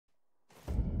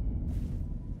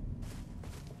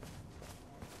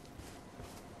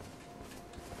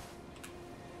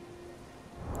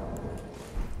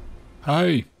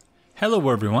Hi. Hello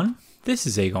everyone, this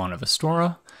is Aegon of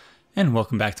Astora, and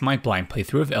welcome back to my blind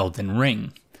playthrough of Elden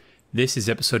Ring. This is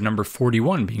episode number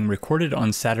 41, being recorded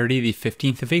on Saturday the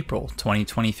 15th of April,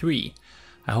 2023.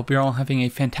 I hope you're all having a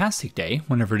fantastic day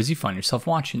whenever it is you find yourself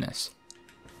watching this.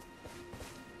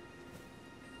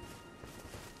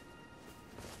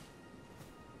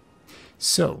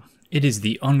 So, it is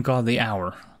the ungodly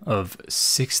hour of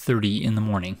 6:30 in the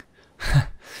morning.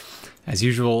 As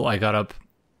usual, I got up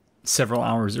several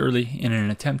hours early in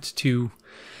an attempt to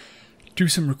do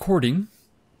some recording.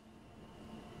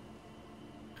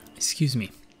 Excuse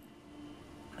me.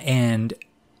 And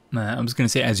I was going to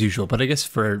say as usual, but I guess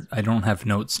I don't have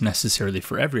notes necessarily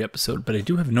for every episode, but I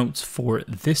do have notes for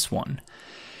this one.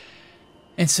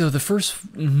 And so the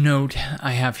first note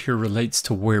I have here relates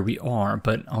to where we are,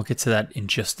 but I'll get to that in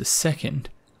just a second.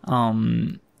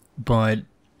 But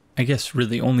I guess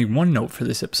really only one note for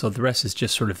this episode. The rest is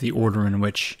just sort of the order in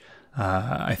which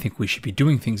I think we should be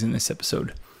doing things in this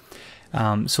episode.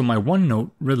 So my one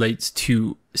note relates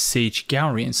to Sage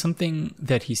Gowry and something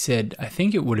that he said, I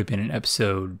think it would have been in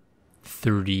episode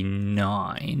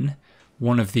 39,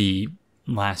 one of the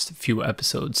last few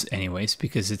episodes anyways,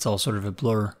 because it's all sort of a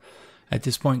blur at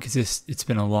this point because it's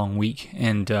been a long week.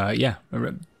 And yeah,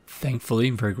 thankfully,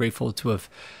 I'm very grateful to have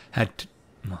had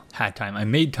time. I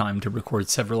made time to record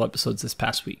several episodes this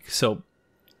past week. So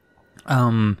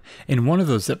in one of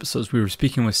those episodes, we were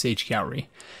speaking with Sage Gowry,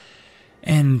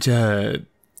 and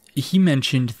he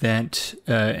mentioned that,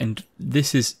 and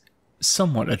this is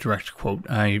somewhat a direct quote,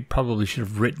 I probably should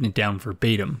have written it down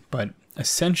verbatim, but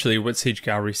essentially what Sage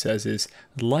Gowry says is,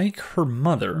 like her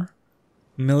mother,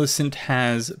 Millicent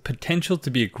has potential to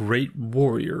be a great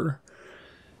warrior.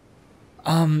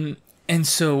 And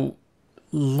so,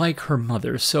 like her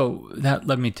mother, so that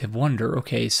led me to wonder,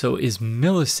 okay, so is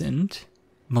Millicent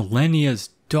Millennia's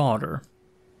daughter?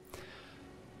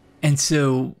 And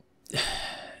so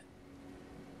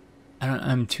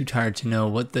I'm too tired to know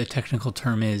what the technical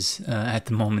term is at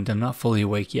the moment. I'm not fully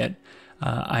awake yet.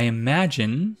 I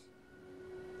imagine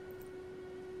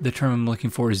the term I'm looking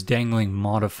for is dangling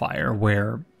modifier,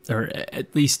 where, or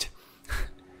at least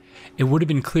it would have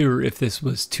been clearer if this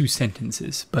was two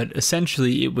sentences, but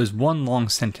essentially it was one long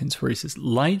sentence where he says,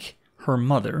 like her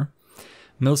mother,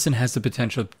 Millicent has the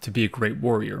potential to be a great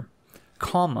warrior,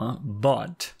 comma,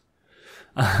 but,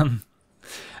 and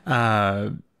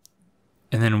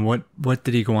then what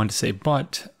did he go on to say?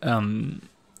 But,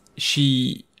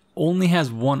 she only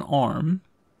has one arm,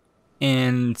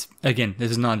 and again,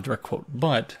 this is not a direct quote,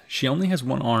 but she only has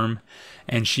one arm,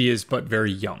 and she is but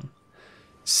very young.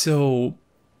 So,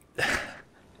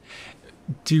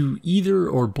 do either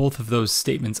or both of those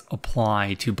statements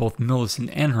apply to both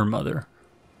Millicent and her mother?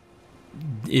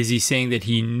 Is he saying that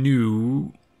he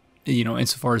knew, you know,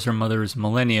 insofar as her mother is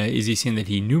Millennia, is he saying that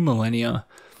he knew Millennia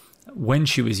when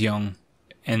she was young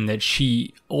and that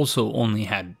she also only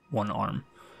had one arm?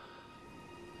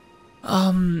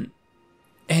 And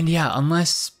yeah,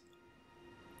 unless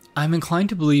I'm inclined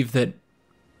to believe that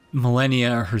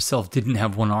Millennia herself didn't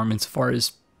have one arm insofar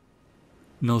as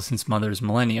Millicent's mother is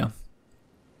Millennia.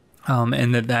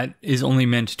 And that is only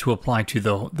meant to apply to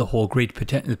the whole great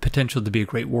potential to be a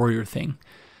great warrior thing.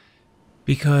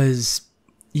 Because,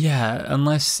 yeah,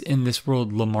 unless in this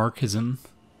world Lamarckism,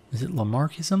 is it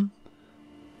Lamarckism?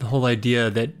 The whole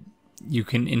idea that you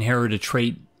can inherit a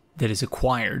trait that is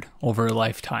acquired over a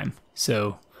lifetime.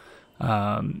 So,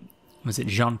 was it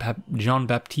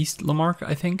Jean-Baptiste Lamarck,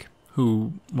 I think,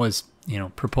 who was, you know,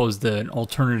 proposed an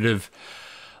alternative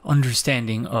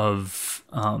understanding of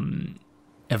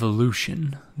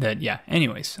evolution that, yeah,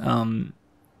 anyways,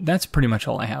 that's pretty much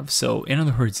all I have. So, in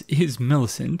other words, is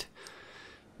Millicent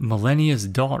Millennia's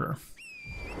daughter?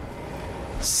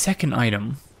 Second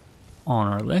item on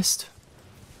our list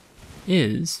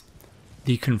is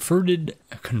the converted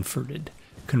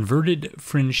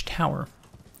Fringe Tower.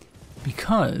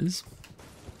 Because,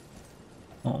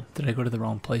 oh, did I go to the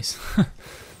wrong place?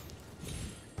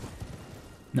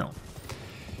 No.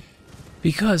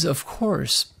 Because, of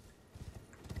course,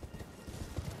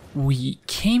 we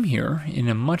came here in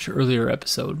a much earlier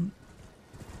episode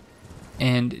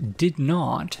and did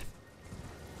not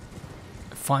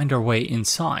find our way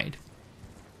inside.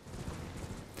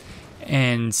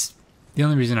 And the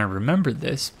only reason I remembered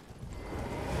this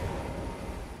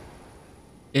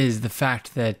is the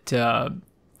fact that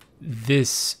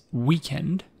this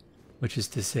weekend, which is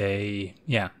to say,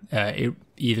 yeah,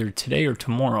 either today or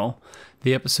tomorrow,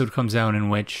 the episode comes out in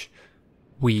which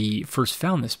we first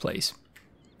found this place,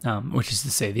 which is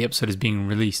to say the episode is being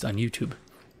released on YouTube.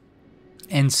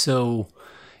 And so,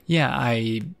 yeah,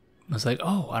 I was like,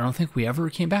 oh, I don't think we ever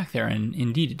came back there. And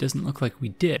indeed, it doesn't look like we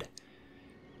did.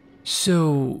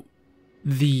 So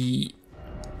the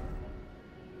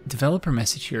developer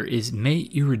message here is, may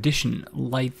erudition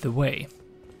light the way.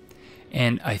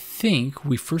 And I think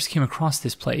we first came across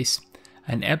this place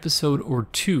an episode or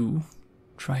two.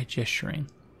 Try gesturing.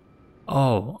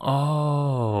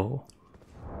 Oh.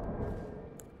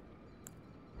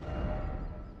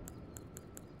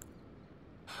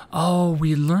 Oh,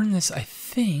 we learned this, I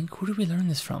think. Who did we learn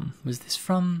this from? Was this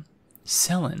from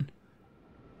Selin?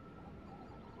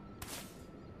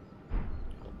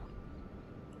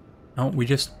 No, we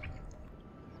just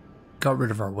got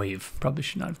rid of our wave. Probably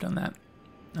should not have done that.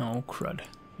 Oh, crud.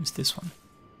 It's this one.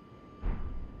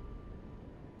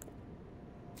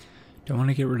 Don't want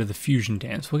to get rid of the fusion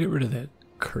dance. We'll get rid of the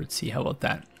curtsy. How about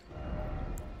that?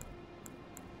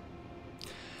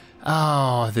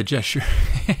 Oh, the gesture.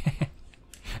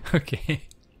 Okay.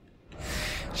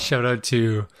 Shout out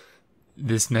to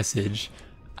this message.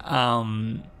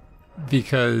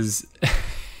 Because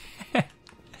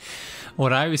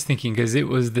what I was thinking, because it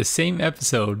was the same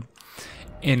episode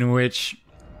in which,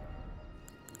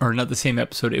 or not the same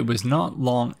episode, it was not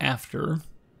long after.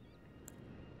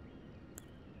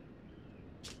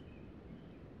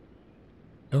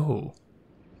 Oh.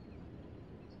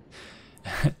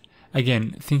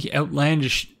 Again, thinking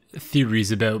outlandish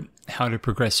theories about how to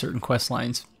progress certain quest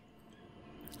lines.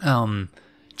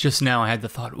 Just now I had the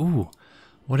thought, ooh,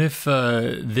 what if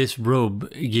this robe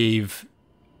gave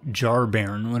Jar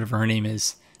Baron, whatever her name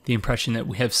is, the impression that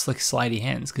we have slick slidey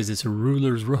hands because it's a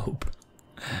ruler's robe.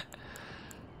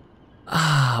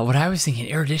 What I was thinking,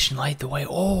 erudition light the way.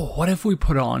 Oh, what if we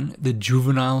put on the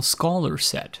juvenile scholar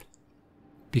set?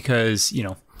 Because, you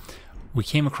know, we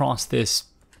came across this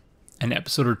an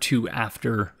episode or two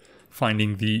after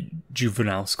finding the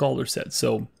juvenile scholar set.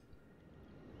 So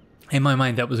in my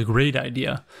mind, that was a great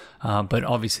idea. But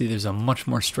obviously there's a much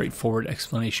more straightforward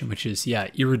explanation, which is, yeah,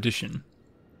 erudition.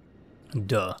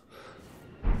 Duh.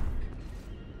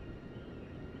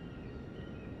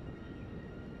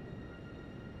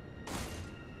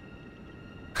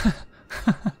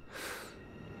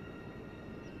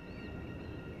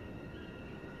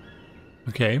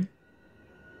 Okay. Am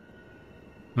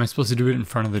I supposed to do it in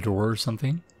front of the door or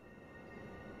something?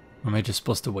 Or am I just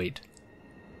supposed to wait?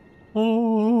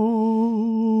 Oh,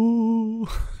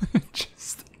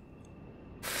 just.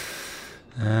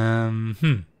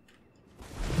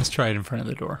 Let's try it in front of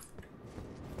the door.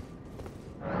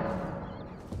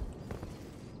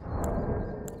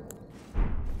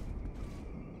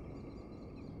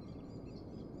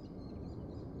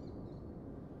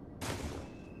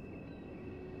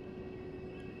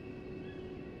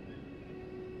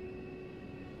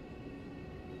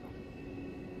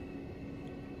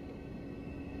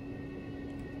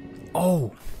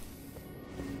 Oh.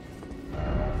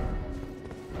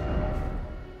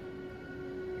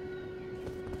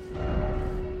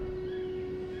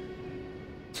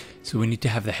 So we need to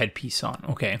have the headpiece on.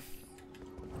 Okay.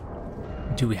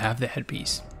 Do we have the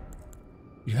headpiece?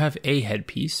 You have a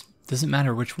headpiece. Doesn't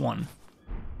matter which one.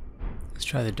 Let's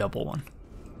try the double one.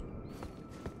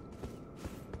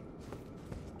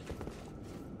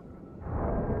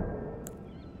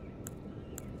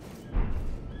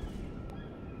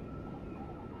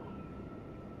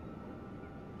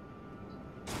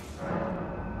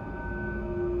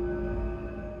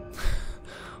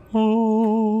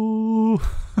 Oh.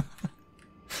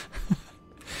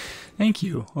 Thank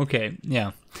you. Okay,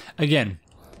 yeah. Again,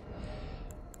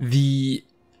 you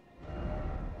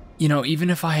know, even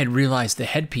if I had realized the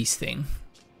headpiece thing,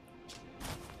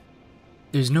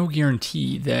 there's no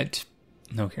guarantee that,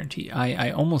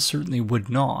 I almost certainly would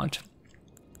not.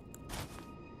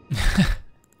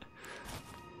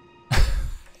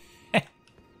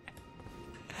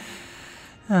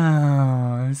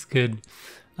 Oh, that's good.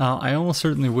 I almost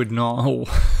certainly would not.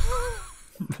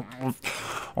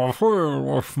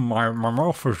 My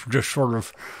mouth is just sort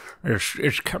of,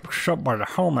 it's kept shut by the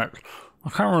helmet. I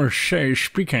can't really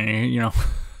speak any, you know.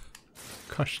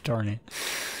 Gosh darn it.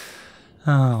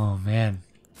 Oh, man.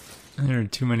 There are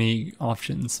too many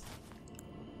options.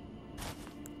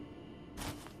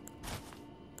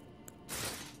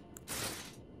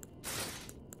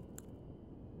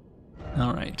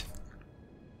 All right.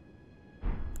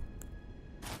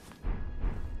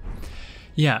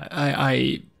 Yeah,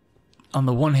 I on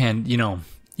the one hand, you know,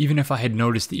 even if I had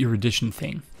noticed the erudition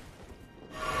thing,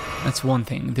 that's one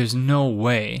thing. There's no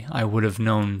way I would have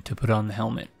known to put on the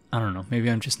helmet. I don't know. Maybe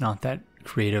I'm just not that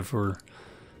creative or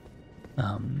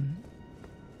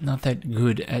not that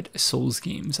good at Souls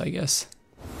games, I guess.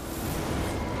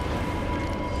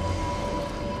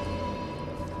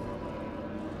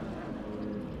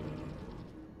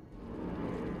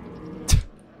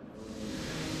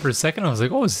 For a second, I was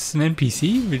like, oh, is this an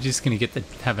NPC? We're just going to get to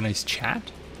have a nice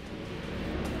chat?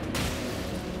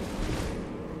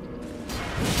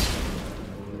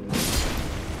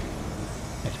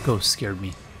 That ghost scared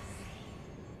me.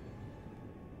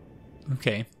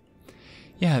 Okay.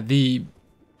 Yeah,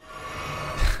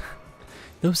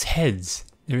 those heads,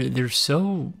 they're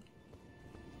so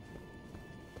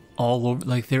all over,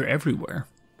 like they're everywhere.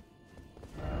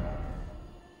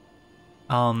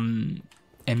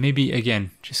 And maybe again,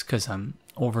 just because I'm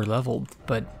over leveled,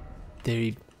 but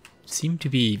they seem to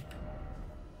be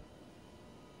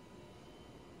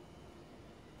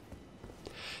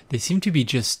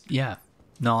just, yeah,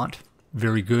 not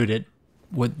very good at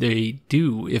what they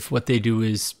do, if what they do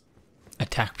is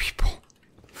attack people.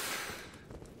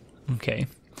 Okay,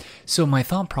 so my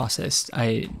thought process,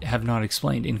 I have not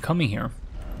explained in coming here,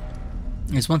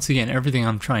 is once again everything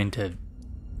I'm trying to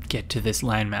get to this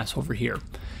landmass over here.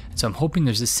 So I'm hoping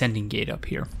there's a sending gate up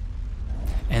here,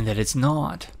 and that it's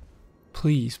not,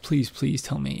 please, please, please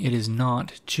tell me it is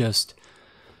not just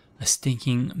a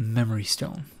stinking memory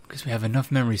stone, because we have enough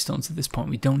memory stones at this point.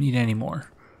 We don't need any more.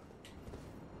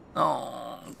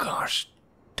 Oh gosh,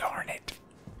 darn it.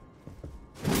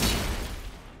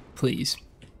 Please.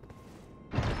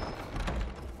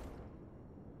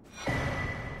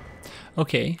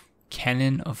 Okay,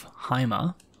 Cannon of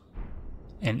Haima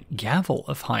and Gavel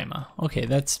of Haima. Okay,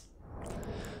 that's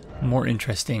more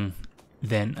interesting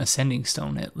than a Sending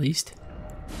Stone, at least.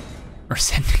 Or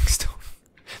Sending Stone.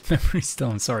 Memory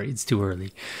Stone, sorry, it's too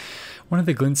early. One of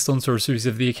the glintstone sorceries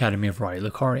of the Academy of Raya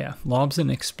Lucaria lobs an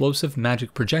explosive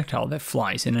magic projectile that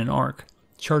flies in an arc.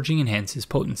 Charging enhances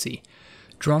potency.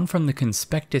 Drawn from the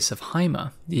Conspectus of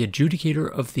Haima, the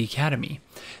adjudicator of the Academy,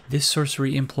 this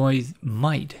sorcery employs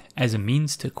might as a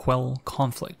means to quell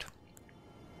conflict.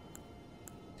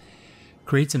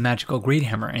 Creates a magical great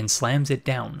hammer and slams it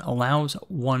down, allows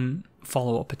one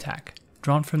follow-up attack.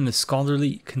 Drawn from the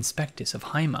scholarly Conspectus of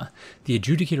Haima, the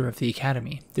adjudicator of the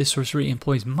Academy, this sorcery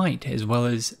employs might as well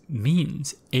as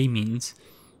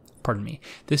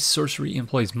this sorcery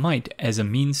employs might as a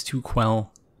means to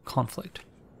quell conflict.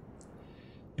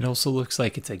 It also looks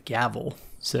like it's a gavel,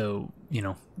 so, you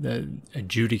know, the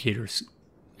adjudicator's,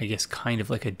 I guess, kind of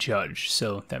like a judge,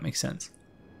 so that makes sense.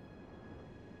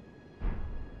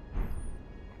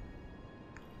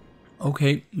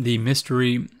 Okay, the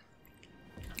mystery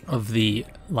of the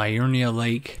Liurnia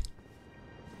Lake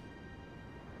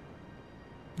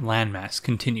landmass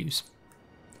continues.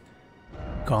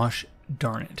 Gosh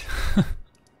darn it.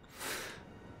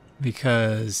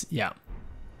 Because, yeah.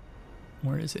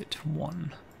 Where is it?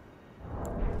 1.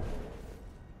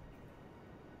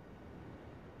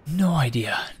 No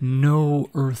idea. No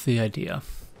earthly idea.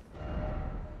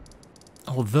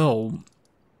 Although,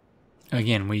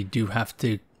 again, we do have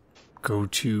to go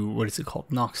to, what is it called?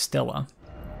 Nokstella.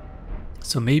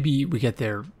 So maybe we get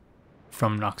there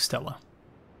from Nokstella.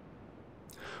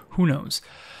 Who knows?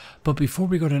 But before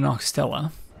we go to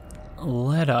Nokstella,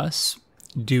 let us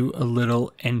do a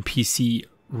little NPC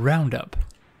roundup.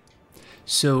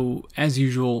 So, as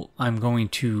usual, I'm going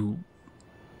to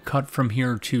cut from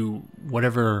here to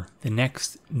whatever the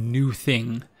next new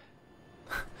thing,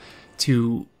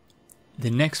 to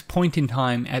the next point in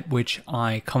time at which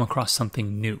I come across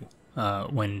something new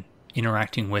when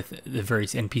interacting with the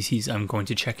various NPCs I'm going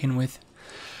to check in with,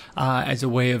 as a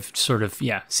way of sort of,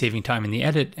 yeah, saving time in the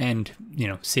edit and, you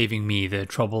know, saving me the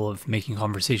trouble of making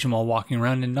conversation while walking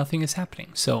around and nothing is happening.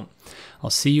 So I'll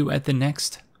see you at the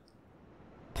next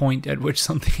point at which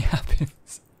something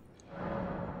happens.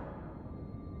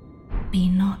 Be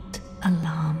not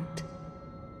alarmed,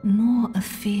 nor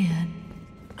afeared.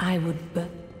 I would but...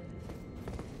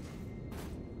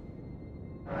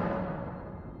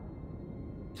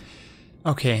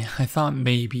 Okay, I thought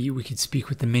maybe we could speak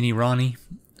with the mini Ronnie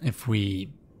if we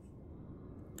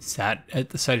sat at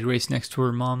the side race next to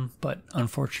her mom, but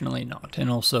unfortunately not.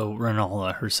 And also,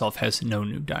 Renala herself has no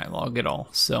new dialogue at all,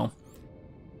 so...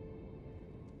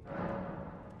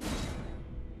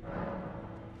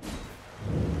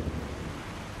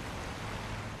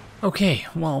 Okay,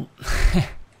 well,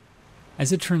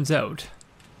 as it turns out,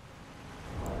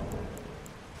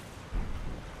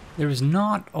 there is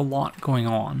not a lot going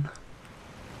on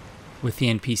with the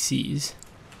NPCs.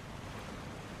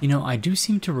 You know, I do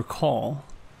seem to recall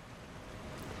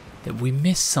that we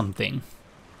missed something.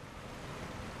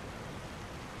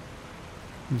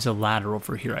 There's a ladder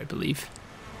over here, I believe.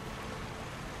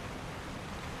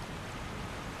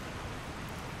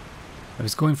 I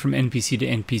was going from NPC to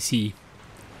NPC,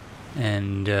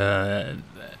 and then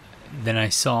I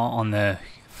saw on the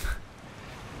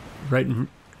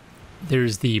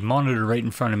there's the monitor right in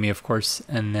front of me, of course,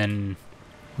 and then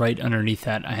right underneath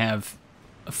that, I have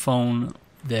a phone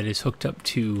that is hooked up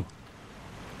to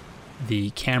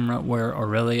the camera where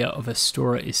Aurelia of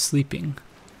Astora is sleeping.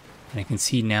 And I can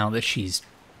see now that she's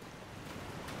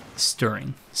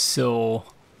stirring. So,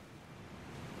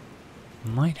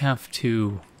 might have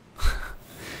to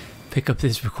pick up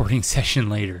this recording session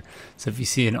later. So if you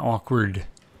see an awkward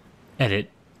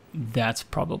edit, that's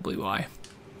probably why.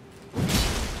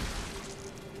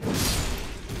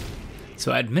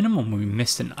 So at minimum, we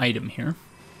missed an item here.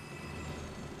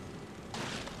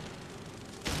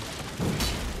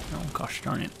 Oh, gosh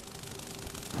darn it.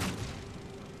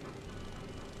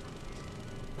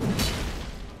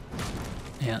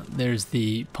 Yeah, there's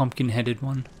the pumpkin-headed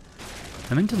one.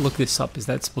 I meant to look this up. Is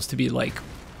that supposed to be like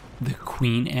the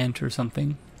queen ant or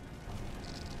something?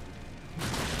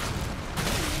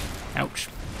 Ouch.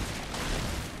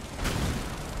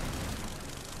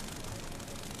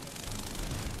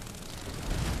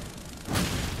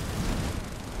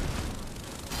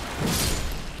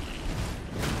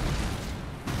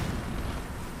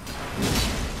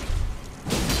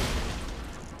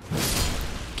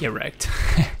 Get wrecked.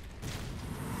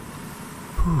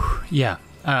 Yeah,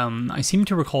 I seem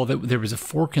to recall that there was a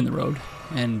fork in the road,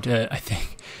 and I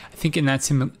think in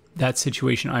that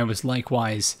situation I was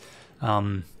likewise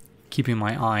keeping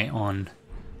my eye on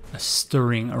a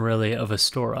stirring Aurelia of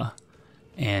Astora,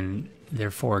 and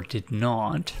therefore did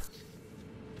not.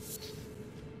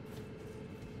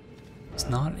 Was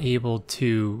not able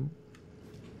to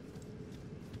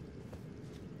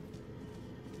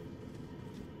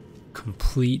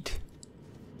complete.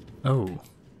 Oh.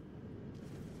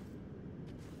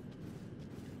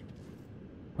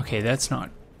 Okay, that's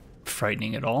not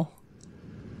frightening at all.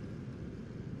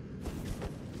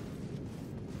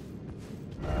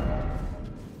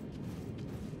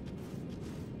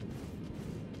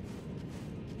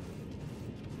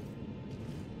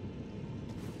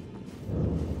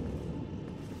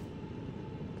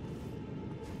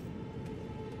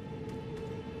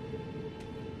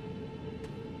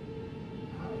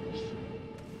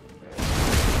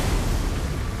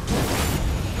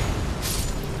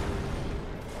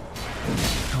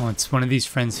 It's one of these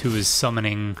friends who is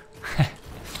summoning.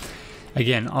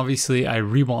 Again, obviously I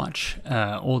rewatch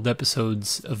old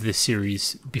episodes of this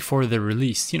series before they're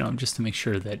released, you know, just to make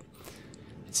sure that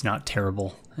it's not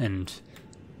terrible and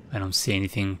I don't see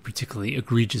anything particularly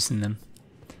egregious in them.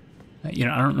 You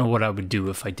know, I don't know what I would do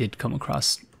if I did come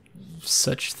across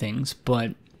such things,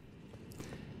 but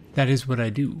that is what I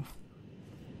do.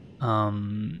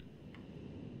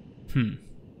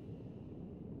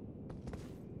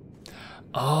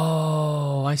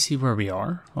 Oh, I see where we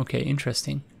are. Okay,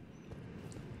 interesting.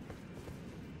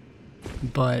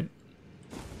 But,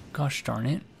 gosh darn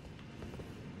it.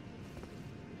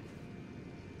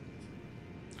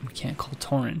 We can't call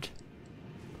Torrent.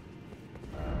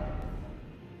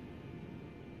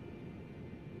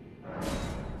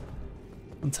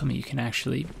 Don't tell me you can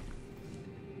actually...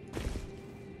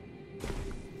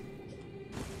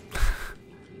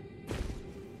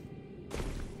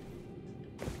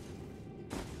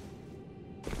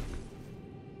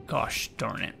 Gosh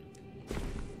darn it.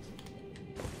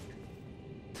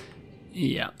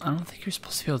 Yeah, I don't think you're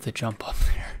supposed to be able to jump up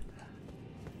there.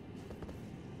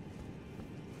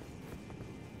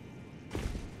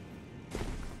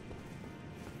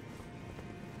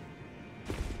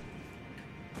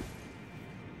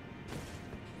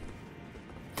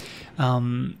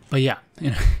 But yeah,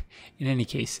 in any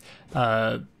case,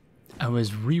 I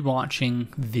was rewatching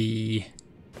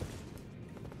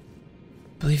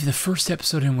I believe the first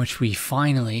episode in which we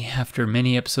finally, after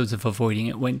many episodes of avoiding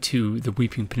it, went to the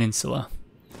Weeping Peninsula.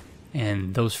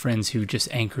 And those friends who just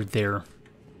anchored their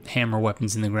hammer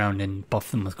weapons in the ground and buffed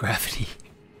them with gravity.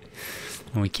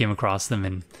 And we came across them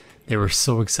and they were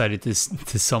so excited to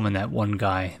summon that one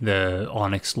guy, the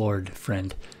Onyx Lord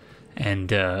friend.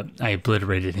 And I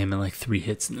obliterated him in like 3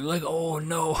 hits. And they're like, oh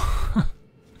no.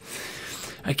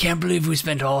 I can't believe we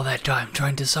spent all that time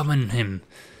trying to summon him.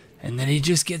 And then he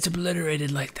just gets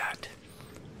obliterated like that.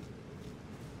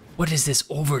 What is this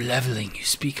over-leveling you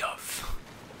speak of?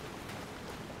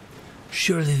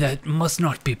 Surely that must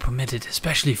not be permitted,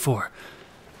 especially for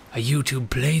a YouTube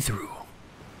playthrough.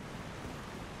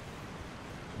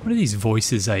 What are these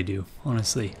voices I do,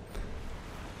 honestly?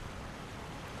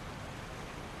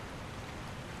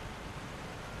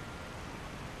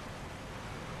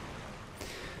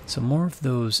 So more of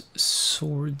those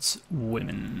swords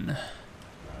women.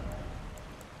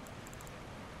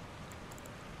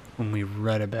 When we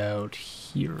read about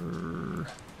here,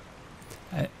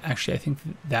 actually I think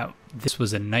that this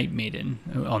was a Night Maiden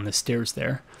on the stairs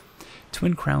there.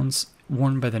 Twin crowns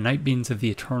worn by the night maidens of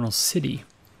the Eternal City.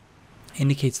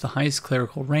 Indicates the highest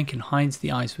clerical rank and hides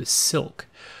the eyes with silk.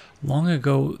 Long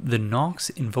ago, the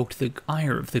Nox invoked the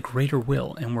ire of the Greater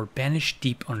Will and were banished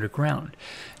deep underground.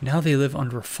 Now they live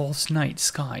under a false night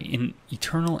sky in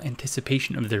eternal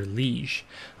anticipation of their liege,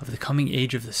 of the coming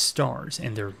age of the stars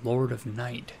and their Lord of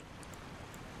Night.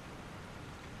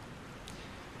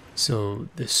 So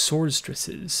the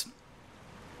Swordstresses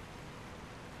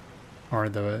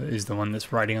is the one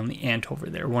that's riding on the ant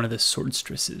over there, one of the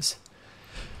Swordstresses.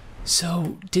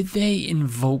 So, did they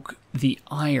invoke the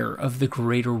ire of the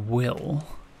Greater Will?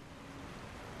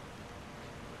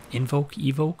 Invoke?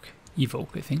 Evoke?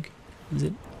 Evoke, I think. Is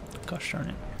it? Gosh darn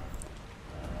it.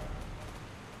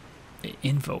 They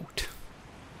invoked.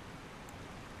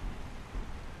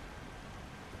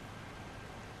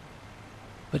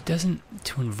 But doesn't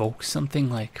to invoke something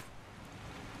like...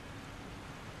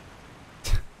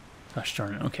 Gosh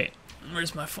darn it. Okay,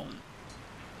 where's my phone?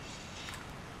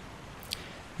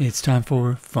 It's time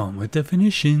for Fun with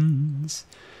Definitions.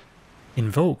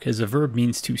 Invoke as a verb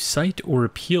means to cite or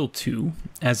appeal to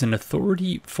as an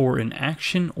authority for an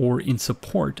action or in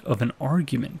support of an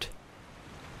argument.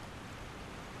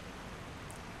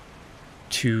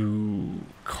 To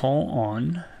call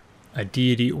on a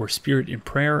deity or spirit in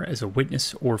prayer as a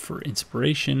witness or for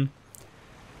inspiration.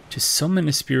 To summon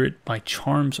a spirit by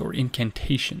charms or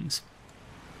incantations.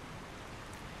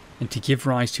 And to give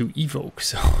rise to evoke,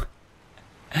 so...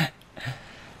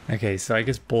 Okay, so I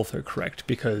guess both are correct,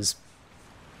 because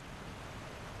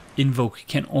invoke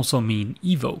can also mean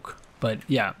evoke, but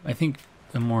yeah, I think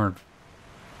the more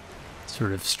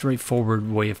sort of straightforward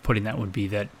way of putting that would be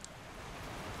that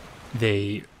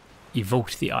they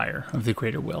evoked the ire of the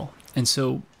Greater Will. And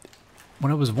so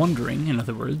what I was wondering, in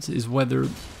other words, is whether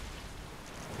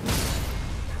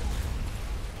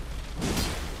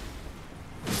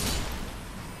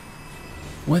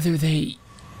they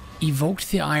evoked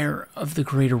the ire of the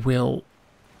Greater Will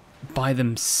by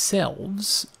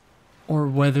themselves, or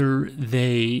whether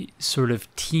they sort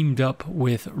of teamed up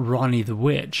with Ronnie the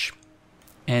Witch,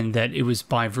 and that it was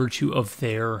by virtue of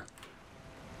their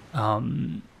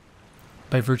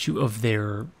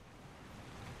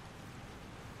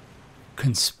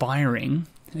conspiring,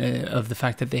 of the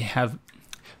fact that they have,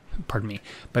 pardon me,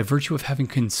 by virtue of having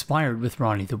conspired with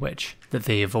Ronnie the Witch, that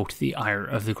they evoked the ire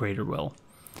of the Greater Will.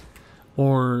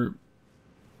 Or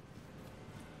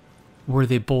were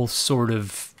they both sort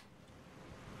of,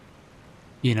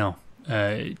 you know,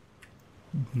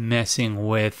 messing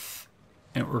with,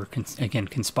 or again,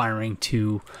 conspiring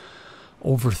to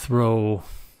overthrow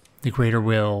the Greater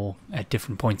Will at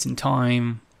different points in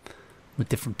time, with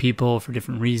different people for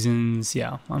different reasons?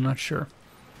 Yeah, I'm not sure.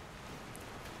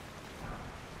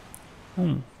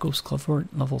 Oh, Ghost Club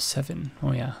level 7.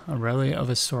 Oh yeah, Aurelia of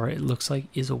Astora, it looks like,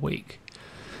 is awake.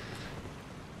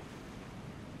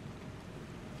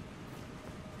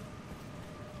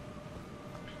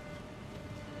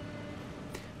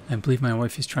 I believe my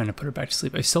wife is trying to put her back to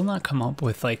sleep. I've still not come up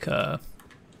with like an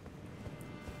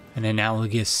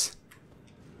analogous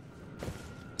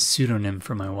pseudonym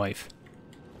for my wife.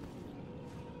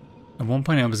 At one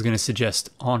point I was going to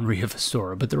suggest Henri of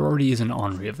Astora, but there already is an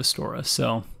Henri of Astora,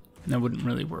 so that wouldn't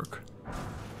really work.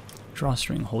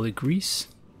 Drawstring Holy Grease.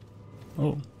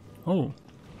 Oh.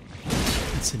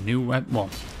 It's a new weapon. Well,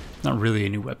 not really a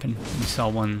new weapon. We saw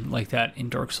one like that in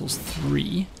Dark Souls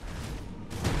 3.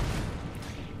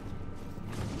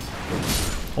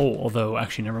 Oh, although,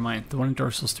 actually, never mind. The one in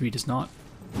Dark Souls 3 does not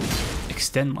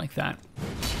extend like that.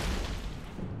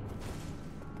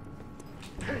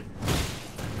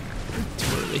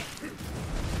 Too early.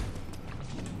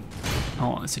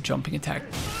 Oh, it's a jumping attack.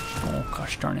 Oh,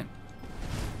 gosh darn it.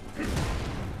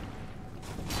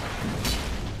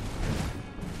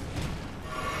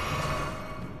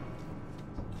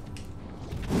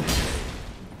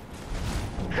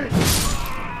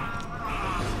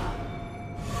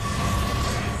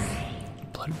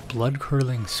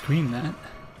 Blood-curdling scream, that.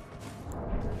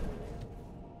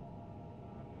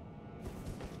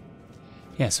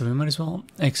 Yeah, so we might as well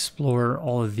explore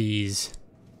all of these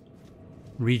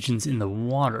regions in the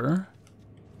water.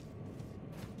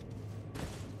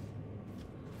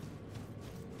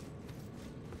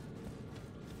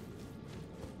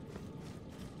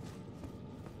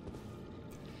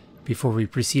 Before we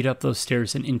proceed up those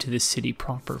stairs and into the city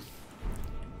proper.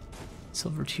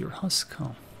 Silver to your husk.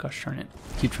 Oh, gosh darn it.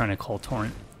 Keep trying to call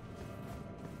Torrent.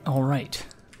 Alright.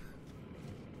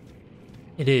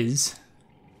 It is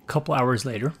a couple hours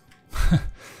later.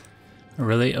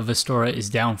 Aurelia of Astora is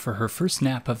down for her first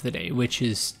nap of the day, which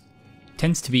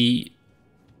tends to be...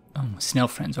 Oh, Snail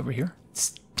Friends over here.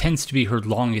 Tends to be her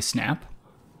longest nap.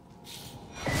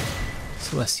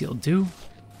 celestial dew.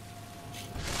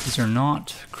 These are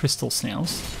not crystal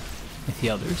snails like the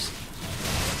others.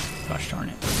 Gosh darn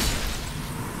it.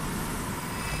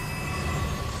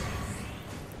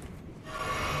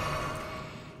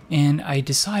 And I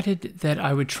decided that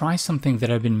I would try something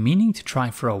that I've been meaning to try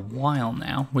for a while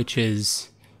now, which is,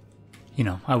 you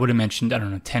know, I would have mentioned, I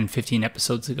don't know, 10, 15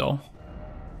 episodes ago.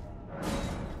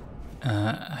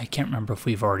 I can't remember if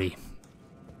we've already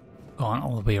gone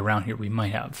all the way around here. We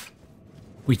might have.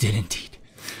 We did indeed.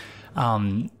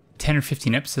 10 or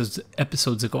 15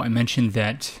 episodes ago, I mentioned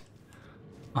that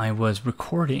I was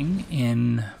recording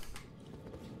in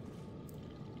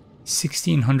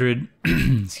 1600,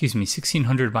 excuse me,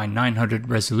 1600 by 900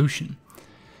 resolution,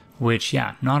 which,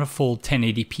 yeah, not a full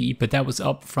 1080p, but that was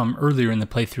up from earlier in the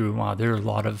playthrough. Wow, there are a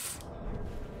lot of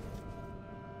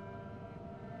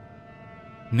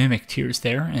mimic tears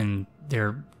there, and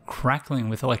they're crackling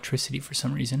with electricity for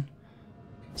some reason,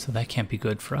 so that can't be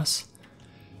good for us.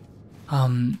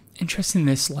 Interesting,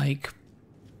 this, like,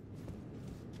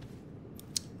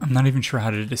 I'm not even sure how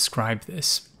to describe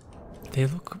this. They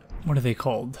look, what are they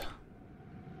called?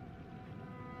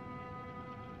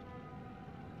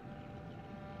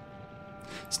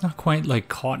 It's not quite like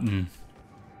cotton.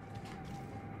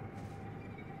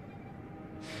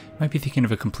 Might be thinking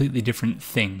of a completely different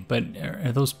thing, but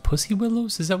are those pussy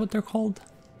willows? Is that what they're called?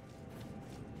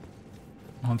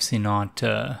 Obviously not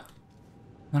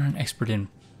an expert in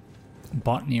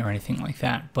botany or anything like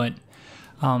that, but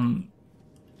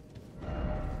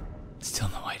still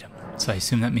no item. So I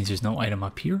assume that means there's no item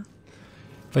up here.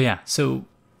 But yeah, so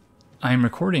I'm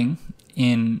recording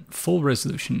in full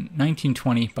resolution,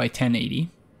 1920 by 1080.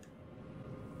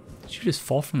 Did you just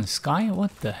fall from the sky?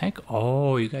 What the heck?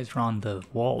 Oh, you guys are on the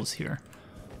walls here.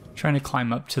 Trying to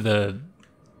climb up to the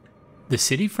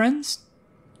city, friends?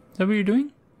 Is that what you're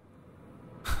doing?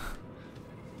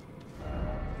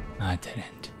 Dead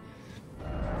end.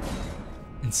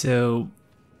 And so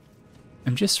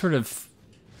I'm just sort of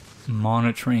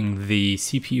monitoring the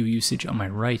CPU usage on my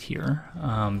right here.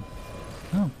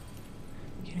 Oh,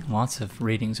 getting lots of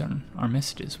ratings on our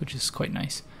messages, which is quite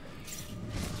nice.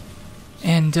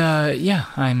 And yeah,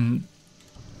 I'm,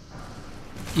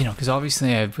 you know, because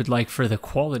obviously I would like for the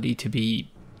quality to be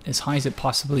as high as it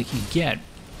possibly can get.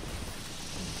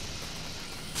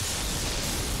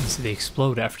 And so they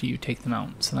explode after you take them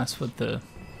out. So that's what the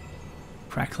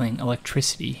crackling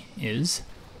electricity is.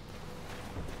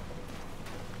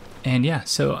 And yeah,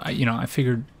 so you know, I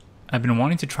figured I've been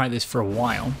wanting to try this for a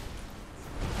while,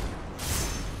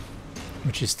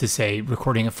 which is to say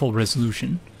recording a full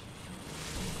resolution.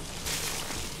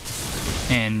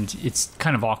 And it's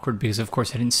kind of awkward because, of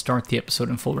course, I didn't start the episode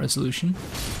in full resolution.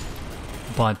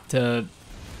 But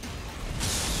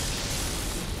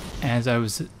as I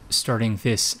was starting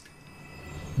this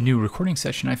new recording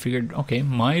session, I figured, okay,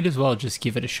 might as well just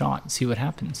give it a shot and see what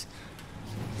happens.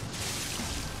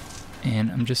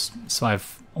 And so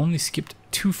I've only skipped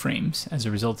 2 frames as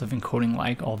a result of encoding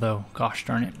lag, although, gosh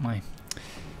darn it,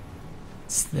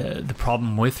 it's the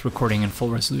problem with recording in full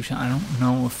resolution. I don't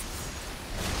know if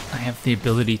I have the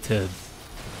ability to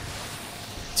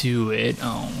do it.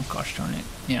 Oh, gosh darn it.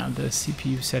 Yeah, the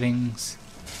CPU settings.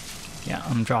 Yeah,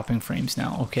 I'm dropping frames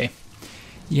now. Okay.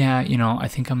 Yeah, you know, I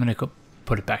think I'm going to go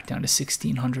put it back down to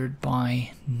 1600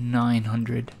 by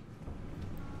 900.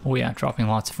 Oh yeah, dropping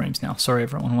lots of frames now. Sorry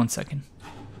everyone, 1 second.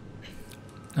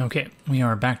 Okay, we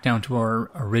are back down to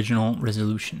our original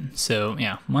resolution. So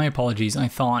yeah, my apologies. I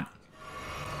thought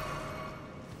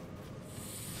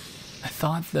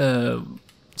the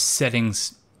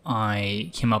settings I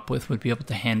came up with would be able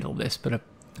to handle this, but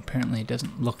apparently it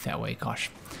doesn't look that way. Gosh,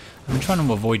 I've been trying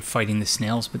to avoid fighting the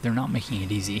snails, but they're not making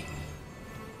it easy.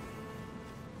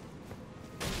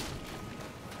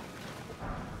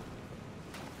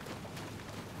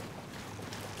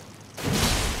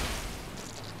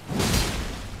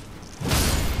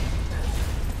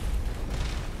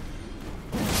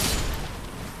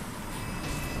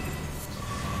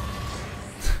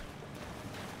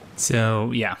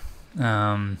 So yeah,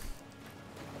 as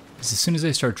soon as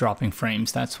I start dropping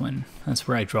frames, that's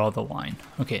where I draw the line.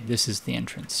 Okay, this is the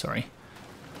entrance. Sorry,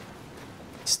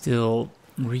 still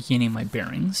regaining my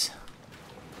bearings.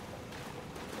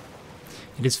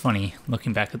 It is funny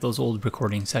looking back at those old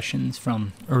recording sessions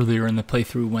from earlier in the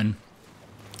playthrough when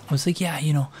I was like, yeah,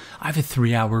 you know, I have a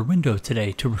 3-hour window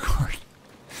today to record,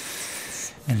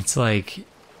 and it's like,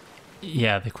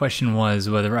 yeah, the question was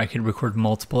whether I could record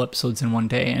multiple episodes in one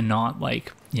day and not,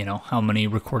 like, you know, how many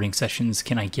recording sessions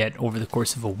can I get over the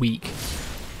course of a week.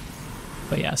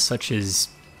 But yeah, such are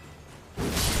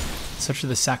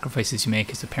the sacrifices you make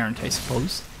as a parent, I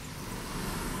suppose.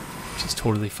 Which is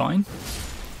totally fine.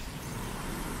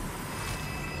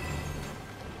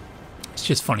 It's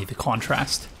just funny, the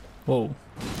contrast. Whoa.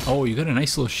 Oh, you got a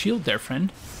nice little shield there,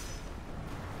 friend.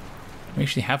 I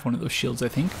actually have one of those shields, I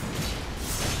think.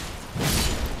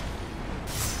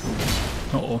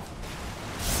 Uh-oh.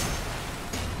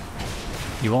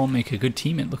 You all make a good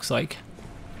team, it looks like.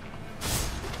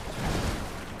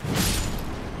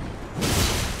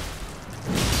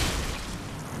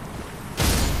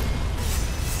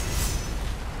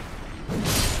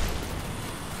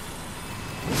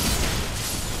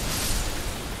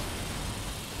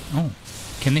 Oh,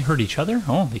 can they hurt each other?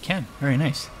 Oh, they can. Very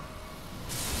nice.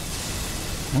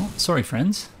 Well, sorry,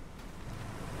 friends.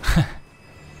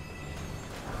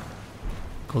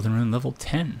 Golden Rune level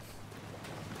 10.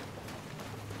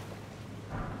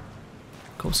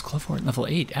 Ghost Clefort level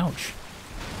 8. Ouch.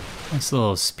 Nice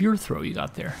little spear throw you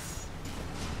got there.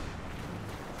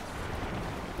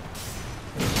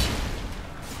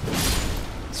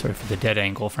 Sorry for the dead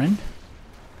angle, friend.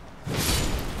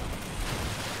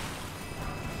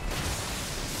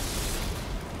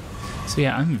 So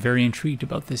yeah, I'm very intrigued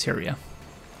about this area.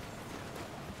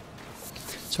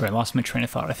 Sorry, I lost my train of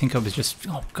thought. I think I was just...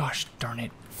 Oh, gosh darn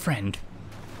it. Friend.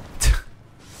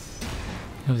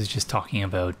 I was just talking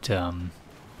about...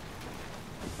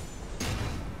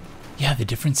 yeah, the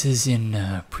differences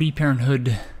in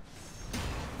pre-parenthood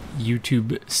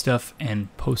YouTube stuff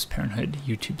and post-parenthood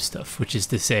YouTube stuff. Which is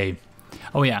to say...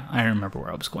 Oh yeah, I remember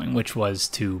where I was going. Which was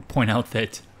to point out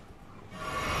that...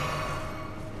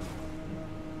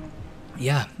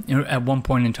 Yeah, at one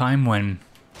point in time when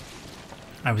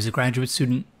I was a graduate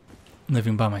student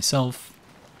living by myself,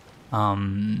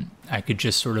 I could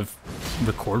just sort of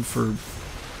record for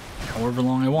however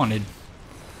long I wanted,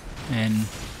 and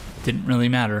it didn't really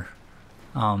matter.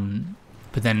 But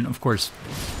then, of course,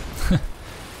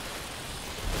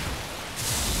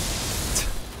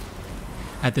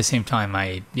 at the same time,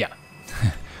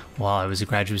 while I was a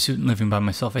graduate student living by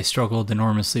myself, I struggled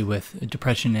enormously with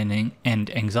depression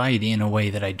and anxiety in a way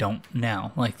that I don't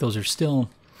now. Like, those are still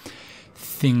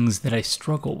things that I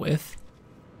struggle with.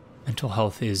 Mental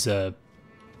health is,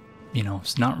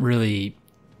 it's not really...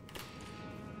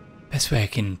 Best way I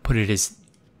can put it is,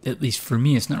 at least for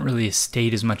me, it's not really a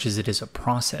state as much as it is a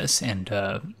process, and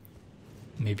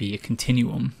maybe a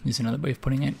continuum is another way of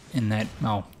putting it. In that,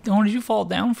 oh, did you fall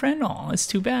down, friend? Oh, that's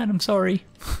too bad. I'm sorry.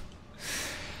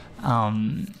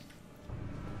 In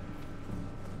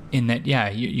that, yeah,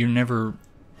 you're never...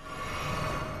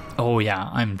 Oh, yeah,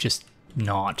 I'm just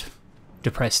not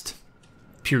depressed,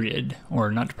 period.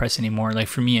 Or not depressed anymore. Like,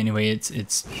 for me, anyway,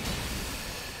 it's...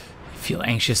 I feel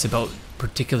anxious about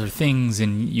particular things,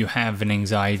 and you have an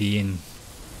anxiety in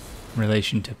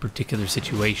relation to particular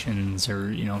situations,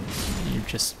 or, you're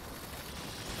just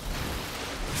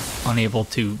unable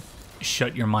to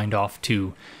shut your mind off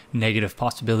to negative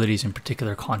possibilities in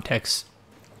particular contexts,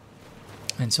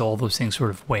 and so all those things sort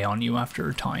of weigh on you after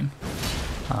a time,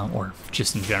 or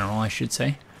just in general, I should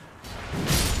say.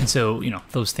 And so,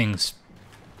 those things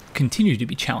continue to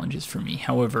be challenges for me.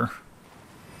 However,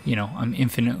 I'm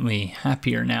infinitely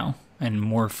happier now and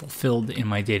more fulfilled in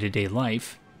my day-to-day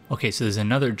life. Okay, so there's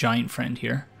another giant friend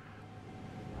here.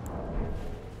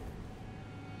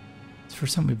 It's the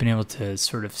first time we've been able to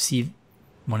sort of see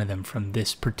one of them from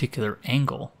this particular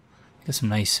angle. Got some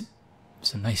nice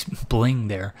bling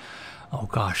there. Oh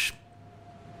gosh,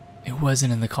 it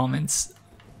wasn't in the comments.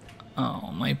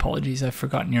 Oh, my apologies, I've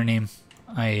forgotten your name.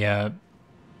 I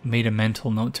made a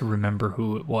mental note to remember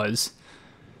who it was.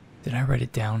 Did I write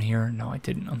it down here? No, I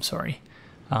didn't. I'm sorry.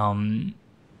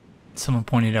 Someone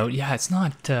pointed out, yeah, it's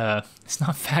not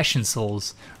Fashion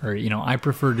Souls, or I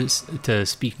prefer to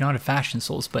speak not of Fashion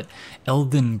Souls, but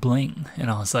Elden Bling. And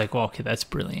I was like, well, okay, that's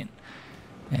brilliant.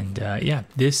 And yeah,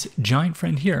 this giant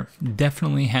friend here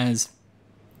definitely has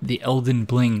the Elden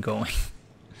Bling going.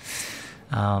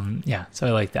 Yeah, so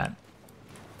I like that.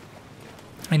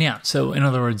 And yeah, so in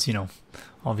other words,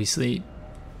 obviously,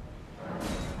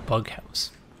 Bug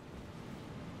House.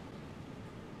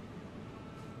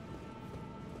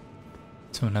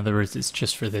 So in other words, it's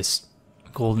just for this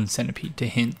golden centipede to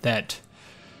hint that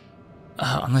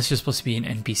unless you're supposed to be an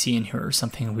NPC in here or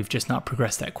something, we've just not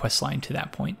progressed that quest line to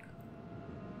that point.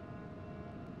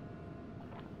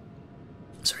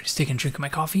 Sorry, just taking a drink of my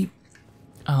coffee.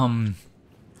 But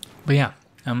yeah,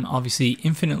 I'm obviously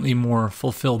infinitely more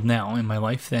fulfilled now in my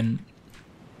life than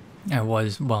I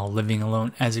was while living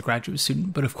alone as a graduate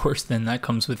student. But of course, then that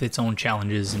comes with its own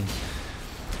challenges. And,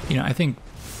 I think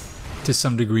to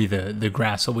some degree the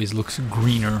grass always looks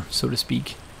greener, so to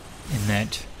speak, in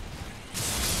that,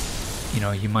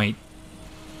 you might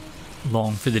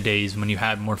long for the days when you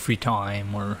had more free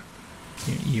time, or,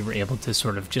 You were able to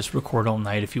sort of just record all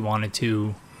night if you wanted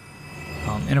to.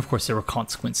 And of course, there were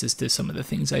consequences to some of the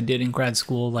things I did in grad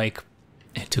school. Like,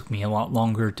 it took me a lot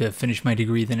longer to finish my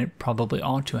degree than it probably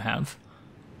ought to have.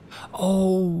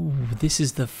 Oh, this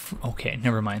is the... okay,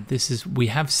 never mind. We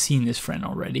have seen this friend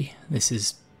already. This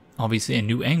is obviously a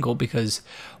new angle because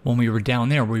when we were down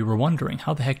there, we were wondering,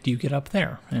 how the heck do you get up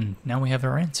there? And now we have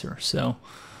our answer. So,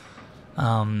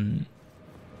 I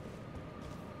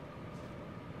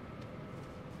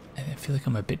feel like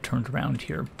I'm a bit turned around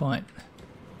here, but...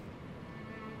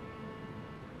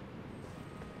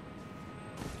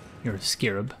 you're a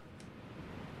scarab.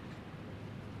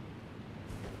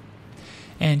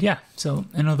 And yeah, so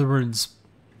in other words,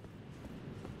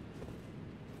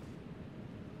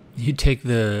 you take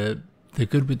the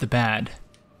good with the bad,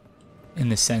 in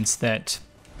the sense that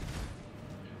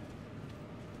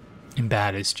in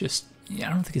bad is just, yeah,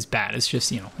 I don't think it's bad, it's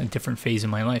just, you know, a different phase in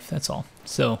my life, that's all.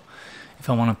 So if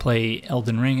I want to play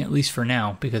Elden Ring, at least for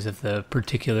now, because of the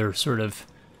particular sort of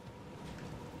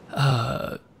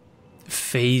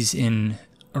phase in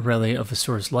Aurelia of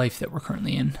Astora's life that we're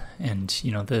currently in, and,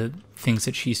 you know, the things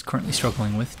that she's currently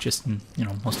struggling with, just, you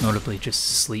know, most notably just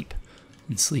sleep,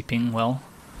 and sleeping well,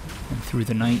 and through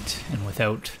the night, and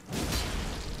without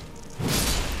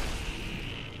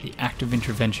the active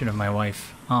intervention of my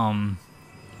wife,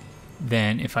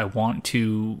 then if I want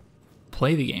to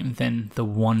play the game, then the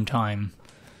one time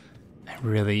I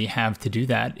really have to do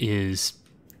that is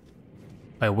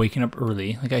by waking up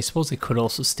early. Like, I suppose I could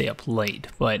also stay up late,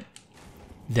 but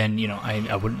then, you know,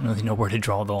 I wouldn't really know where to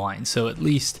draw the line. So at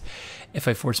least if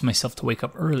I force myself to wake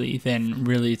up early, then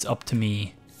really it's up to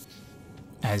me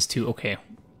as to, okay,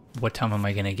 what time am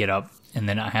I going to get up? And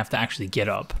then I have to actually get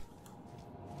up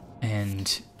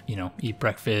and, you know, eat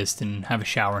breakfast and have a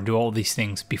shower and do all these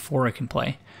things before I can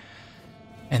play.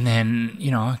 And then,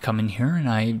 you know, I come in here and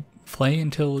I play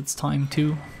until it's time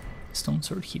to... stone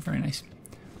sword key, very nice.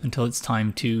 Until it's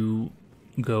time to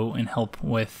go and help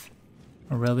with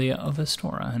Aurelia of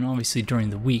Astora. And obviously during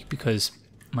the week, because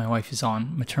my wife is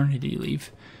on maternity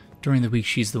leave, during the week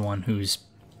she's the one who's,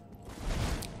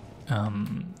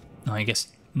 I guess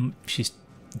she's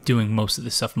doing most of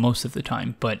the stuff most of the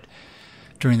time, but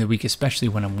during the week, especially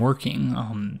when I'm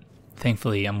working,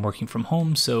 thankfully I'm working from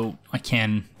home, so I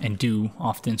can and do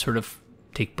often sort of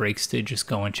take breaks to just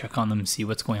go and check on them, see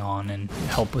what's going on, and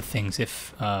help with things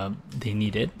if they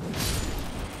need it.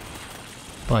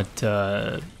 But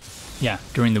yeah,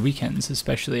 during the weekends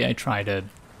especially, I try to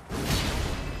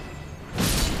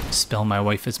spell my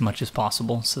wife as much as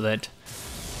possible so that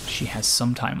she has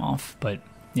some time off. But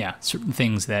yeah, certain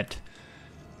things that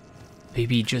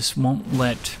baby just won't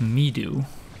let me do,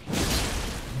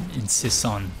 insists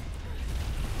on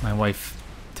my wife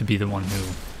to be the one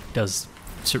who does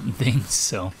certain things.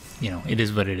 So, you know, it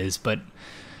is what it is. But,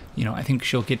 you know, I think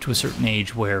she'll get to a certain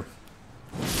age where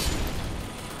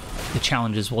the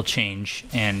challenges will change,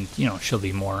 and, you know, she'll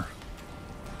be more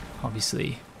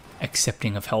obviously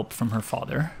accepting of help from her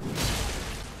father.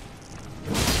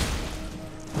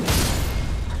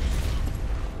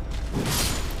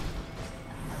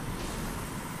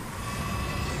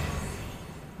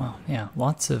 Well, yeah,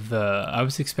 lots of I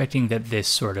was expecting that this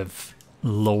sort of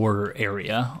lower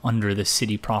area under the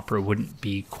city proper wouldn't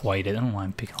be quite... I don't know why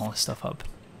I'm picking all this stuff up.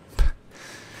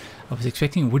 I was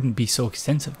expecting it wouldn't be so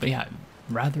extensive, but yeah,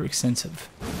 rather extensive.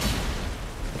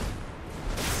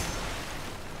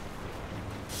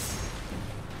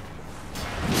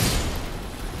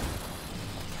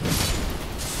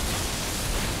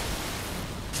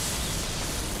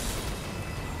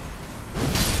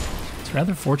 It's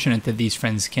rather fortunate that these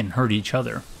friends can hurt each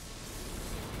other.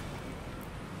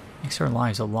 Makes our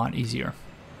lives a lot easier.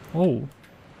 Oh.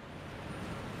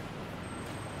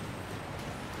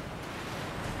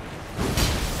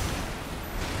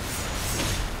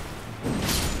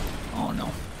 Oh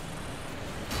no.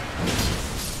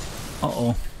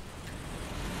 Uh-oh.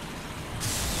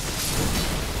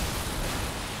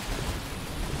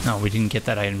 No, we didn't get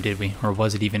that item, did we? Or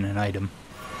was it even an item?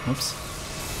 Whoops.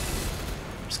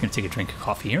 I'm just gonna take a drink of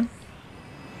coffee here.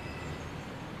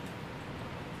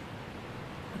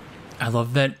 I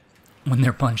love that when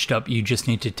they're bunched up, you just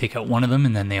need to take out one of them,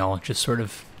 and then they all just sort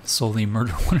of slowly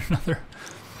murder one another.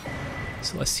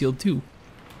 Celestial Dew.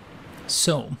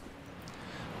 So,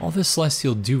 all this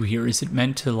Celestial Dew here, is it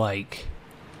meant to, like,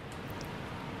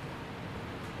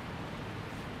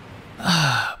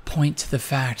 point to the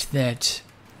fact that...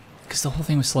 because the whole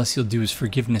thing with Celestial Dew is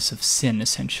forgiveness of sin,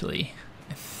 essentially,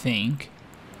 I think.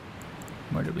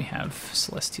 Where do we have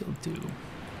Celestial Dew?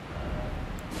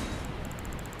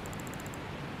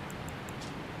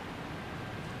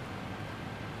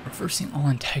 Reversing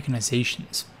all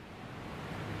antagonizations.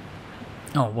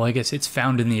 Oh, well, I guess it's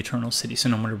found in the Eternal City, so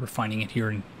no wonder we're finding it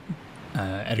here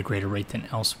at a greater rate than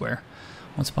elsewhere.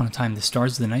 Once upon a time, the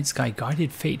stars of the night sky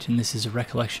guided fate, and this is a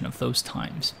recollection of those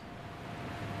times.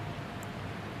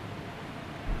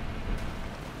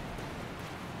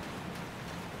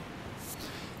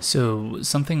 So,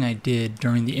 something I did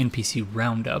during the NPC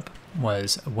Roundup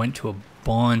was I went to a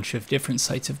bunch of different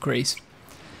sites of grace.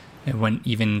 I went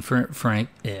even, for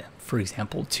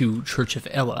example, to Church of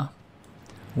Ella,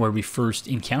 where we first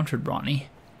encountered Ronnie.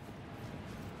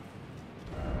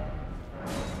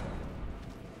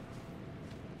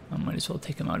 I might as well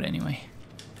take him out anyway.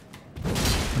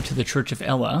 Went to the Church of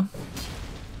Ella.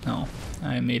 Oh,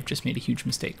 I may have just made a huge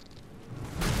mistake.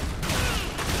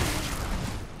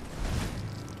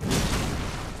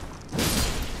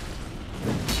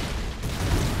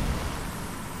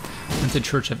 Went to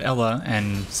Church of Ella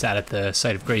and sat at the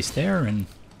site of grace there, and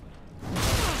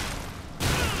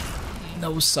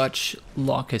no such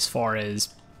luck as far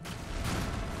as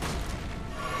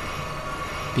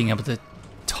being able to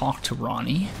talk to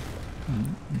Ronnie,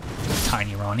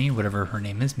 Tiny Ronnie, whatever her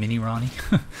name is, Mini Ronnie.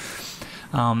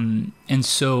 And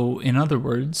so, in other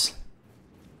words,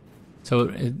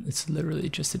 so it's literally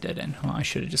just a dead end. Well, I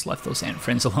should have just left those ant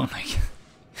friends alone. I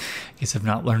guess I've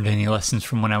not learned any lessons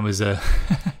from when I was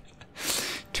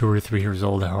 2 or 3 years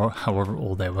old, however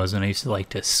old I was, and I used to like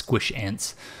to squish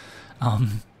ants.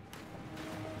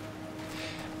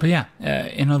 But yeah,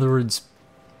 in other words,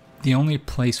 the only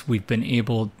place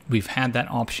we've had that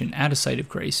option at a site of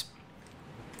grace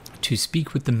to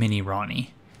speak with the mini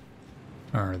Ronnie,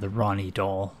 or the Ronnie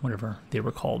doll, whatever they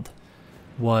were called,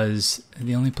 was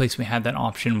the only place we had that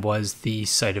option was the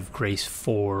site of grace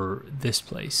for this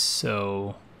place.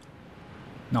 So,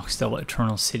 Nokstella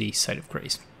Eternal City site of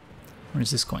grace. Where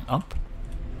is this going? Up?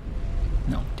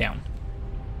 No, down.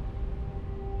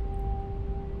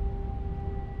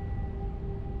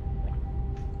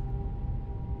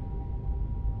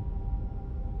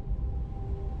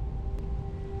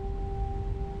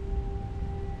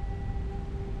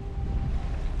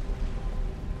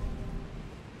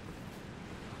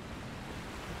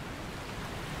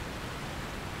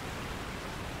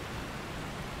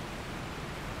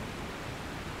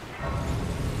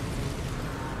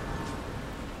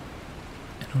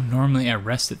 Normally I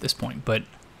rest at this point, but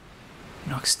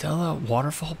Nokstella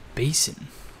Waterfall Basin.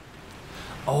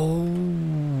 Oh,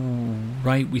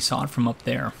 right, we saw it from up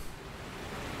there.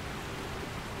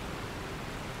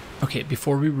 Okay,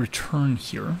 before we return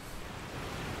here,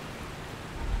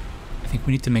 I think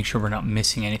we need to make sure we're not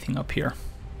missing anything up here,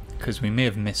 because we may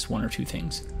have missed 1 or 2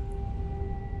 things.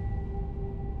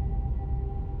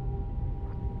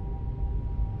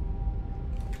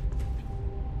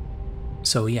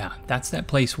 So yeah, that's that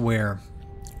place where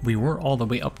we were all the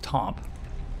way up top.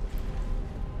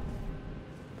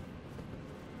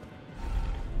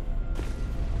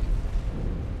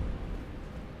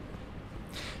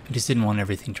 I just didn't want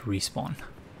everything to respawn.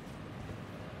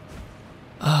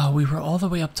 We were all the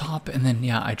way up top, and then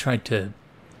yeah, I tried to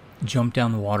jump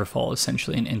down the waterfall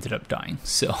essentially and ended up dying,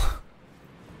 so...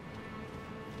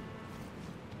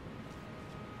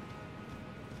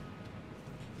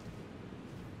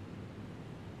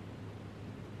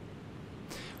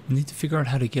 We need to figure out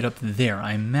how to get up there.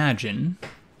 I imagine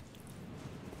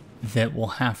that we'll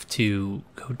have to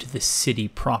go to the city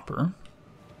proper.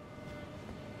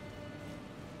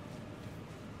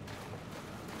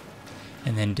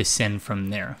 And then descend from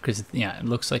there. Because, yeah, it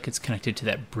looks like it's connected to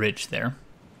that bridge there.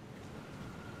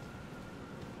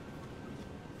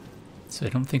 So I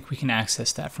don't think we can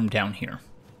access that from down here.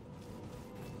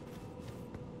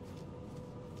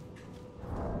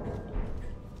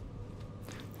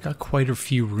 Got quite a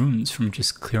few runes from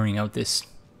just clearing out this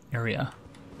area.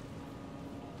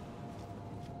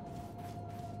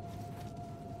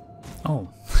 Oh.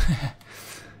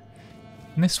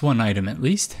 Missed 1 item at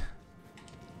least.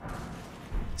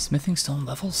 Smithing stone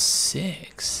level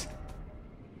 6.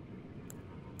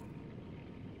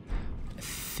 I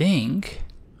think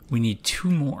we need 2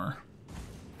 more.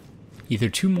 Either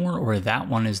 2 more or that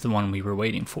one is the one we were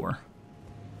waiting for.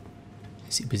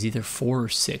 It was either 4 or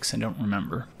 6, I don't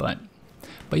remember, but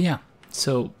yeah,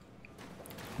 so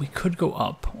we could go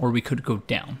up or we could go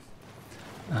down.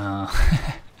 My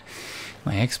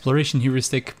exploration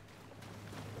heuristic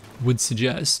would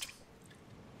suggest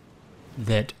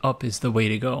that up is the way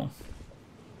to go.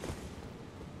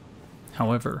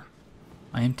 However,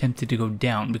 I am tempted to go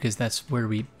down because that's where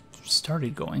we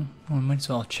started going. Well, we might as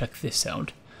well check this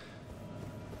out.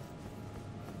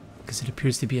 Because it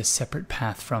appears to be a separate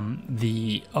path from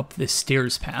the up the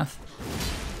stairs path.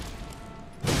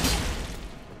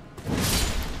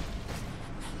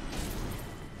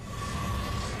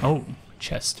 Oh,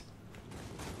 chest.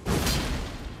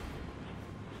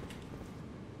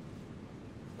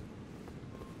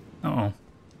 Uh-oh.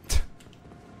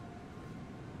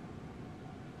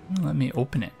 Let me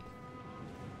open it.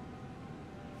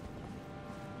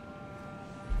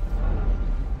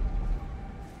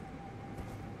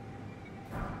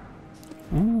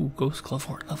 Ooh, Ghost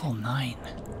Clovort level 9.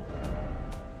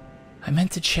 I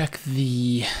meant to check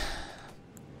the...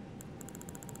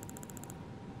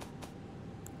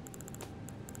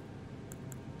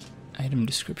 item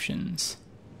descriptions.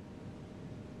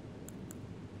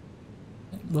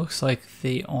 It looks like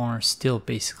they are still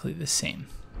basically the same.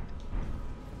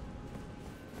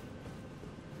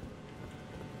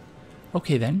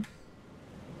 Okay then.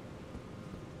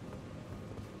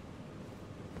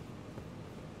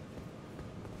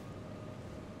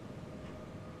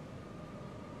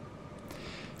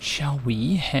 Shall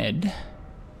we head?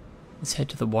 Let's head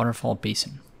to the Waterfall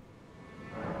Basin.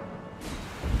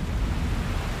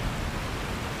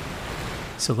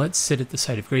 So let's sit at the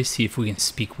site of grace, see if we can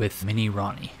speak with Mini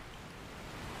Ronnie.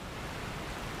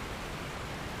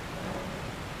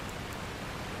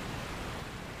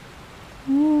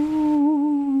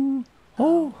 Ooh.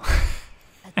 Oh!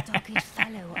 A dogged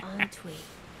fellow, aren't we?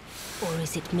 Or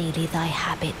is it merely thy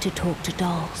habit to talk to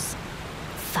dolls?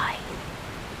 Fine.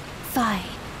 Fine.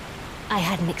 I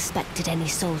hadn't expected any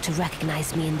soul to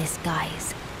recognize me in this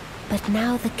guise. But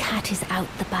now the cat is out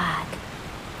the bag.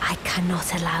 I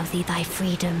cannot allow thee thy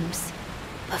freedoms.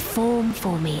 Perform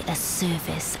for me a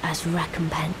service as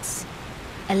recompense.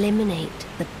 Eliminate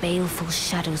the baleful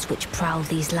shadows which prowl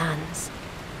these lands.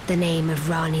 The name of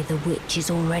Rani the Witch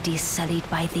is already sullied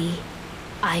by thee.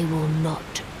 I will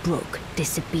not brook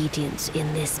disobedience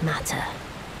in this matter.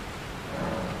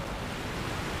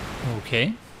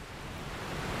 Okay.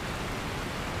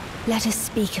 Let us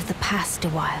speak of the past a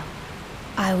while.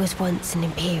 I was once an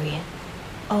Empyrean,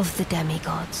 of the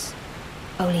demigods.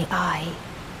 Only I,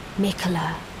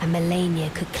 Mikola, and Melania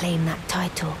could claim that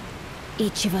title.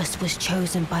 Each of us was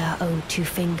chosen by our own two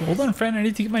fingers. Hold on, friend, I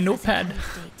need to get my notepad. To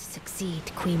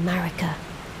succeed Queen Marika,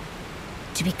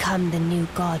 to become the new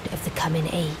god of the coming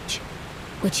age,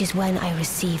 which is when I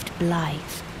received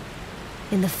Blythe,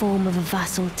 in the form of a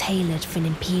vassal tailored for an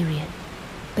Empyrean.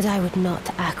 But I would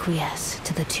not acquiesce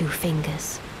to the two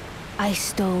fingers. I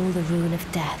stole the rune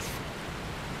of death,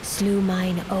 slew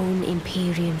mine own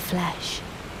Empyrean flesh,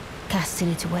 casting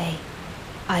it away.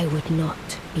 I would not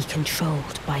be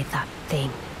controlled by that thing.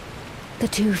 The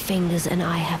two fingers and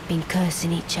I have been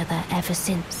cursing each other ever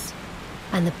since,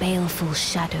 and the baleful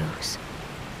shadows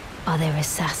are their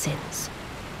assassins.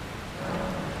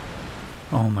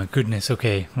 Oh my goodness,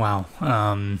 okay, wow.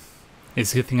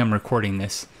 It's a good thing I'm recording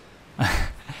this.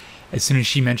 As soon as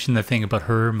she mentioned the thing about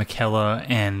her, Michaela,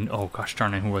 and oh gosh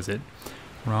darn it, who was it?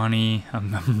 Ronnie.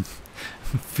 I'm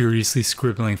furiously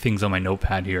scribbling things on my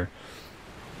notepad here.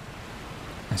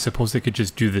 I suppose they could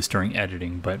just do this during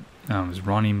editing, but it was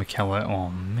Ronnie, Michaela, oh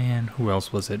man, who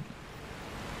else was it?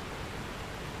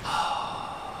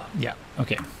 Yeah,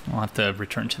 okay, I'll have to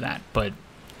return to that, but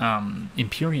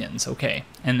Empyreans, okay.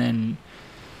 And then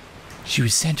she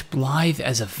was sent Blythe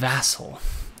as a vassal,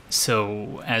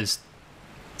 so as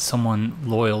someone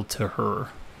loyal to her.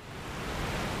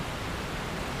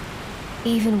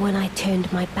 Even when I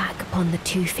turned my back upon the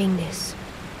two fingers,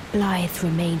 Blythe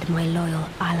remained my loyal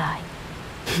ally.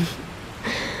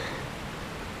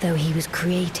 Though he was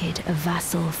created a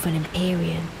vassal for an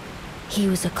Empyrean, he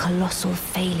was a colossal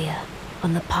failure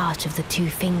on the part of the two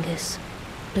fingers.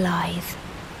 Blythe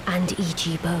and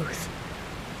E.G. both.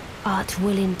 Art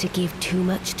willing to give too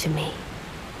much to me,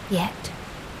 yet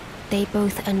they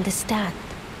both understand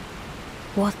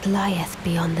what lieth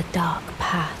beyond the dark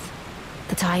path,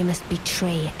 that I must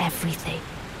betray everything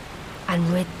and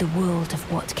rid the world of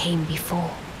what came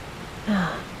before.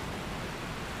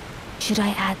 Should I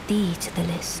add thee to the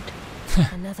list?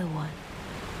 Another one.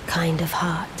 Kind of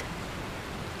heart.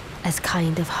 As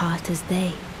kind of heart as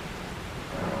they.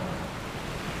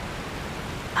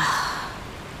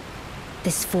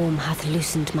 This form hath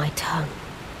loosened my tongue.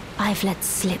 I've let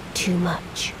slip too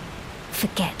much.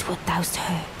 Forget what thou'st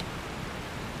heard.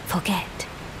 Forget.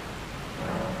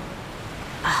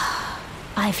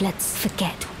 I've let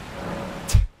forget.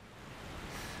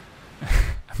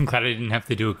 I'm glad I didn't have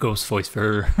to do a ghost voice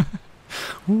for her.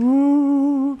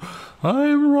 Ooh,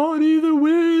 I'm Ronnie the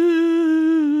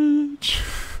Witch.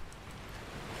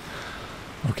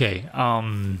 Okay,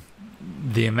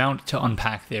 the amount to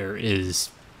unpack there is,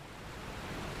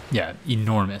 yeah,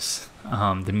 enormous.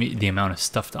 The amount of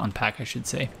stuff to unpack, I should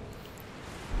say.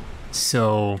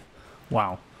 So,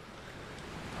 wow.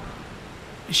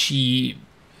 She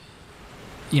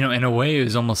you know, in a way, it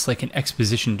was almost like an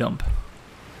exposition dump.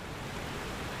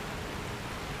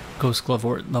 Ghost Glove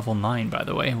level 9, by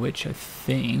the way, which I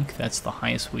think that's the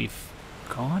highest we've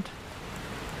got.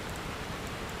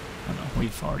 I don't know,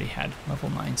 we've already had level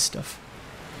 9 stuff.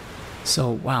 So,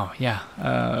 wow, yeah.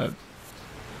 But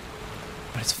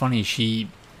it's funny, she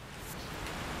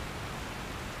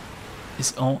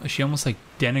almost like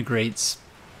denigrates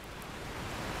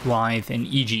Blythe and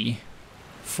EG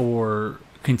for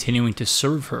continuing to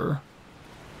serve her,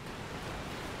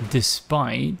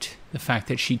 despite the fact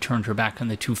that she turned her back on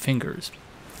the Two Fingers.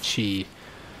 She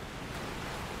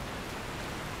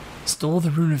stole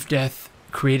the Rune of Death,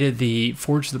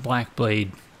 forged the Black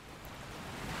Blade,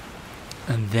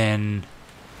 and then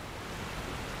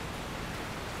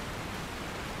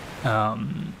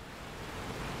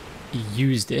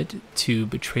used it to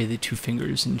betray the Two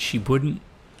Fingers, and she wouldn't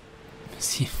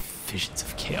see visions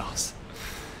of chaos.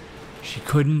 She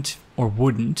couldn't or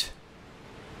wouldn't,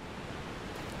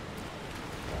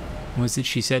 was it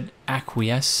she said,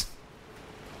 acquiesce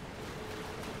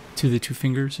to the Two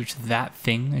Fingers, or to that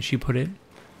thing, as she put it.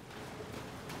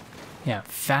 Yeah,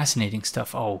 fascinating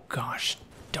stuff. Oh gosh,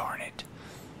 darn it.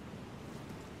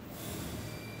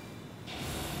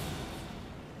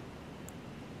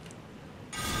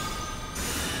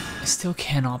 I still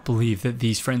cannot believe that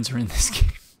these friends are in this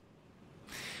game.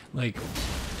 Like,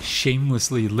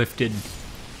 shamelessly lifted.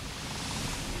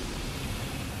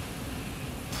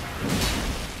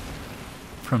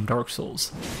 From Dark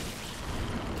Souls.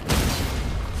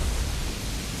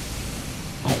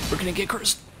 Oh, we're gonna get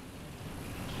cursed.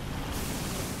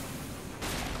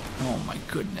 Oh my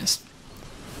goodness.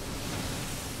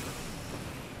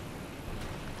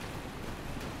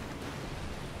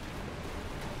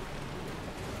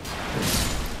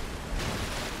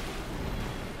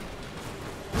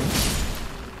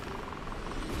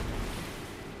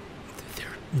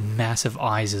 Massive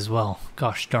eyes as well.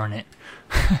 Gosh darn it.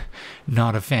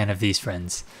 Not a fan of these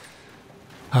friends.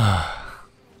 And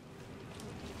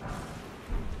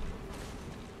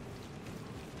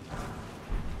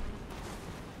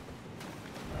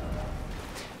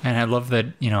I love that,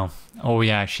 you know, oh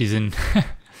yeah, she's in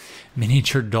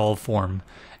miniature doll form.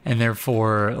 And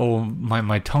therefore, oh,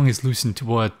 my tongue is loosened to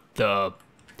what the...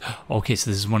 Okay, so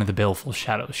this is one of the baleful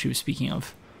shadows she was speaking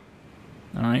of.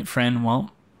 Alright, friend,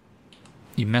 well...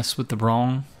 You mess with the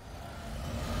wrong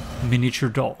miniature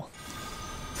doll.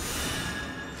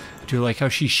 I do like how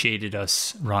she shaded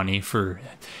us, Ronnie, for,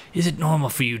 is it normal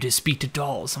for you to speak to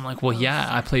dolls? I'm like, well, yeah,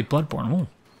 I played Bloodborne. Ooh.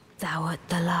 Thou art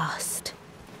the last.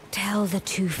 Tell the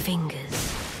Two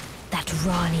Fingers that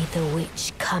Rani the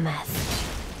Witch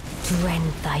cometh to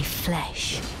rend thy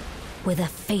flesh with a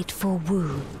fateful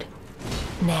wound,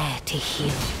 ne'er to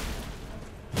heal.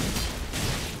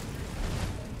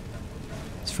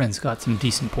 Friend's got some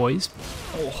decent poise.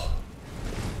 Oh.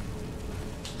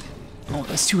 Oh,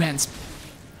 that's two hands.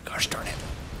 Gosh darn it.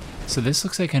 So this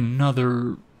looks like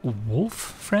another wolf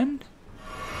friend?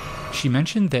 She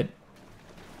mentioned that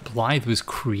Blythe was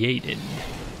created.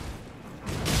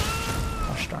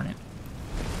 Gosh darn it.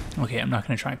 Okay, I'm not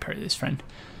going to try and parry this friend.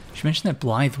 She mentioned that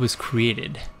Blythe was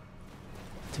created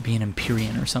to be an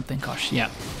Empyrean or something. Gosh,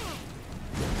 yeah.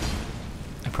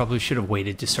 I probably should have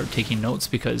waited to start taking notes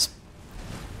because...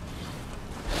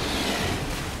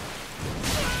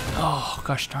 Oh,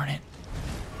 gosh darn it.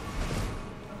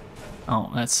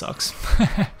 Oh, that sucks.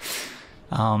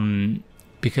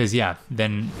 Because, yeah,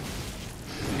 then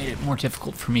it made it more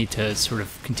difficult for me to sort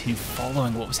of continue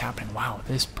following what was happening. Wow,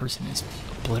 this person is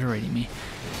obliterating me.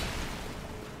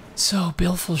 So,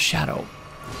 Baleful Shadow.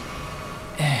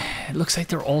 It looks like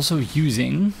they're also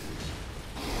using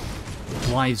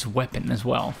Blythe's weapon as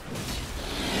well.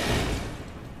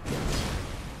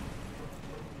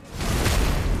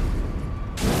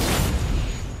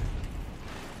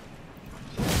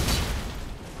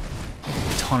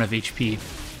 Ton of HP.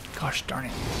 Gosh darn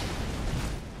it.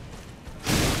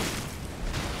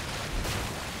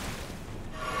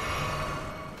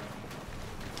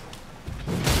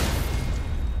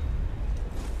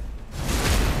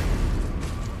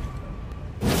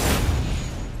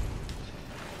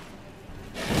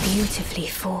 Beautifully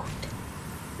fought.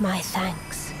 My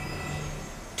thanks.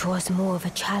 'Twas more of a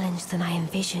challenge than I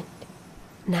envisioned.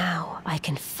 Now I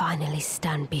can finally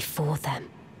stand before them.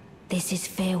 This is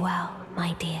farewell,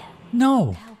 my dear.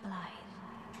 No. Tell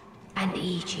Blythe and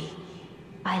E.G.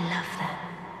 I love them.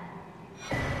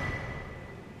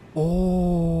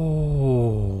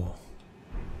 Oh.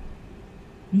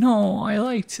 No, I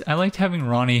liked having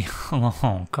Ronnie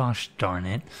along. Gosh darn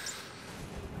it.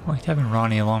 I liked having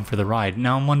Ronnie along for the ride.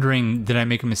 Now I'm wondering, did I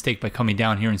make a mistake by coming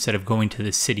down here instead of going to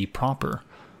the city proper?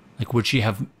 Like, would she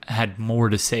have had more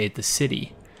to say at the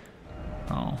city?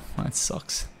 Oh, that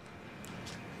sucks.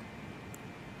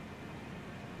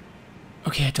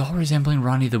 Okay, a doll resembling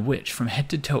Ronnie the Witch. From head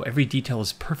to toe, every detail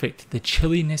is perfect. The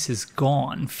chilliness is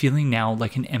gone, feeling now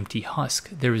like an empty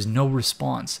husk. There is no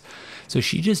response. So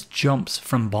she just jumps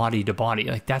from body to body.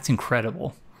 Like, that's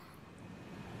incredible.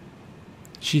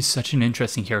 She's such an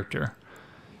interesting character.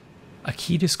 A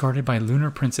key discarded by Lunar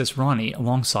Princess Ronnie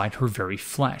alongside her very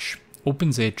flesh.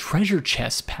 Opens a treasure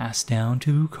chest passed down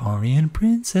to Lucarian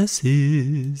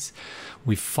princesses.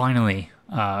 We finally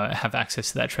have access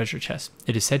to that treasure chest.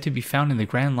 It is said to be found in the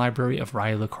Grand Library of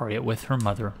Raya Lucaria with her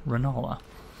mother, Renala.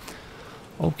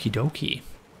 Okie dokie.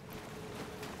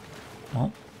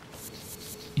 Well,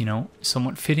 you know,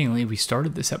 somewhat fittingly, we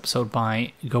started this episode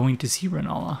by going to see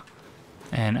Renala.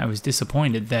 And I was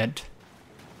disappointed that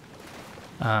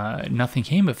nothing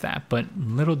came of that, but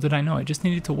little did I know, I just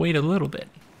needed to wait a little bit.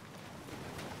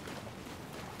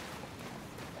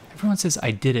 Everyone says I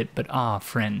did it, but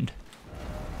friend.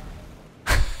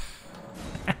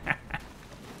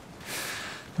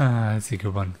 That's a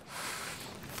good one.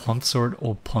 Plump sword,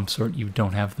 old plump sword, you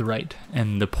don't have the right.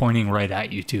 And the pointing right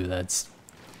at you too, that's,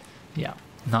 yeah,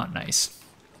 not nice,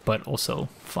 but also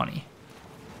funny.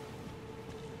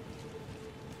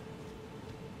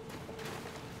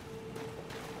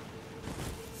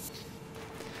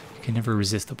 I can never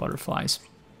resist the butterflies.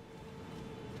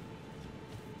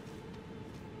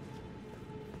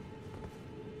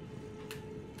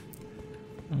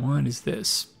 What is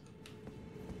this?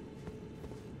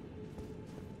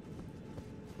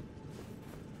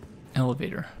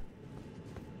 Elevator.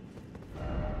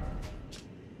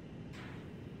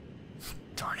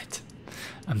 Darn it.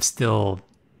 I'm still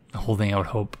holding out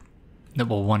hope that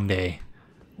one day,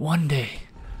 we'll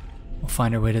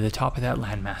find our way to the top of that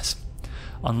landmass.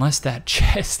 Unless that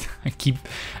chest, I keep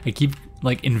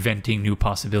like inventing new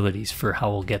possibilities for how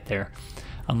we'll get there.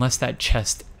 Unless that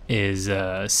chest is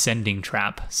a sending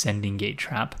gate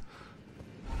trap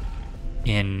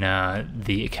in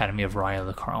the Academy of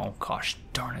Raya Lucaria. Oh gosh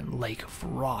darn it, Lake of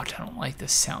Rot. I don't like the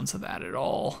sounds of that at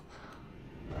all.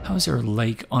 How is there a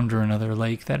lake under another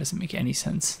lake? That doesn't make any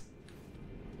sense.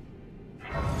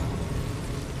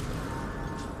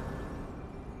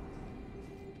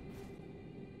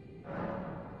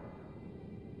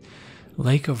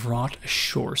 Lake of Rot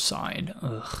Shoreside.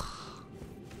 Ugh.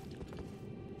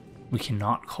 We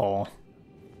cannot call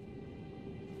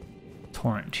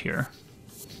Torrent here.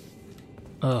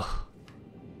 Ugh.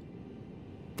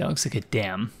 That looks like a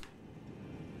dam.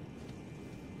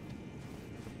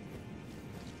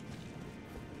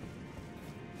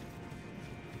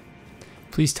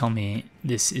 Please tell me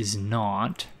this is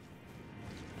not...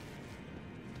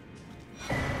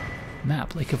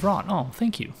 Map, Lake of Rot. Oh,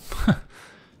 thank you.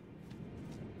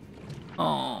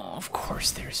 Oh, of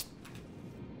course there's...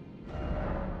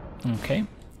 Okay.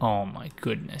 Oh my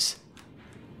goodness.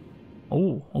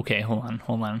 Oh, okay, hold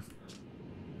on.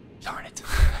 Darn it.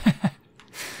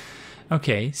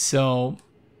 Okay, so...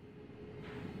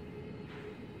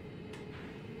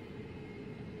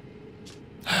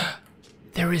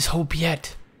 There is hope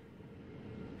yet.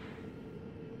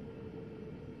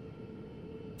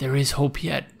 There is hope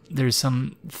yet. There's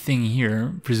something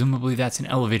here. Presumably that's an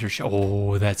elevator shaft.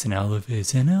 Oh, that's an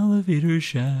elevator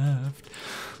shaft.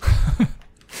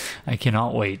 I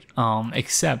cannot wait.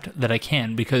 Except that I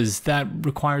can, because that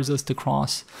requires us to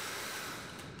cross.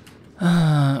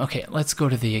 Okay, let's go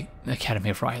to the Academy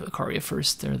of Raya Lucaria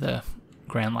first. Or the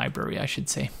Grand Library, I should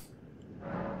say.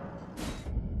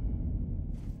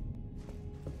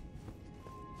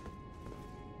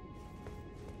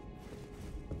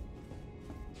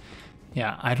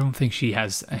 Yeah, I don't think she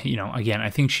has, you know, again, I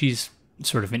think she's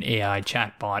sort of an AI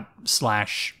chatbot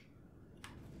slash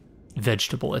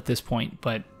vegetable at this point,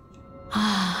 but...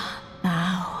 Ah,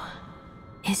 now,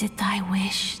 is it thy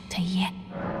wish to yet...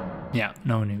 Yeah,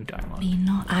 no new dialogue. Be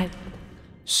not...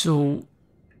 So,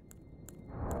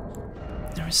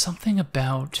 there was something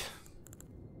about...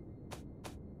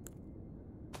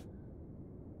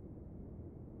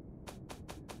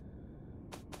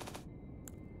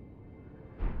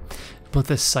 But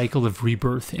the cycle of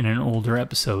rebirth in an older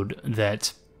episode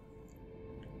that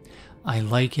I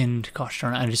likened, gosh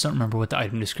darn it, I just don't remember what the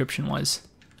item description was.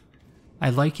 I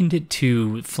likened it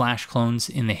to Flash clones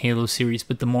in the Halo series,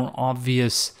 but the more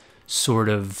obvious sort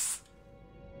of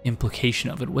implication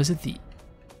of it, was it the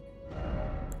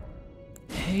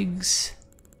eggs?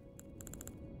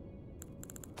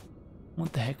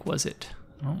 What the heck was it?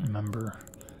 I don't remember.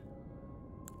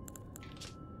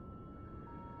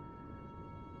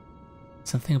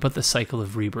 Something about the cycle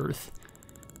of rebirth.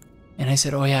 And I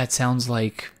said, oh yeah, it sounds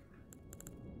like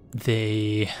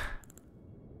they...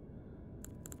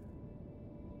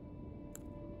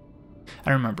 I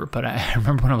don't remember, but I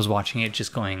remember when I was watching it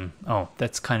just going, oh,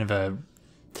 that's kind of a...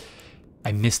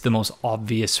 I missed the most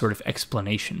obvious sort of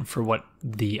explanation for what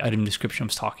the item description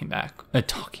was talking about,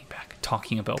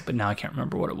 but now I can't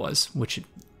remember what it was, which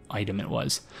item it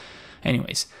was.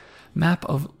 Anyways, map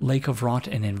of Lake of Rot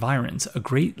and environs, a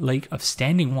great lake of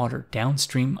standing water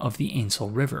downstream of the Ainsel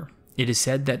River. It is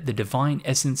said that the divine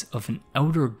essence of an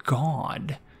outer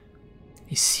god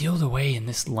is sealed away in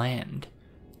this land.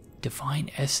 Divine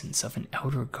essence of an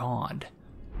outer god.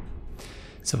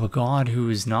 So a god who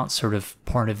is not sort of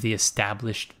part of the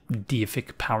established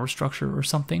deific power structure or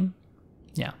something?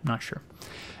 Yeah, not sure.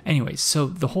 Anyways, so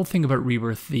the whole thing about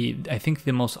Rebirth, I think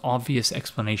the most obvious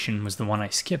explanation was the one I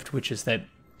skipped, which is that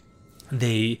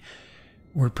they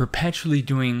were perpetually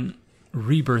doing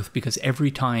Rebirth because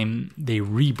every time they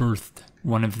rebirthed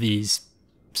one of these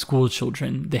school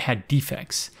children, they had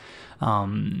defects.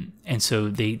 And so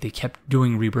they kept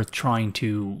doing Rebirth trying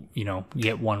to, you know,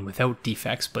 get one without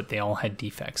defects, but they all had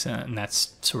defects. And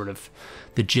that's sort of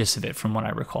the gist of it from what I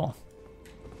recall.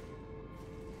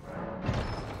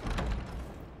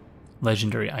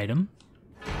 Legendary item.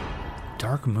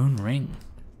 Dark Moon Ring.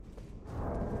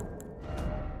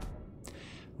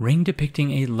 Ring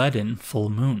depicting a leaden full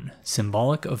moon,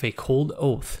 symbolic of a cold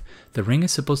oath. The ring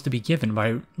is supposed to be given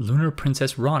by Lunar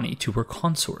Princess Rani to her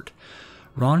consort.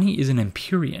 Rani is an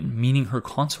Empyrean, meaning her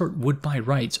consort would by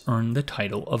rights earn the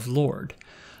title of Lord.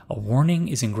 A warning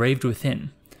is engraved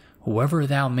within. Whoever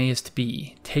thou mayest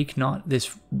be, take not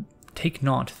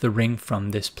the ring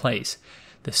from this place.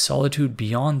 The solitude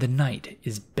beyond the night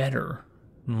is better,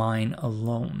 mine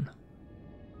alone.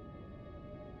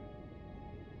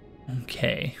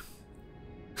 Okay.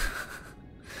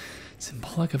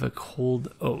 Symbolic of a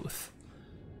cold oath.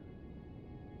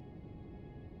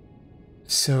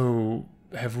 So,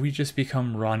 have we just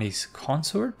become Rani's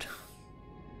consort?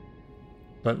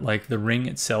 But like the ring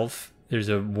itself, there's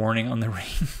a warning on the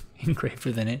ring engraved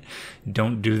within it.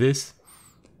 Don't do this.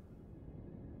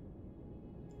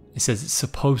 It says it's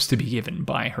supposed to be given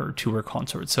by her to her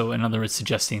consort. So in other words,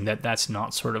 suggesting that that's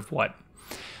not sort of what,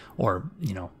 or,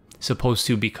 you know, supposed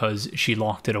to because she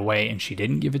locked it away and she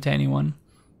didn't give it to anyone.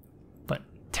 But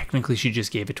technically she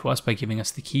just gave it to us by giving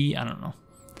us the key. I don't know.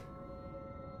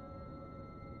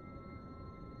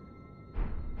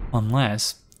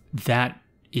 Unless that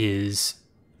is,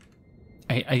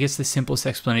 I guess the simplest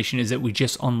explanation is that we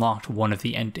just unlocked one of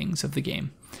the endings of the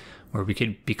game, where we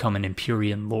could become an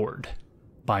Empyrean Lord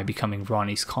by becoming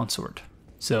Rani's consort.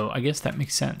 So I guess that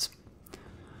makes sense.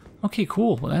 Okay,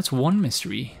 cool. Well, that's one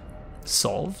mystery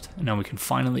solved. And now we can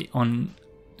finally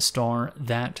unstar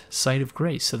that site of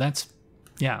grace. So that's,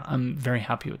 yeah, I'm very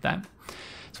happy with that.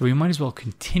 So we might as well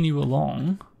continue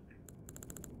along.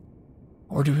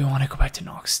 Or do we want to go back to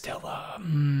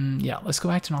Nokstella? Yeah, let's go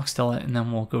back to Nokstella and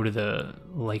then we'll go to the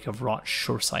Lake of Rot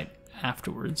Shoreside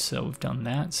afterwards. So we've done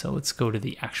that. So let's go to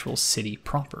the actual city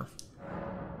proper.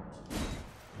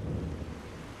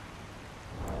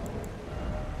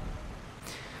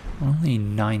 We're only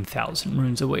 9,000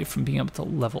 runes away from being able to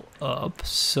level up,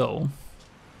 so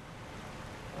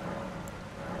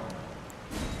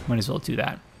might as well do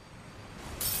that.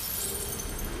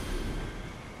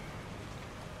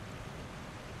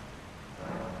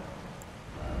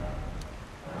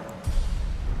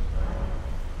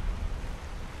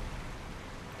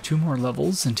 Two more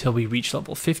levels until we reach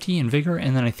level 50 in Vigor,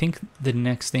 and then I think the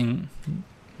next thing...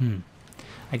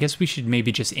 I guess we should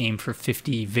maybe just aim for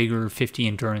 50 Vigor, 50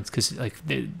 Endurance, because like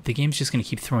the game's just going to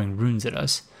keep throwing runes at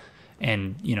us.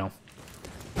 And, you know,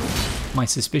 my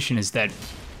suspicion is that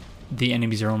the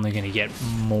enemies are only going to get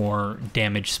more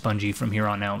damage spongy from here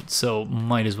on out, so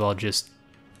might as well just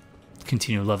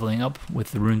continue leveling up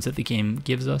with the runes that the game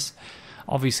gives us.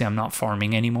 Obviously, I'm not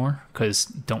farming anymore, because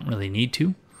don't really need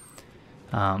to.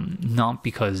 Not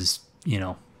because, you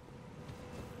know,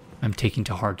 I'm taking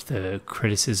to heart the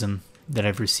criticism that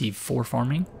I've received for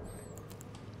farming,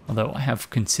 although I have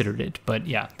considered it. But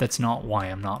yeah, that's not why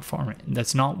I'm not farming.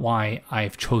 That's not why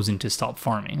I've chosen to stop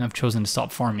farming. I've chosen to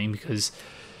stop farming because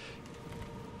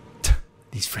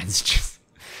these friends just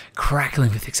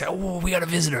crackling with excitement. Whoa, we got a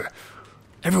visitor!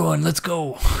 Everyone, let's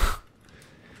go!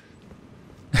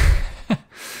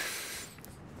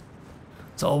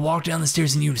 So I'll walk down the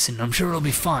stairs in unison. I'm sure it'll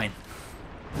be fine.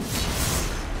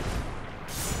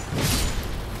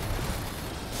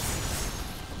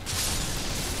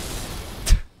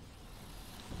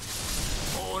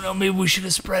 Oh no, maybe we should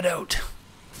have spread out.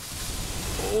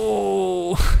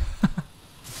 Oh.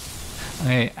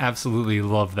 I absolutely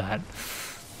love that.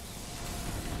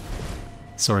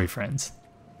 Sorry, friends.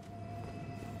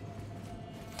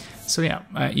 So yeah,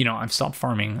 you know, I've stopped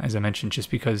farming, as I mentioned,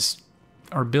 just because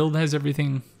our build has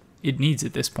everything it needs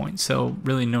at this point, so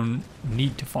really no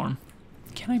need to farm.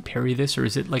 Can I parry this, or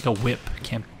is it like a whip?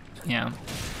 Can't, yeah. I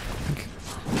think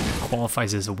it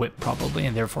qualifies as a whip probably,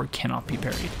 and therefore cannot be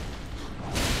parried.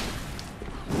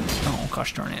 Oh,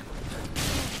 gosh darn it.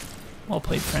 Well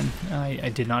played, friend. I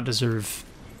did not deserve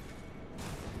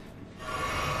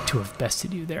to have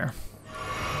bested you there.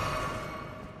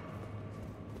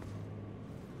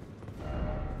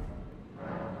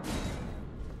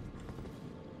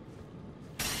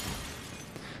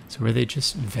 So were they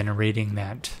just venerating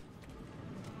that?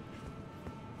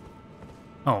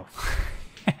 Oh.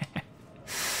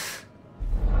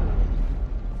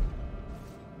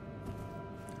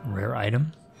 Rare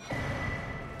item.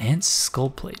 Ant's skull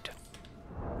plate.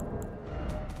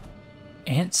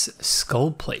 Ant's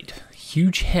skull plate.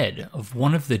 Huge head of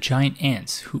one of the giant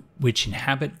ants which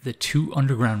inhabit the 2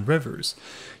 underground rivers,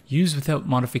 used without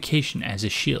modification as a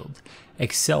shield,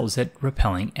 excels at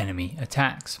repelling enemy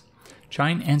attacks.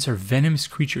 Giant ants are venomous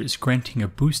creatures, granting a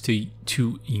boost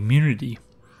to immunity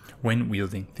when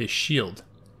wielding this shield.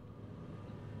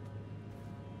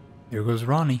 There goes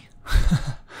Ronnie.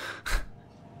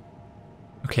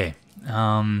 Okay,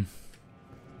 at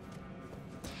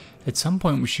some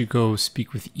point we should go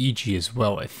speak with EG as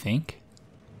well, I think.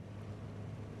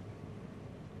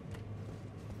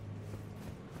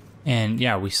 And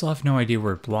yeah, we still have no idea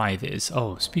where Blythe is.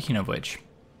 Oh, speaking of which,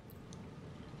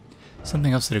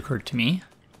 something else that occurred to me.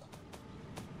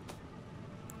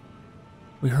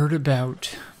 We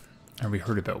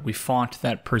fought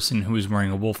that person who was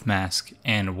wearing a wolf mask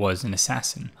and was an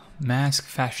assassin. Mask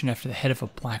fashioned after the head of a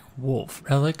black wolf.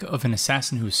 Relic of an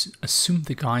assassin who assumed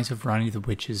the guise of Ronnie the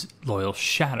Witch's loyal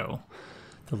shadow.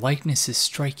 The likeness is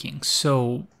striking,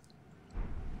 so...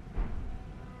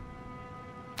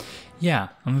 yeah,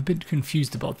 I'm a bit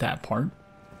confused about that part.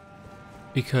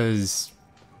 Because...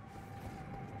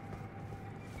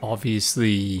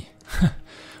 obviously,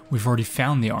 we've already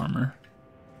found the armor.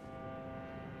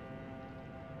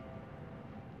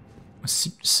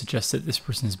 Suggests that this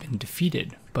person has been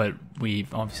defeated, but we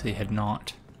obviously had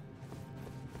not.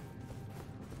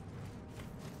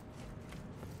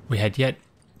 We had yet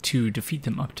to defeat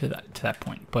them up to that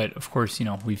point. But of course, you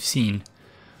know, we've seen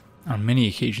on many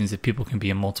occasions that people can be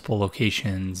in multiple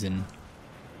locations and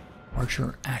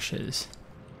Archer Ashes.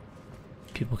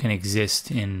 People can exist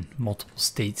in multiple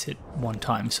states at one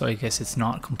time, so I guess it's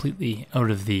not completely out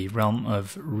of the realm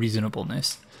of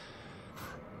reasonableness.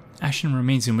 Ashen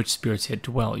remains in which spirits yet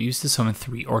dwell, used to summon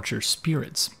 3 archer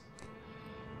spirits.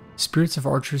 Spirits of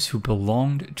archers who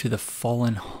belonged to the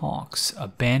Fallen Hawks, a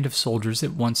band of soldiers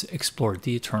that once explored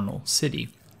the Eternal City.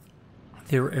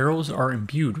 Their arrows are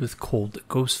imbued with cold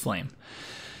ghost flame.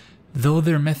 Though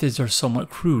their methods are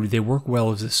somewhat crude, they work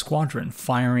well as a squadron,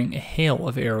 firing a hail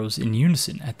of arrows in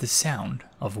unison at the sound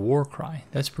of a war cry.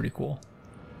 That's pretty cool.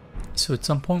 So at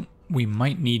some point, we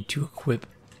might need to equip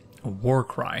a war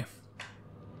cry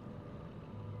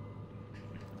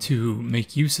to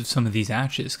make use of some of these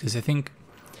ashes, because I think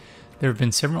there have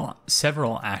been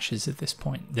several ashes at this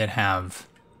point that have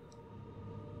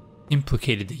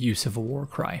implicated the use of a war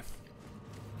cry.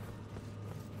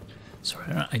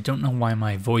 Sorry, I don't know why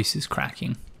my voice is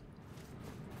cracking.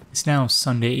 It's now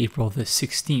Sunday, April the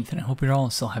 16th, and I hope you're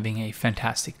all still having a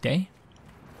fantastic day.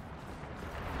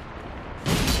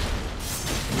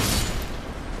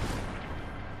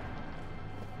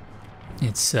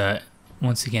 It's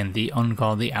once again the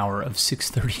ungodly hour of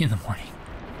 6:30 in the morning.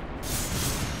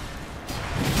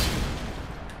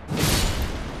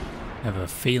 I have a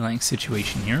phalanx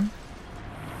situation here.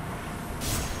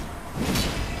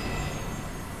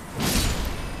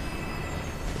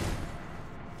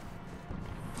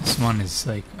 This one is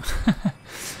like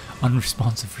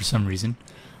unresponsive for some reason.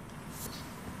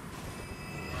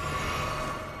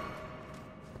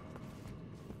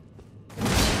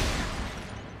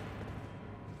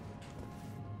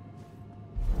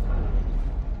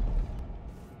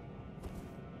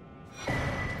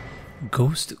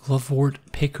 Ghost Glovewort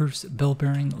Pickers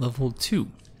Bell-Bearing level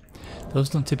 2. Those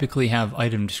don't typically have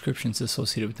item descriptions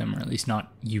associated with them, or at least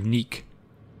not unique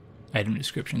item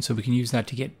descriptions, so we can use that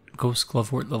to get Ghost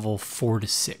Glovewort level 4 to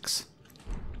 6,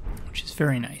 which is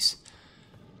very nice.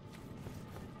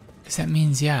 Because that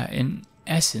means, yeah, in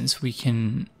essence, we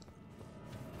can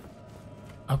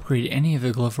upgrade any of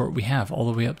the Glovewort we have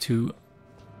all the way up to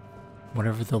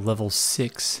whatever the level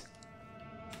 6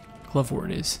 Glovewort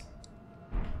is.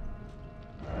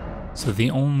 So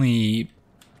the only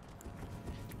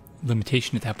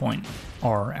limitation at that point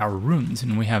are our runes,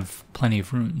 and we have plenty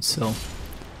of runes, so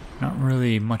not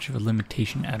really much of a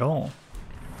limitation at all.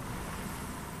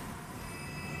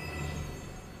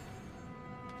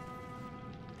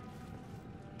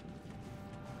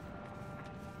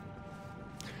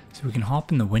 So we can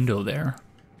hop in the window there.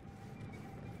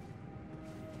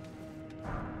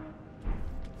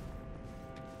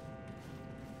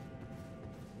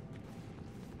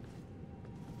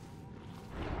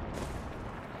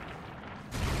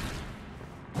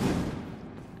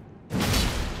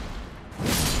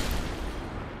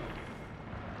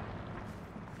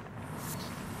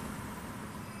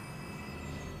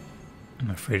 I'm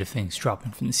afraid of things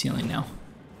dropping from the ceiling now.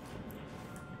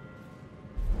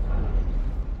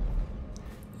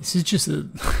 This is just the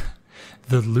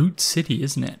loot city,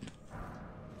 isn't it?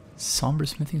 Somber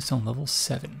smithing stone level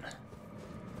 7.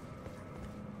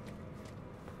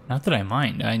 Not that I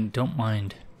mind. I don't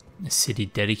mind a city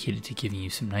dedicated to giving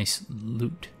you some nice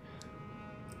loot.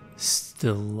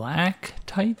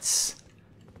 Stalactites?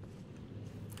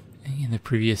 In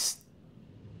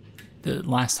the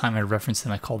last time I referenced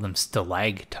them, I called them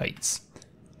stalactites.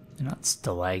 They're not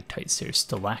stalactites, they're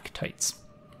stalactites.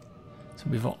 So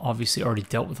we've obviously already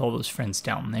dealt with all those friends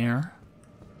down there.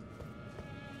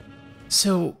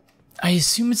 So I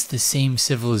assume it's the same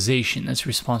civilization that's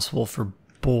responsible for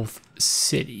both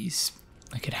cities.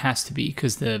 Like it has to be,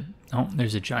 because oh,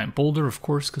 there's a giant boulder, of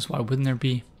course, because why wouldn't there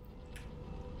be?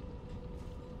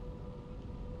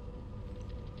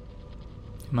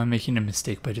 Am I making a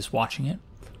mistake by just watching it?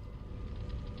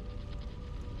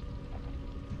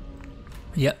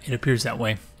 Yeah, it appears that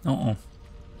way. Uh-oh.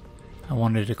 I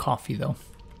wanted a coffee, though.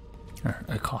 Or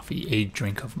a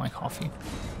drink of my coffee.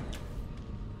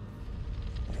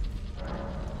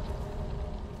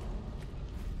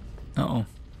 Uh-oh.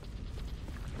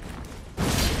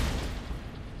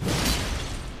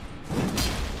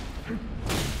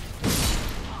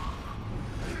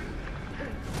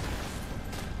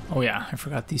 Oh yeah, I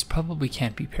forgot these probably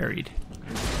can't be parried.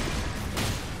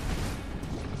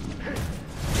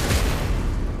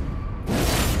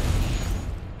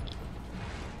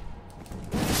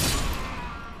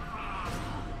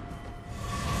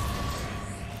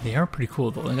 They are pretty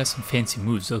cool though, they got some fancy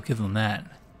moves, I'll give them that.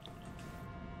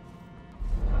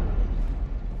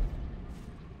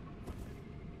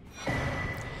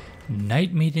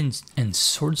 Night Maidens and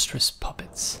Swordstress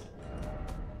puppets.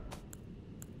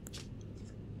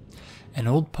 An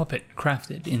old puppet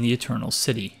crafted in the Eternal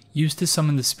City, used to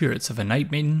summon the spirits of a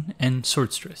Night Maiden and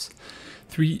Swordstress.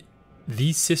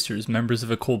 These sisters, members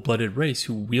of a cold-blooded race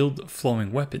who wield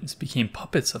flowing weapons, became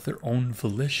puppets of their own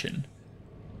volition.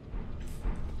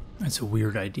 That's a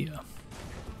weird idea.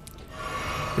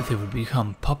 That they would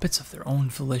become puppets of their own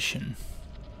volition.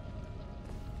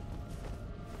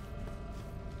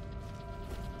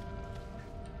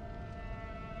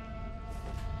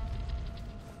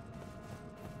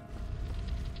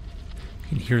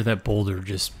 You can hear that boulder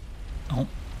just... Oh.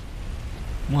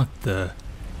 What the...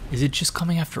 Is it just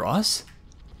coming after us?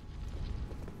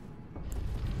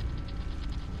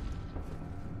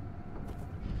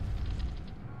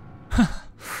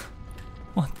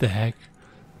 What the heck?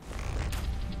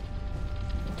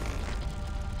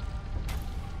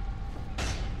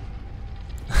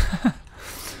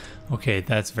 Okay,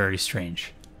 that's very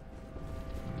strange.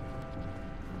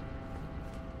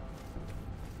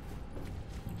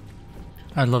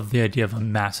 I love the idea of a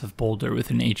massive boulder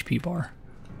with an HP bar.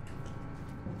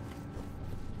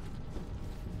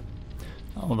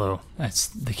 Although, that's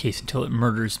the case until it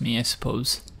murders me, I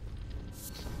suppose.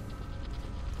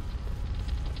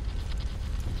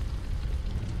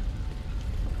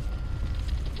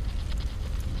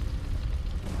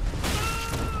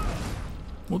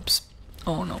 Whoops.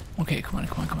 Oh no. Okay, come on,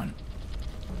 come on, come on.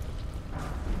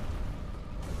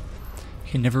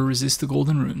 Can never resist the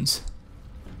golden runes.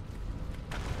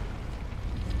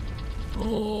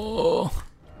 Oh.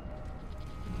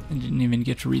 I didn't even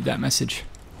get to read that message.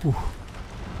 Whew.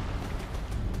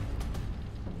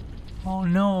 Oh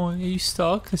no, are you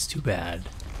stuck? That's too bad.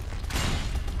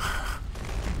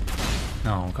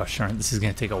 Oh gosh darn it, this is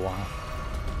gonna take a while.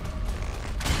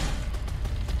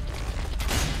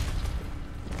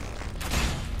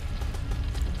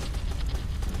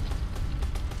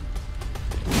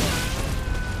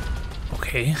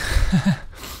 Okay. I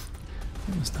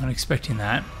was not expecting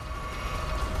that.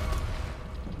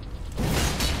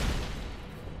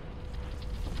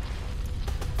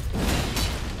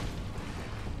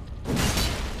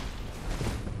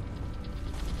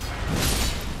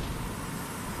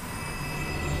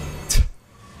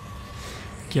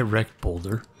 Get wrecked,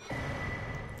 boulder.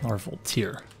 Larval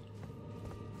tear.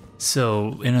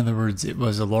 So, in other words, it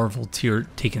was a larval tear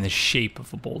taking the shape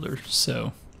of a boulder.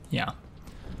 So, yeah.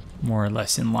 More or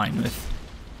less in line with...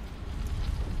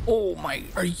 Oh my...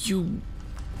 Are you...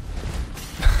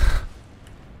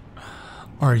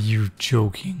 Are you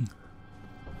joking?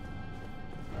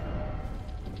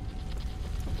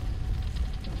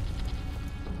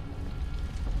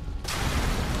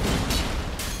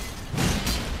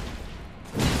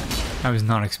 I was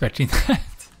not expecting that.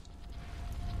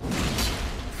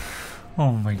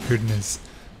 Oh my goodness.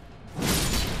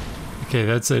 Okay,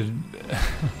 that's a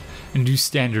new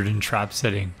standard in trap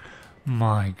setting.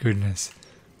 My goodness.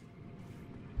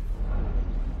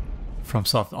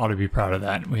 FromSoft ought to be proud of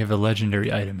that. We have a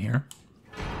legendary item here.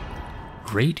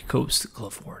 Great Ghost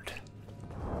Glovewort.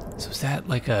 So is that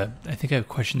like a... I think I've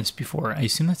questioned this before. I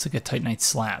assume that's like a Titanite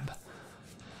slab.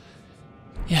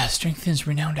 Yeah, strengthens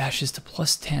Renowned Ashes to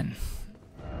 +10.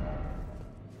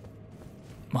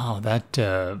 Wow, that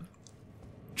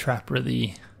trap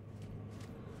really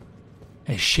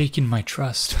has shaken my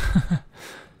trust.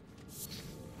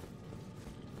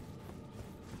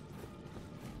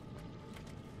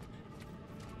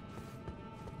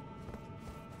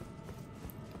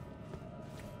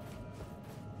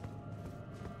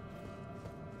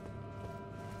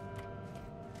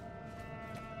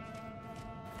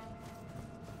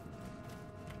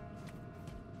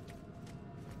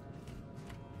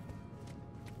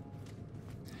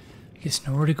 Guess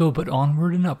nowhere to go but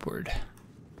onward and upward.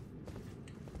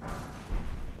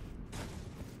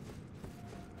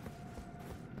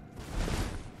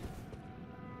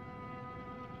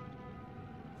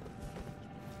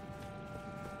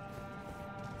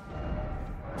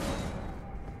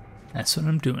 That's what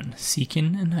I'm doing,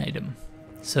 seeking an item.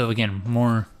 So again,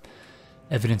 more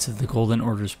evidence of the Golden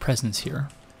Order's presence here.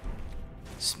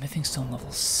 Smithing stone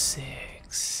level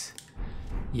 6.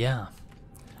 Yeah.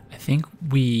 I think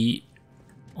we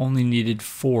only needed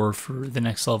 4 for the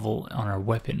next level on our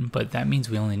weapon, but that means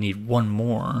we only need 1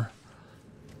 more.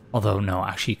 Although, no,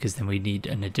 actually, because then we need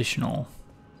an additional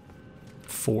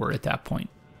 4 at that point.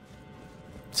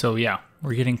 So yeah,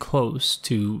 we're getting close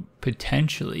to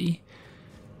potentially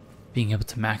being able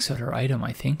to max out our item,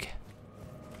 I think.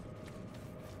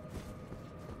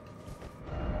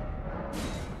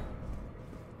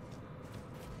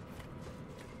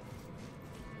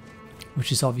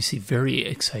 Which is obviously very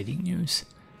exciting news.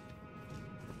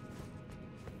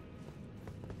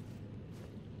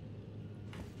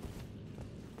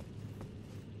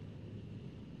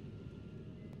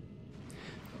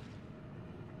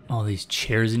 All these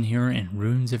chairs in here and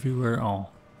runes everywhere. Oh,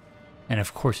 and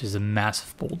of course there's a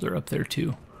massive boulder up there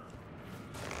too.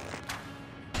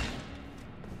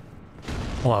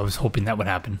 Oh, I was hoping that would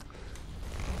happen.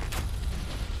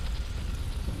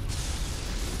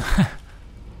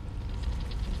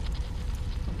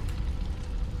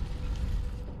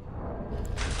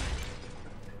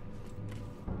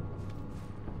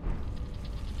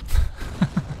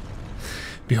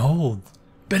 Behold,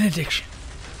 benediction.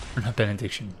 Or not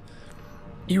benediction.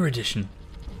 Erudition.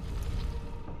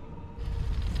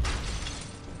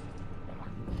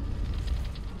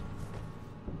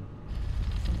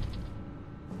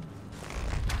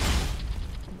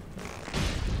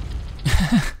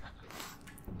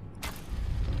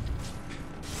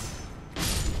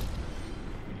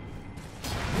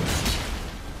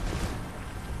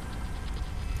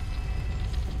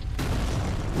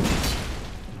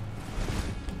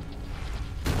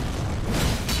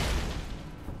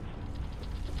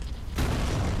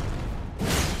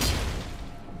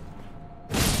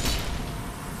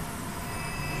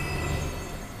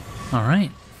 All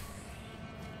right.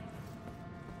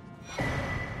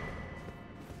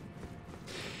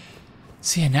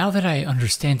 So yeah, now that I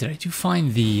understand it, I do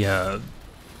find the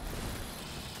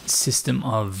system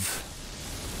of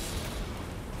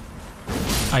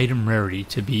item rarity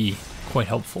to be quite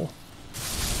helpful.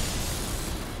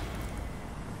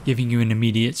 Giving you an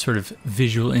immediate sort of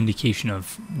visual indication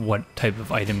of what type of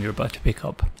item you're about to pick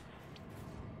up.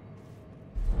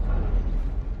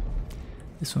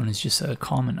 This one is just a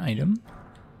common item.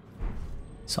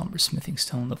 Somber Smithing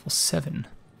Stone level 7.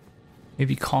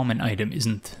 Maybe common item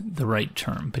isn't the right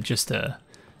term, but just a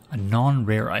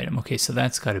non-rare item. Okay, so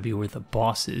that's got to be where the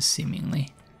boss is, seemingly.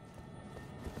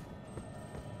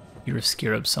 You're a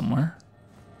scarab somewhere.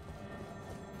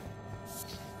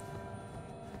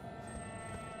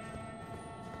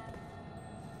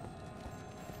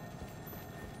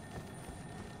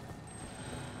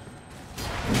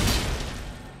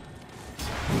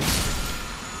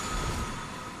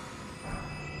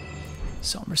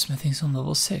 Somber Smithing Stone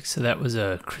level 6, so that was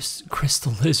a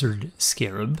crystal lizard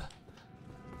scarab.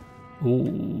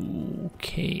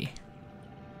 Okay.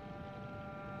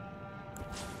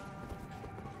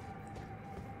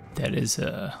 That is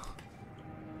a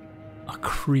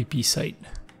creepy sight.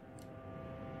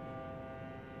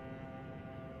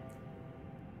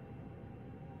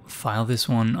 File this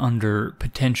one under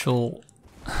potential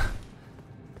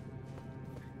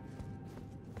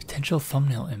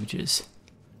thumbnail images.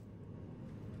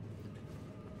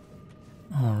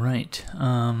 Alright,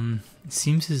 it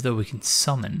seems as though we can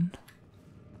summon.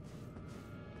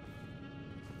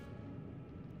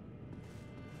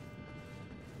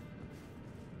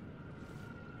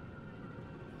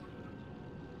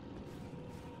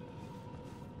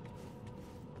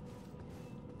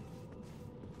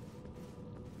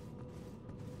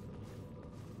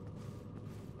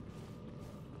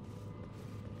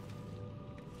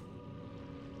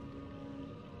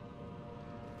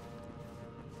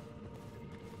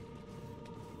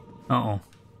 Uh-oh.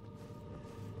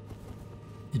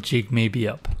 The jig may be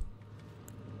up.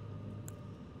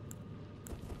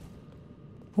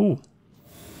 Ooh.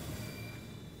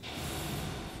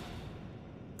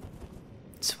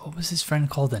 So what was his friend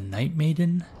called? A Night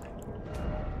Maiden?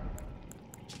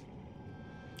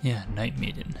 Yeah, Night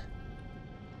Maiden.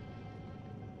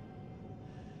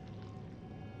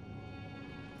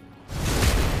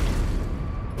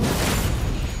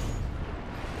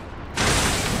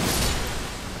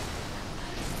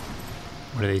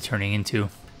 What are they turning into?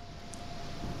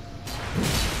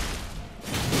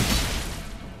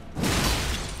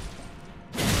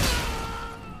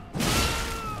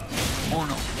 Oh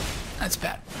no, that's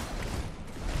bad.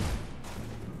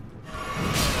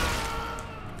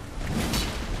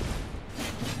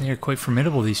 They're quite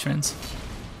formidable, these friends.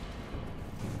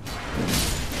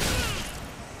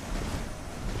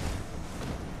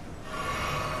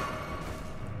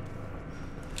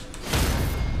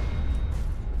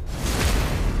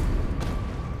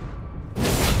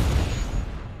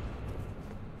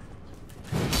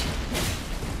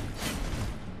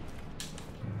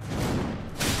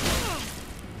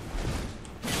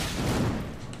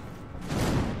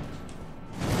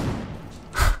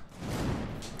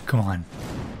 Come on.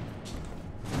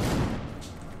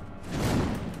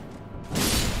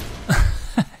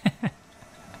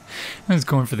 I was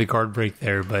going for the guard break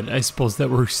there, but I suppose that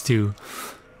works too.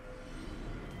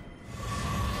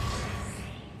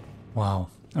 Wow.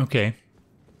 Okay.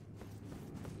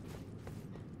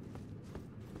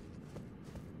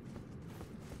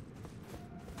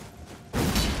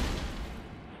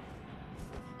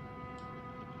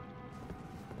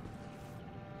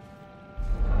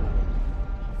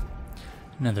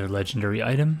 Another legendary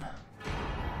item.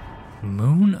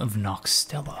 Moon of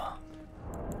Nokstella.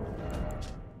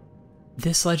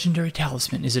 This legendary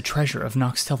talisman is a treasure of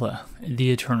Nokstella,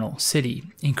 the Eternal City.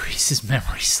 Increases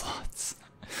memory slots.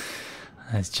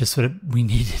 That's just what we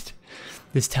needed.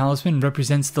 This talisman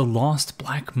represents the lost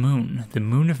black moon. The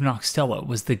moon of Nokstella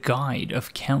was the guide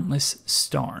of countless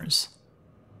stars.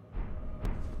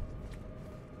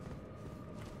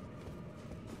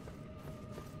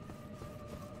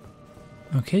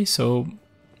 Okay, so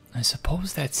I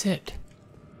suppose that's it.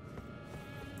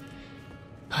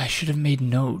 I should have made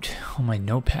note on my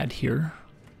notepad here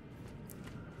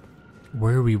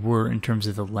where we were in terms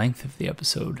of the length of the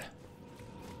episode.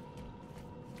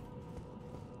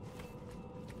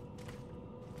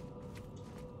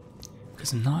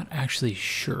 Because I'm not actually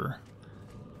sure.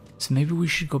 So maybe we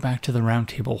should go back to the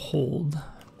Roundtable Hold.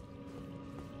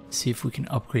 See if we can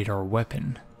upgrade our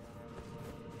weapon.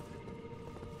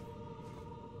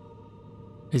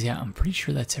 Because yeah, I'm pretty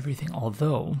sure that's everything,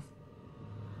 although...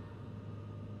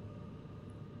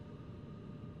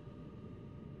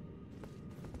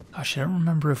 Gosh, I don't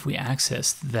remember if we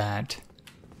accessed that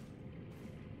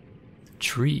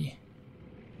tree.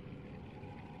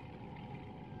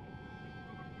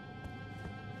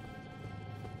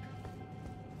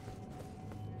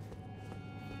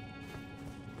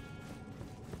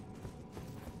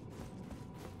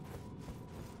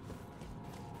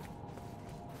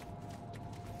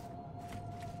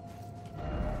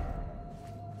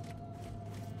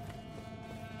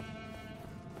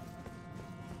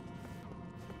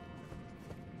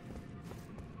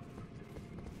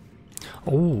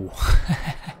 Oh,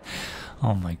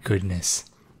 oh my goodness.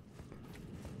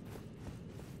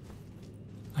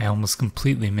 I almost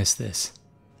completely missed this.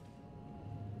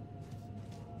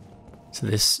 So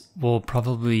this will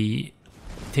probably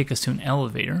take us to an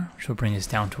elevator, which will bring us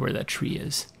down to where that tree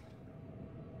is.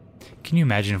 Can you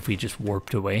imagine if we just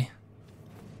warped away?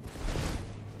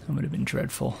 That would have been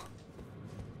dreadful.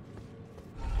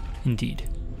 Indeed.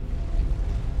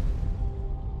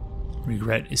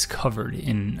 Regret is covered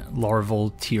in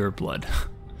larval tear blood. Have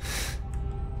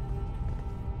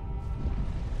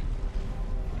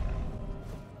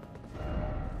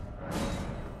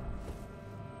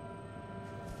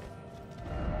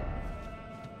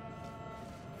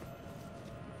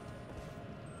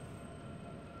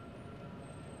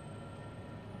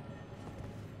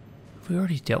we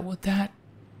already dealt with that?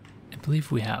 I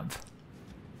believe we have.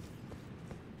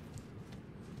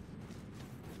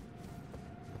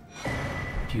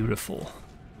 beautiful.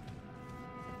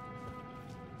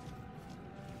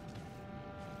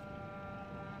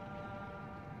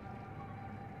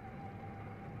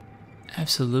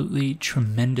 Absolutely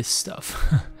tremendous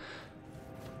stuff.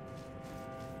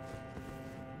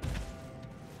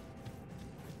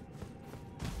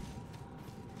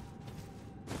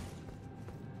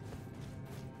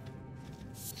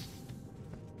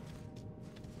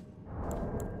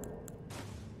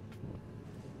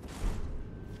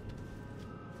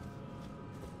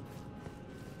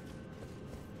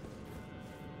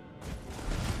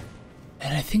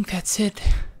 And I think that's it.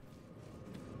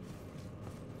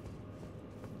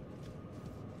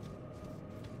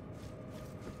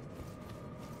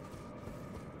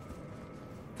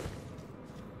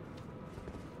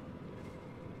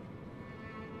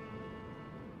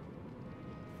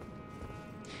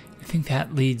 I think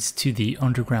that leads to the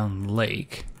underground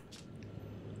lake.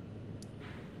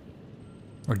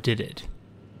 Or did it?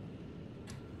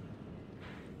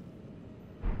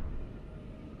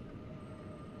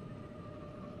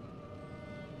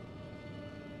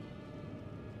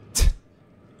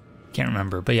 Can't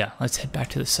remember, but yeah, let's head back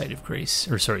to the site of grace,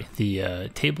 or sorry, the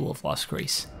table of lost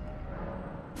grace.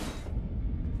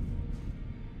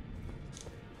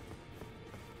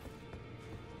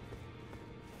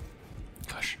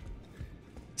 Gosh,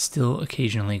 still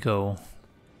occasionally go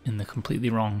in the completely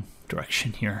wrong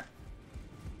direction here.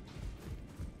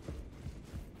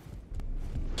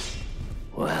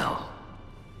 Well,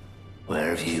 where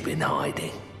have you been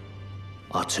hiding?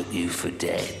 I took you for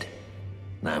dead.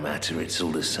 No matter, it's all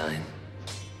the same.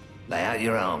 Lay out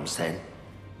your arms, then.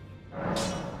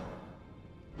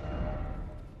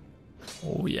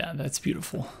 Oh yeah, that's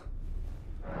beautiful.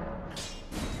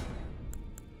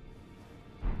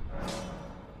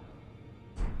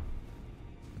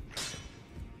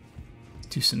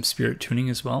 Do some spirit tuning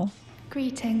as well.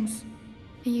 Greetings.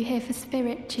 Are you here for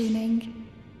spirit tuning?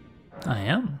 I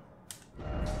am.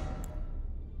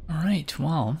 Alright,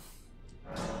 well.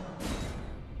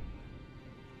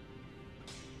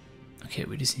 Okay,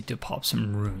 we just need to pop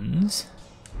some runes.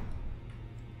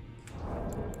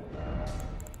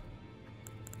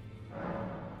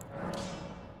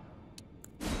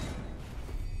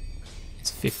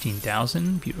 It's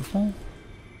 15,000, beautiful.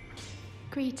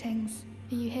 Greetings.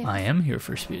 Are you here? I am here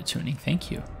for spirit tuning,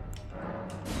 thank you.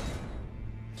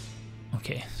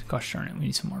 Okay, gosh darn it, we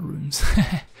need some more runes.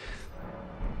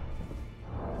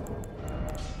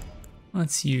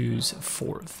 Let's use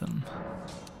 4 of them.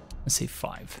 Let's say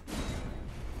 5.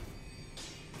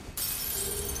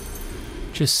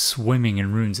 Just swimming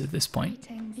in runes at this point.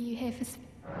 Greetings. Are you here for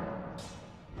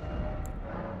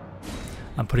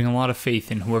I'm putting a lot of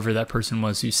faith in whoever that person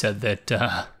was who said that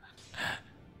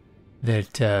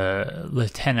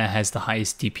Latenna has the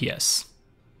highest DPS.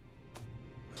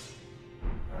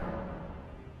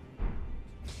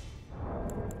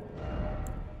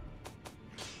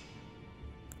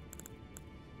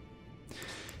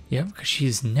 Yeah, because she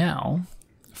is now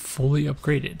fully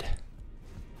upgraded.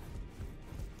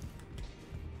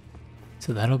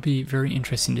 So that'll be very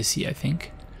interesting to see, I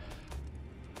think.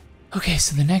 Okay,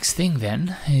 so the next thing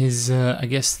then is, I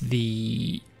guess,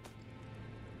 the...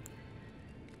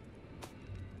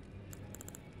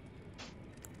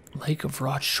 Lake of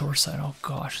Rot Shoreside. Oh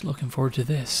gosh, looking forward to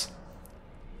this.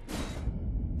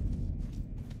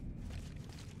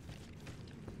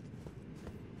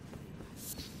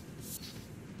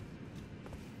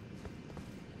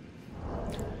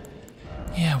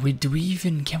 Yeah, can we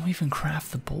even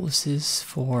craft the boluses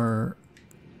for...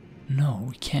 No,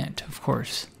 we can't, of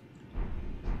course.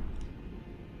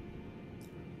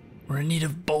 We're in need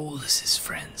of boluses,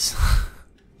 friends.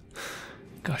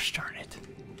 Gosh darn it.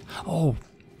 Oh.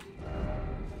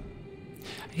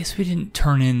 I guess we didn't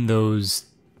turn in those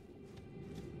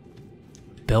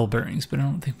bell bearings, but I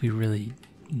don't think we really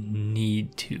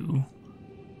need to.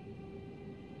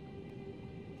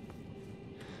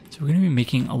 So we're going to be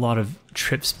making a lot of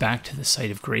trips back to the site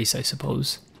of grace, I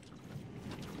suppose.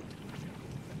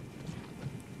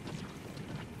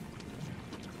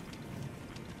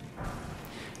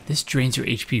 This drains your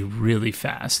HP really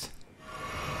fast.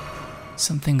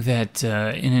 Something that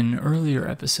in an earlier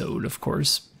episode, of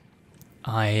course,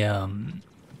 well,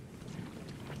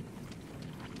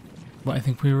 I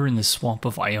think we were in the swamp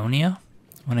of Ionia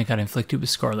when I got inflicted with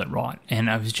Scarlet Rot, and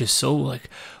I was just so like,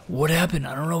 what happened?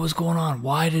 I don't know what's going on.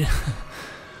 Why did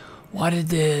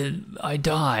I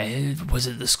die? Was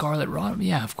it the Scarlet Rot?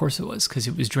 Yeah, of course it was, because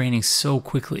it was draining so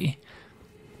quickly.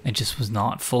 I just was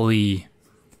not fully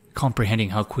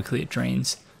comprehending how quickly it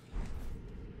drains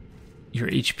your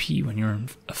HP when you're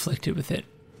afflicted with it.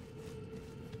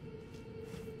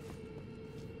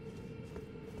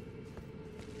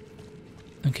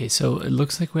 Okay, so it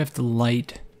looks like we have to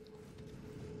light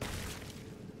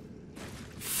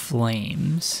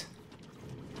flames.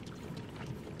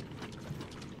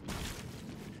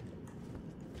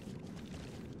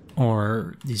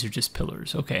 Or these are just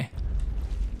pillars. Okay.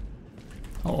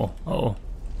 Oh, oh.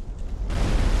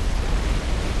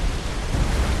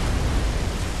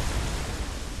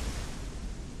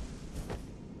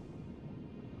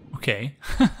 Okay.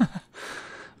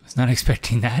 Was not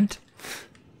expecting that.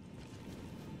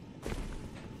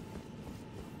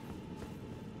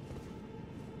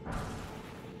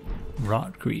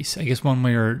 Rot grease. I guess one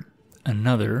way or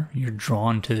another, you're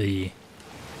drawn to the...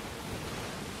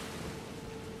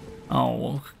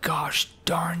 Oh, gosh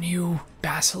darn you,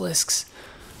 basilisks.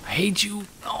 I hate you.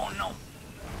 Oh, no.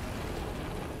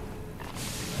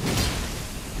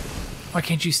 Why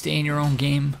can't you stay in your own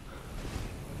game?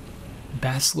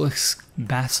 Basilisks,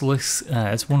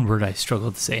 that's one word I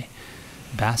struggle to say.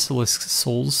 Basilisk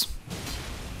souls.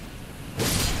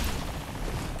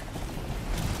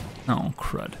 Oh,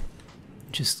 crud.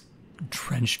 Just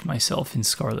drenched myself in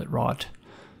scarlet rot.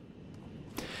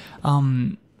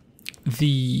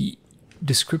 The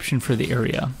description for the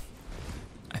area,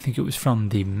 I think it was from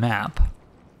the map,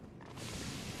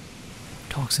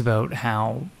 talks about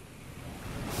how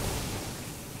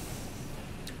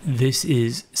this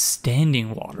is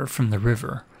standing water from the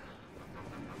river,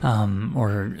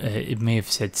 or it may have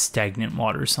said stagnant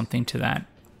water, something to that,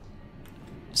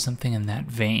 something in that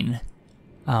vein,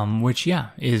 which, yeah,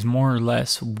 is more or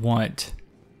less what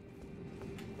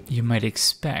you might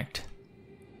expect.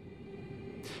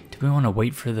 Do we want to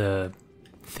wait for the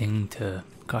thing to...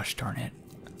 Gosh darn it.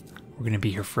 We're going to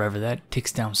be here forever. That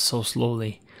ticks down so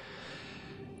slowly.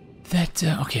 That,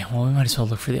 okay, well, we might as well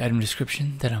look for the item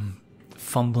description that I'm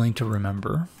fumbling to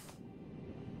remember.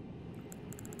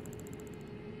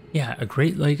 Yeah, a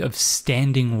great lake of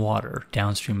standing water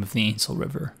downstream of the Ainsel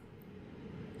River.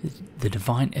 The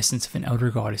divine essence of an outer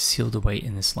god is sealed away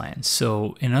in this land.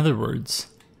 So, in other words,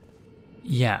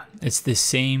 yeah, it's the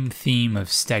same theme of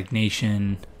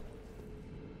stagnation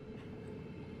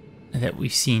that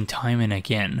we've seen time and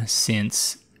again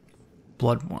since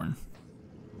Bloodborne.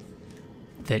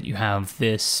 That you have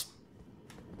this...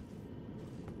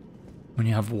 When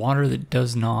you have water that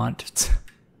does not...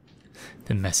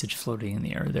 the message floating in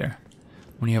the air there.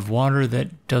 When you have water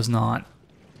that does not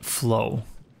flow,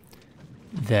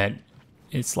 that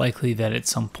it's likely that at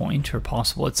some point, or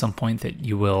possible at some point, that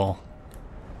you will...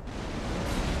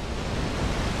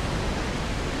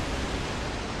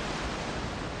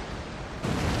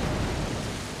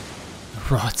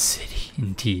 Rot City,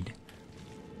 indeed.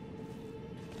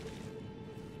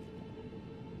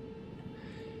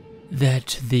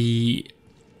 That the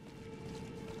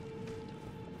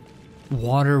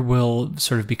water will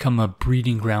sort of become a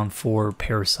breeding ground for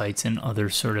parasites and other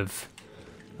sort of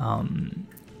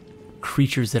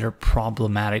creatures that are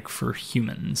problematic for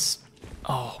humans.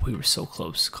 Oh, we were so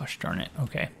close. Gosh darn it.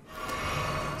 Okay.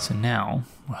 So now,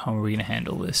 how are we going to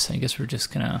handle this? I guess we're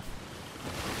just going to...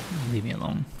 Leave me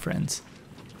alone, friends.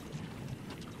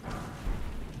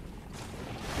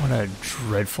 What a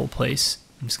dreadful place.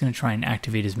 I'm just going to try and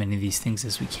activate as many of these things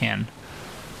as we can.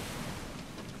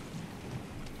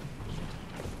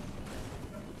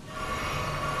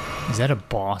 Is that a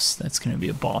boss? That's going to be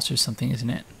a boss or something, isn't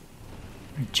it?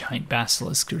 Or a giant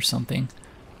basilisk or something.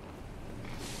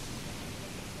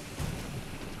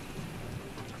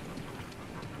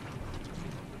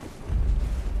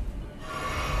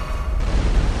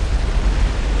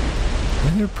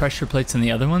 Were there pressure plates on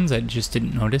the other ones? I just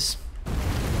didn't notice.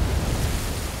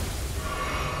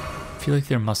 I feel like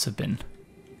there must have been.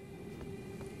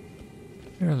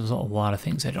 There's a lot of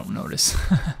things I don't notice.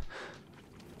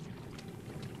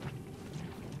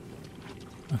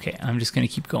 Okay, I'm just going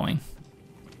to keep going.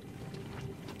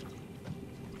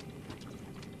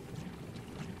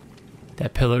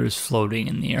 That pillar is floating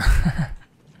in the air.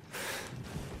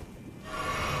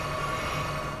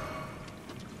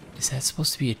 Is that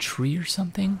supposed to be a tree or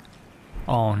something?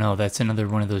 Oh no, that's another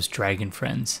one of those dragon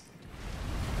friends.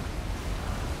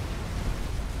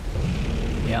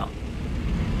 Yeah.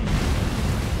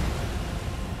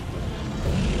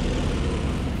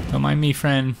 Don't mind me,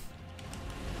 friend.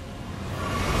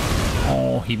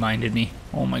 Oh, he minded me.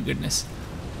 Oh my goodness.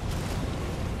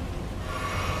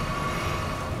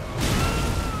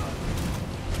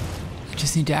 I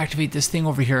just need to activate this thing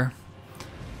over here.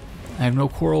 I have no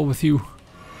quarrel with you.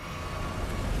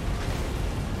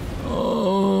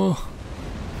 Oh.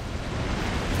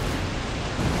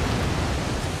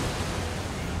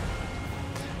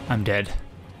 I'm dead.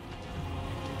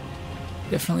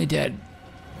 Definitely dead.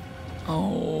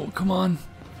 Oh, come on.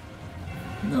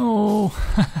 No.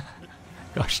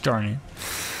 Gosh darn it.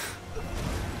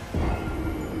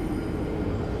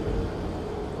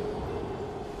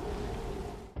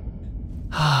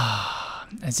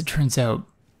 As it turns out,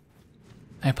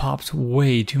 I popped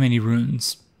way too many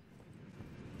runes.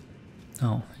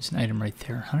 Oh, there's an item right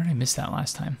there. How did I miss that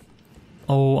last time?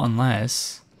 Oh,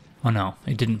 unless... Oh no,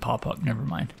 it didn't pop up. Never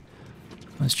mind.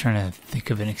 I was trying to think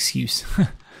of an excuse.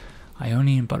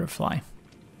 Ionian butterfly.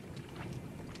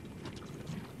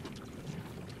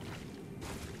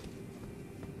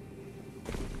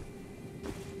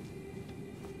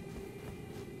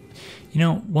 You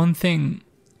know, one thing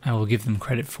I will give them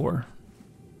credit for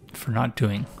not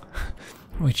doing,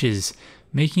 which is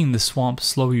making the swamp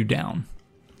slow you down,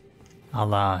 a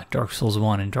la Dark Souls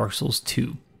 1 and Dark Souls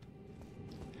 2.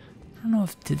 I don't know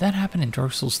if, did that happen in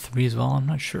Dark Souls 3 as well? I'm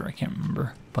not sure, I can't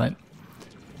remember, but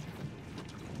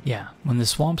yeah, when the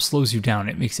swamp slows you down,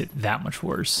 it makes it that much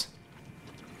worse.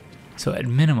 So at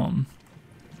minimum,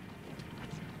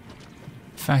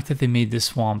 the fact that they made this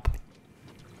swamp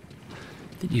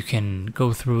that you can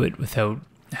go through it without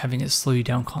having it slow you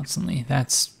down constantly,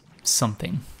 that's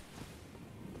something.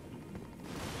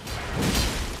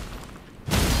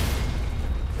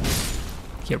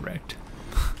 Get wrecked.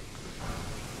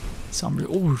 Somber.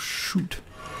 Oh shoot.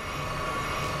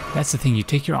 That's the thing, you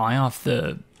take your eye off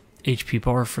the HP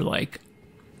bar for like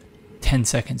 10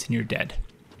 seconds and you're dead.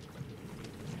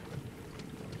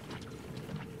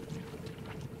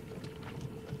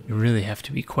 You really have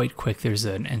to be quite quick. There's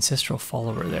an ancestral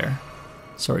follower there.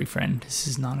 Sorry friend, this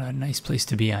is not a nice place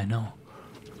to be, I know.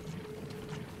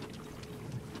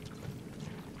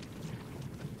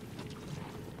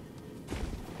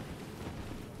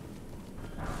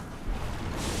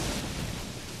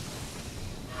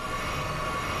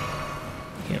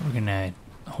 Okay, we're gonna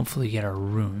hopefully get our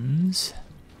runes.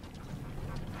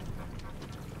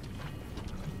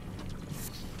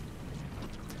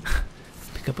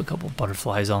 Pick up a couple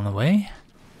butterflies on the way.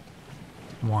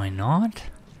 Why not?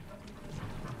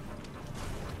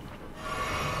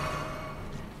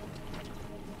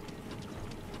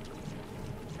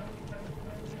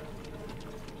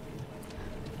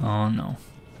 Oh no.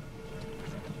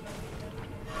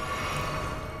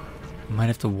 I might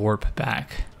have to warp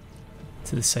back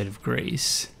to the site of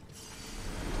grace.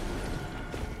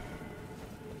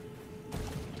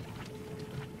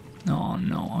 Oh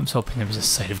no, I was hoping there was a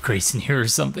site of grace in here or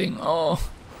something. Oh,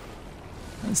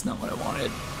 that's not what I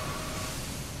wanted.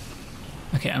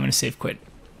 Okay, I'm gonna save quit.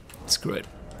 Screw it.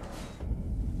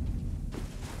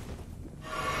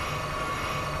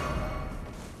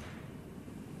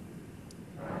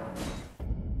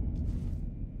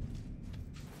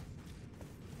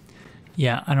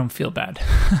 Yeah, I don't feel bad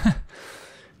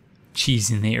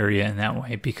cheesing the area in that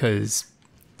way, because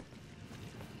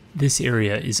this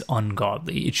area is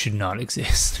ungodly. It should not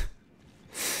exist.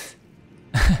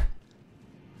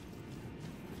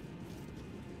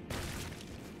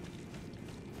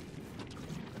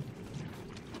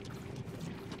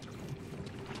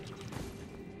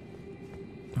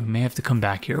 We may have to come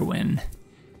back here when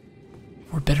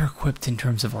we're better equipped in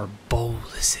terms of our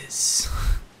boluses.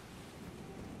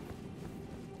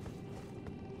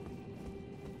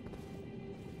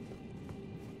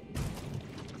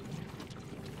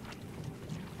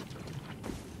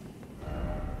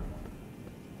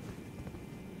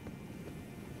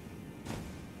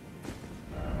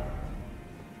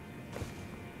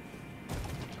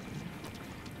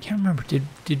 I can't remember,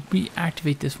 did we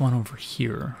activate this one over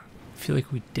here? I feel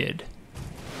like we did.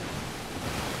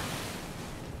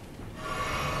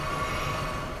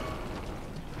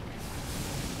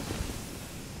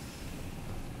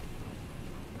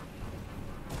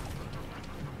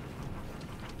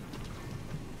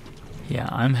 Yeah,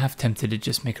 I'm half tempted to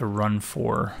just make a run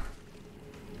for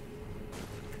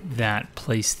that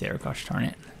place there, gosh darn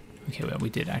it. Okay, well, we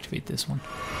did activate this one.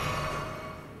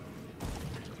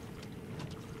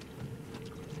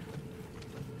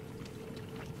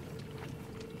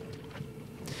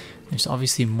 There's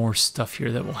obviously more stuff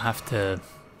here that we'll have to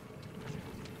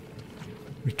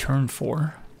return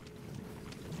for.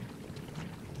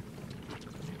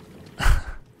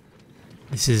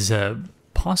 This is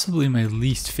possibly my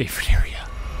least favorite area.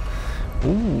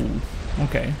 Ooh,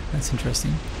 okay, that's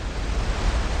interesting.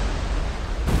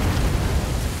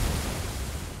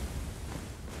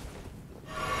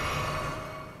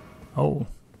 Oh.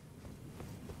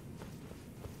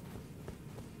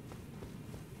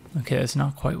 Okay, that's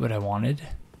not quite what I wanted.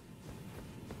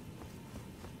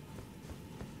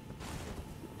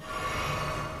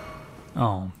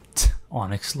 Oh,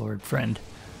 Onyx Lord, friend.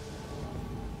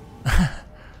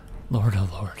 Lord, oh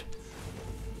Lord.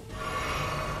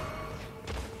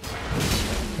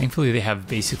 Thankfully, they have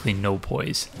basically no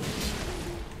poise.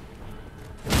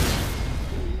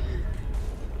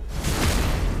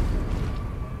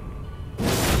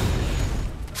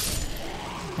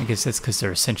 I guess that's because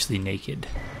they're essentially naked.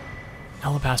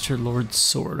 Alabaster Lord's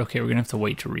Sword. Okay, we're going to have to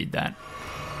wait to read that.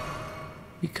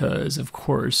 Because, of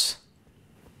course,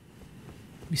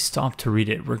 if we stop to read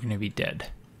it, we're going to be dead.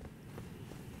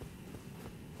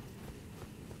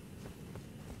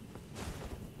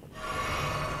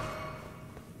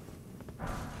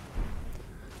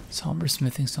 Somber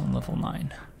Smithing Stone level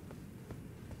 9.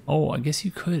 Oh, I guess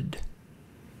you could.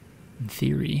 In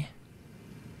theory.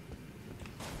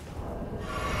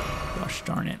 Gosh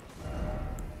darn it.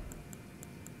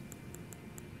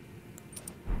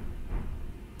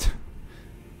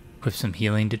 Equip some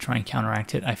healing to try and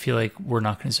counteract it. I feel like we're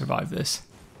not going to survive this.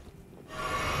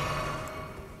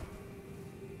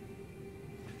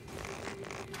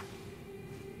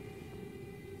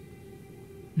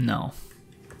 No.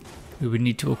 We would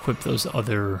need to equip those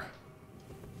other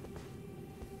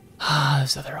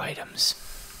items.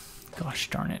 Gosh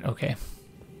darn it. Okay.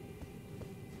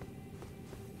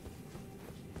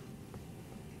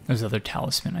 Those other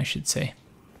talisman, I should say.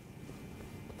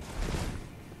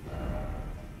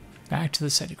 Back to the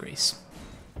site of grace.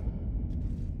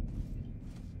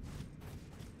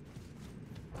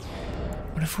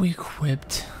 What if we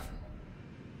equipped...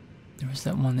 There was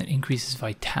that one that increases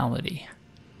vitality.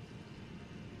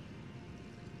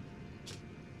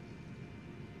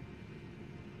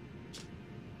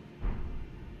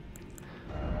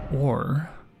 Or...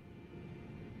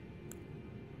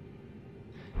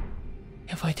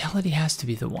 Yeah, vitality has to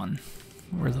be the one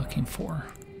we're looking for.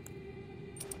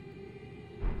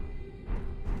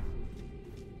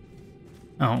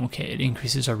 Oh, okay, it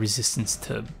increases our resistance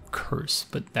to curse,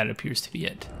 but that appears to be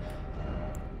it.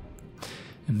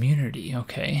 Immunity,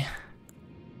 okay.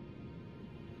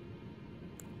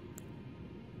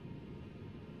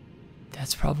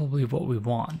 That's probably what we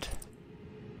want.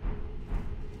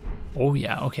 Oh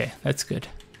yeah, okay, that's good.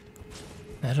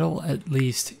 That'll at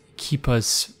least keep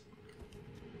us...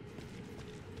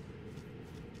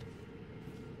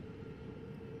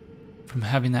 from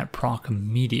having that proc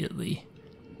immediately.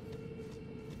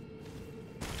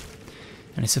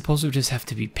 And I suppose we just have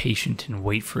to be patient and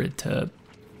wait for it to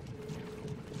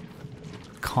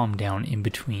calm down in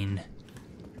between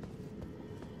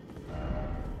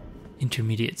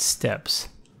intermediate steps.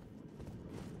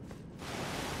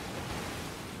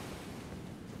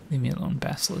 Leave me alone,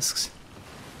 basilisks.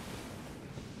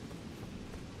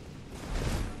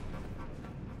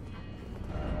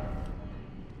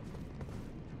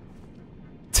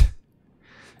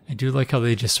 I do like how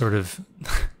they just sort of...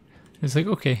 It's like,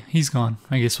 okay, he's gone.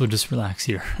 I guess we'll just relax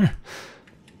here.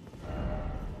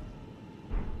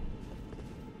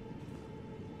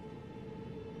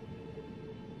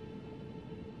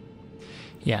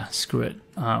 Yeah, screw it.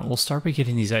 We'll start by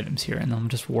getting these items here, and then we'll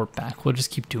just warp back. We'll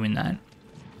just keep doing that.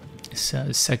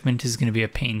 This segment is going to be a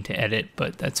pain to edit,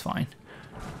 but that's fine.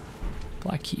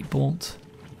 Black Key Bolt.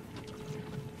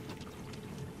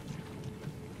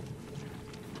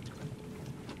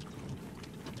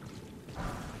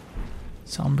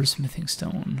 Somber Smithing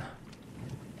Stone.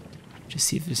 Just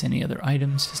see if there's any other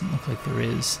items. Doesn't look like there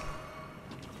is.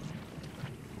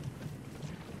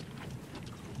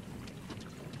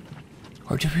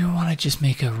 Or do we want to just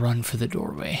make a run for the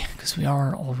doorway? Because we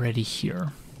are already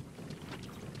here.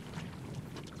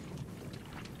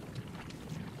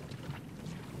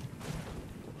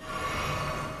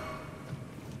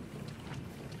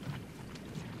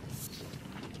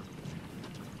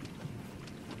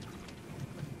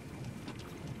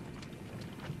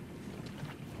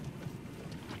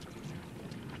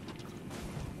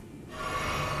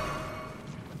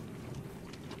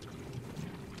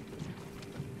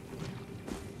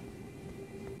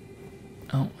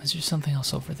 Oh, is there something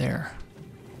else over there?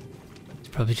 It's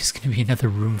probably just going to be another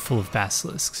room full of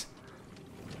basilisks.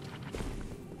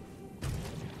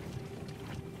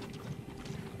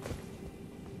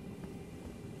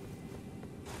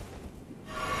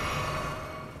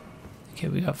 Okay,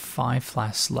 we got 5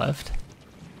 flasks left.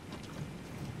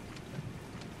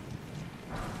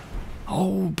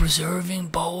 Oh, preserving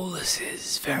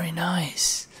boluses. Very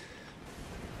nice.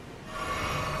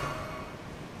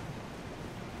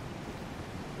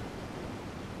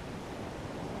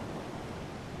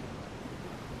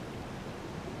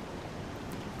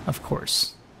 Of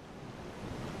course.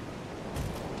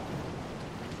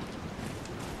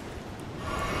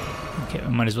 Okay,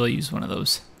 we might as well use one of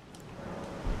those.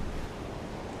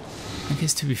 I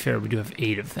guess to be fair, we do have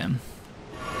 8 of them.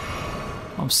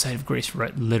 Oh, Site of Grace,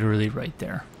 right, literally right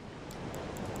there.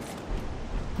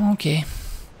 Okay,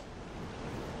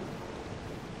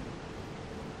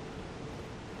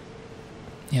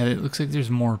 Yeah, it looks like there's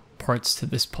more parts to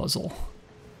this puzzle.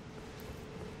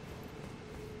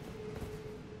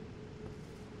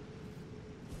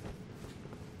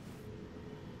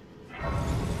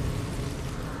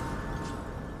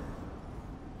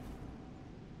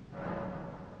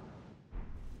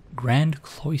 Grand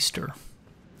Cloister.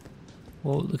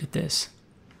 Whoa, look at this.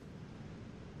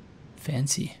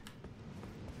 Fancy.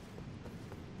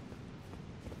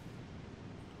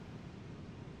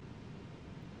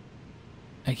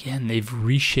 Again, they've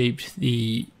reshaped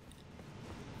the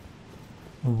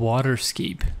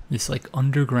waterscape. This like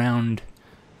underground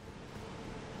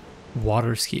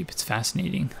waterscape. It's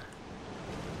fascinating.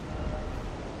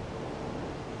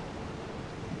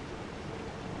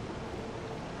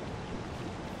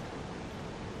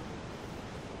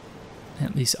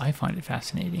 At least I find it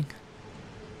fascinating.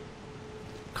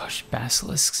 Gosh,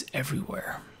 basilisks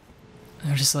everywhere. And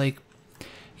they're just like,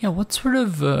 yeah, what sort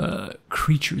of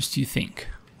creatures do you think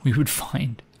we would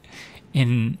find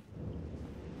in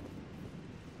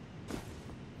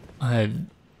a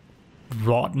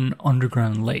rotten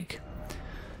underground lake?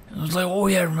 And I was like, oh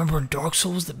yeah, remember in Dark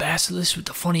Souls, the basilisk with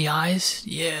the funny eyes?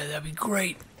 Yeah, that'd be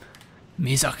great.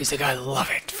 Miyazaki's like, I love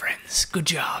it, friends. Good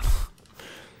job.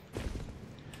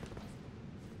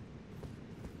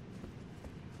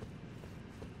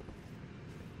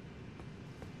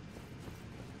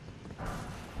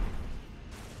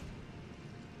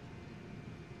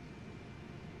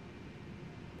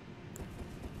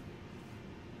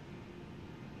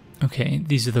 Okay,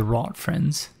 these are the Rot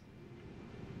friends,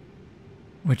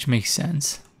 which makes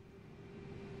sense.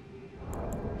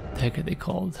 What the heck are they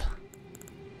called?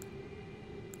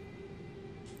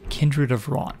 Kindred of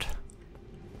Rot.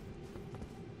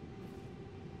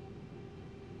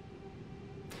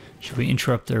 Should we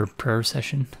interrupt their prayer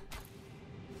session?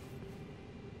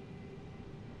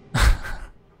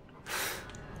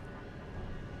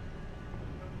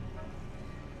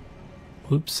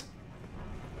 Whoops.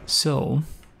 So...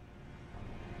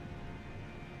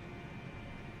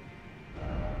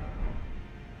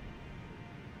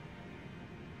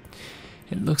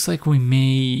 it looks like we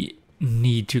may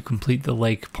need to complete the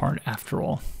lake part after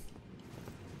all.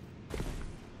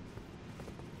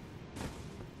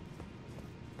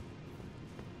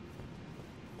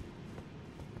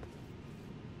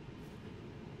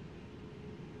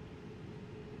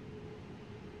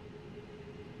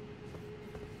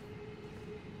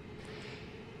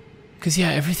 Because yeah,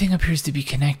 everything appears to be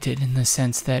connected in the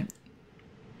sense that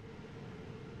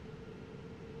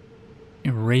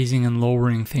you're raising and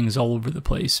lowering things all over the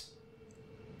place.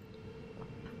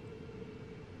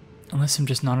 Unless I'm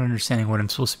just not understanding what I'm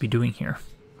supposed to be doing here.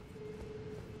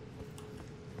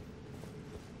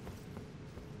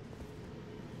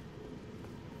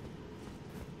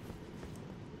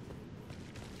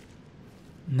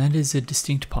 And that is a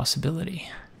distinct possibility.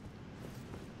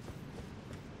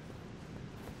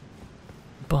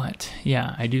 But,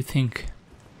 yeah, I do think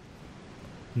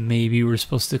maybe we're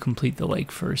supposed to complete the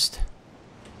lake first.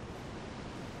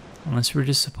 Unless we're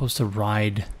just supposed to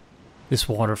ride this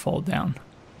waterfall down.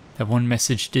 That one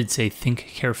message did say, think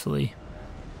carefully.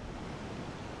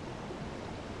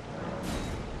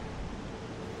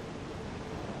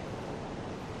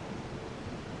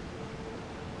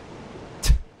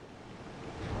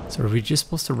 So are we just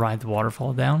supposed to ride the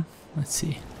waterfall down? Let's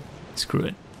see. Screw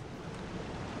it.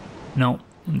 No,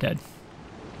 I'm dead.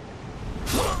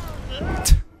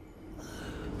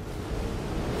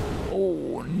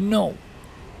 Oh, no.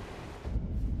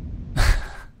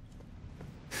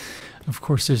 Of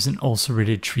course, there's an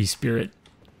ulcerated tree spirit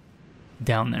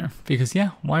down there. Because,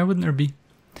 yeah, why wouldn't there be?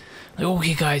 Like,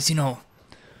 okay, guys, you know,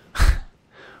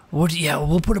 yeah,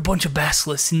 we'll put a bunch of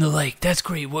basilisks in the lake. That's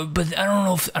great, but I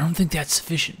don't think that's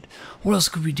sufficient. What else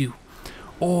could we do?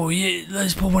 Oh, yeah,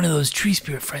 let's put one of those tree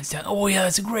spirit friends down. Oh, yeah,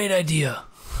 that's a great idea.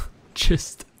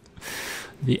 Just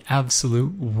the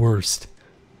absolute worst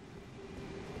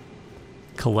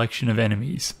collection of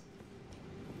enemies.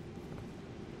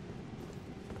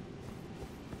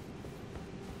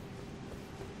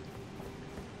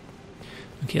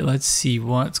 Okay, let's see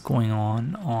what's going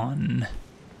on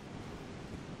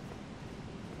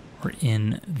or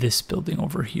in this building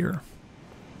over here.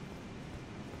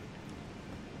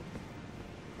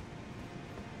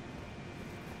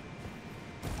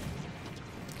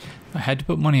 If I had to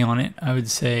put money on it, I would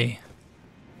say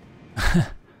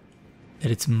that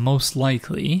it's most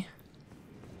likely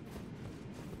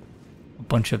a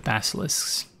bunch of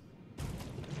basilisks.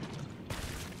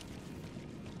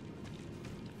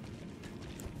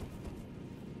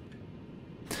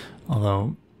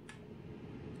 Although,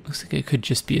 looks like it could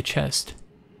just be a chest.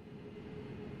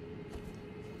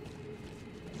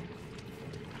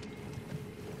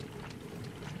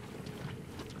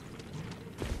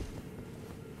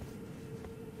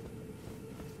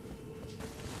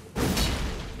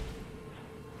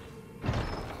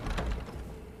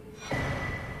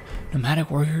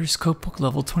 Nomadic Warriors Cookbook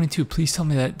level 22. Please tell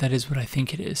me that that is what I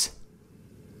think it is.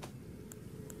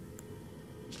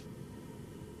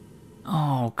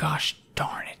 Oh, gosh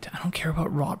darn it. I don't care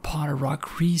about Rot Pot or Rot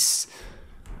Grease.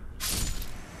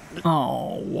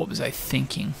 Oh, what was I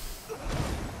thinking?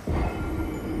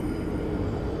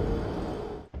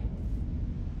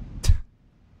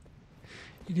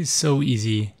 It is so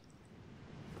easy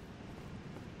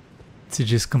to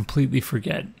just completely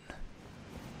forget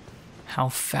how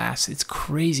fast, it's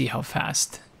crazy how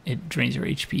fast it drains your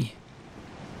HP.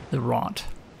 The Rot.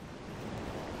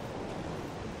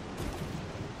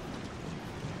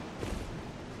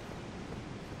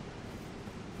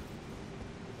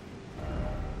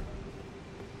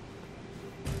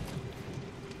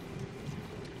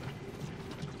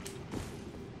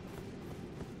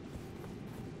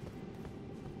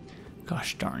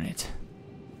 Gosh darn it.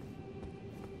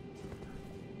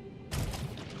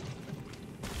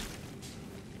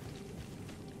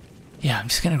 Yeah, I'm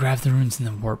just gonna grab the runes and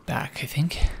then warp back, I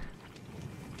think.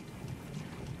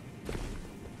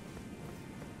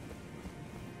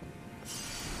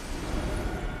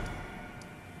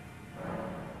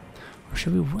 Or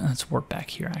should we? Let's warp back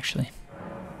here, actually.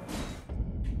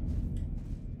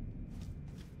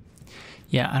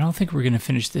 Yeah, I don't think we're gonna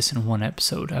finish this in one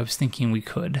episode. I was thinking we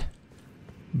could,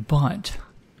 but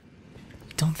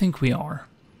I don't think we are.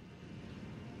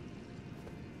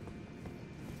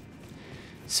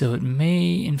 So it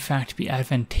may, in fact, be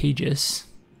advantageous.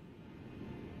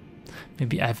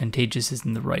 Maybe advantageous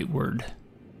isn't the right word.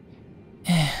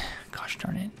 Gosh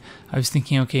darn it. I was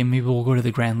thinking, okay, maybe we'll go to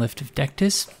the Grand Lift of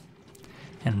Dectus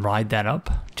and ride that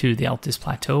up to the Altus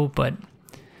Plateau, but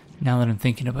now that I'm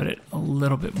thinking about it a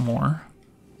little bit more,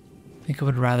 I think I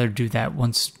would rather do that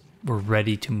once we're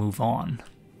ready to move on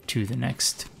to the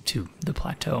next, to the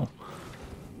plateau.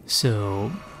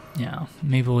 So, yeah,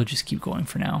 maybe we'll just keep going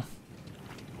for now.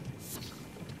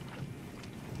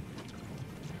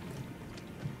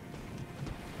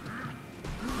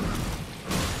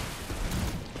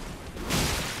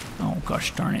 Oh,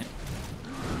 gosh darn it.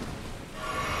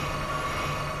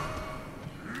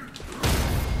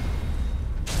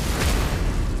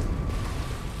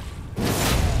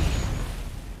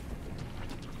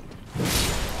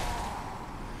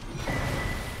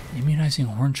 Immunizing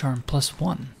Horn Charm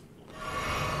 +1.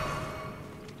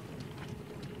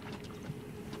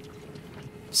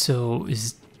 So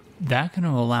is that going to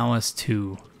allow us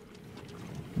to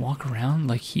walk around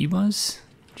like he was?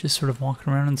 Just sort of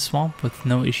walking around in the swamp with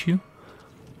no issue?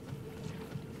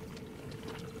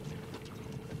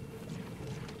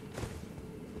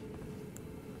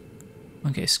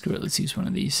 Okay, screw it. Let's use one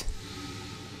of these.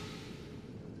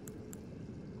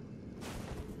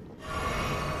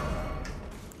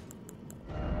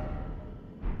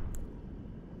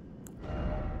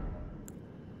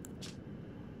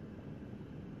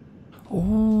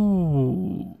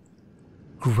 Oh,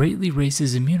 greatly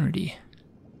raises immunity.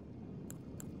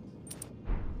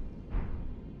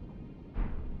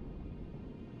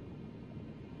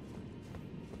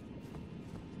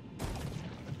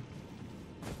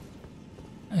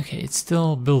 Okay, it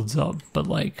still builds up, but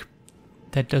like,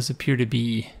 that does appear to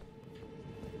be...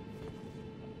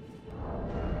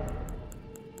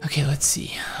 Okay, let's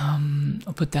see.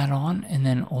 I'll put that on, and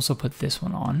then also put this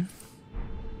one on.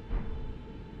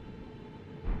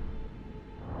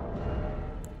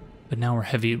 But now we're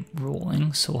heavy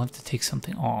rolling, so we'll have to take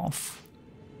something off.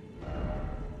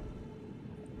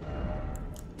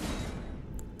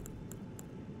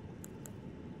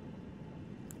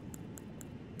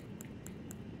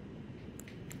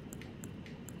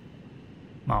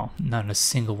 Wow, not a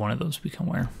single one of those we can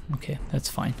wear. Okay, that's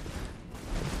fine.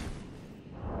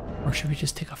 Or should we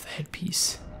just take off the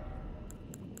headpiece?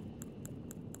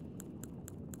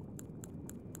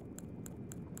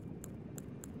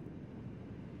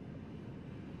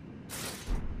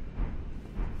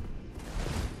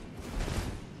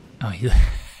 Oh,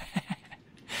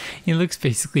 he looks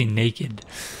basically naked.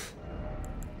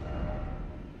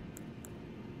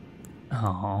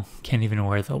 Oh, can't even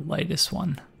wear the lightest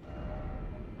one.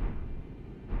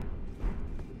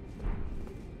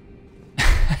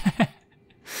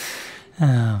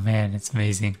 Oh man, it's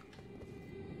amazing.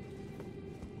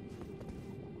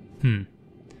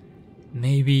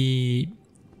 Maybe...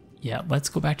 Yeah, let's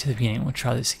go back to the beginning. We'll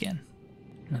try this again.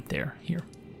 Not there, here.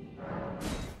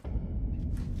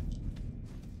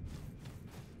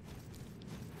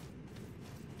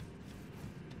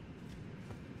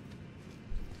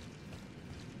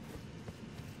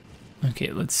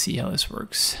 Okay, let's see how this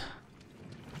works.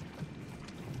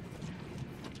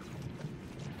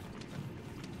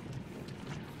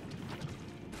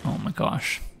 Oh my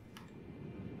gosh.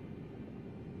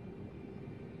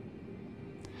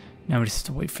 Now we just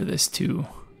have to wait for this to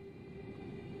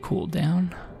cool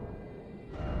down.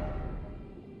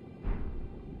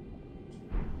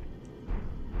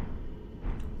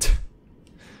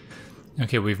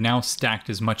 Okay, we've now stacked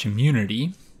as much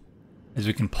immunity as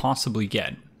we can possibly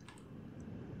get.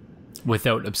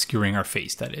 Without obscuring our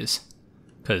face, that is.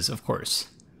 Because, of course,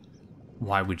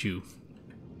 why would you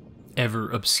ever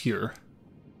obscure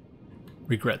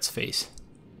Regret's face?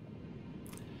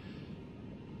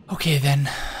 Okay, then.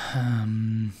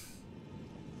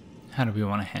 How do we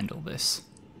want to handle this?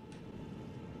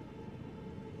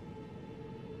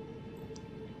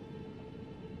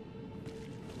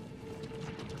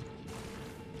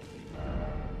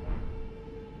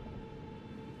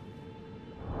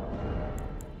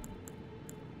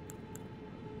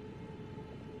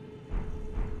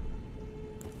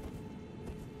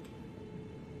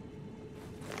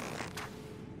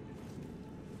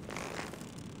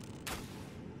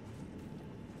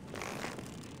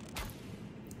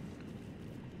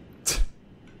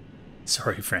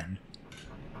 Sorry, friend.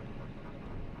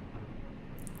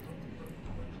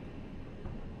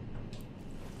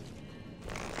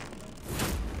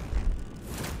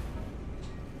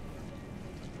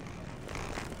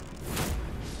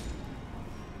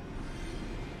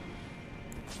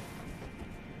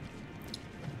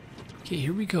 Okay,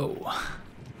 here we go.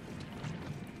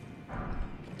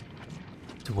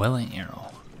 Dwelling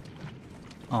arrow.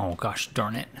 Oh gosh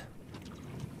darn it.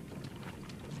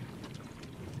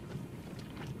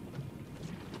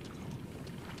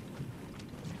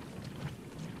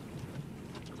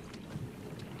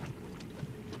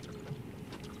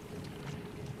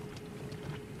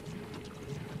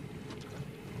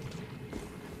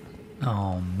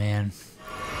 Oh man,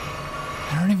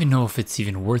 I don't even know if it's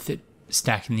even worth it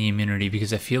stacking the immunity,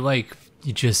 because I feel like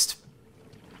you just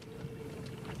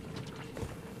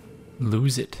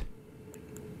lose it.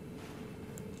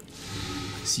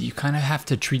 So you kind of have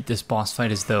to treat this boss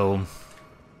fight as though,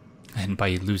 and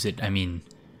by lose it I mean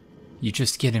you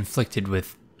just get afflicted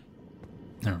with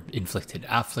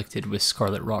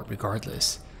scarlet rot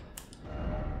regardless.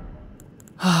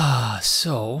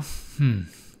 So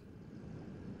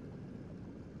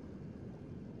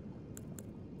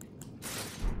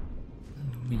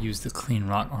we use the clean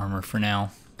rot armor for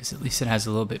now, because at least it has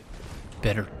a little bit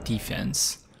better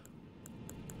defense.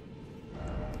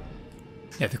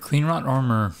 Yeah, the clean rot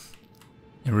armor,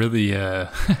 it really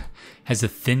has a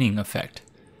thinning effect.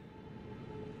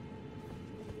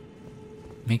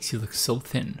 Makes you look so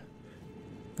thin.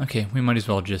 Okay, we might as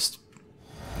well just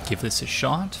give this a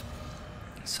shot.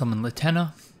 Summon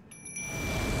Latenna.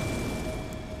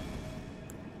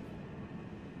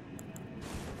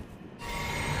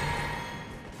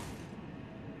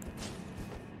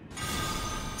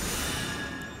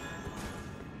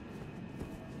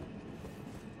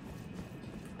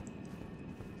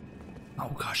 Oh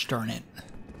gosh darn it.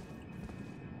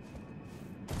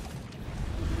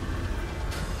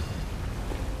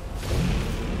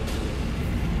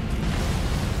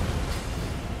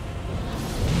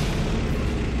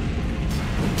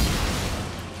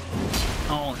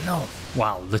 Oh no.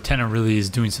 Wow, Latenna really is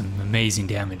doing some amazing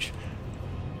damage.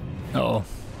 Uh-oh.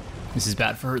 This is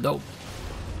bad for her though.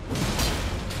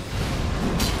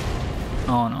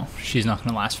 Oh no, she's not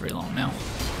gonna last very long now.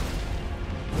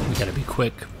 We gotta be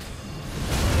quick.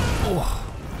 Oh.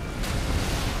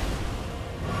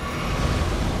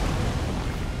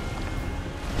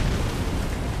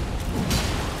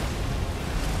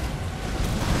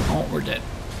 Oh, we're dead.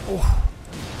 Oh.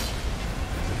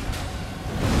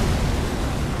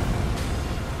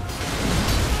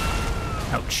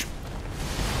 Ouch.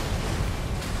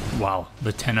 Wow,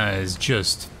 Latenna is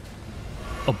just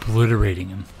obliterating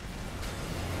him.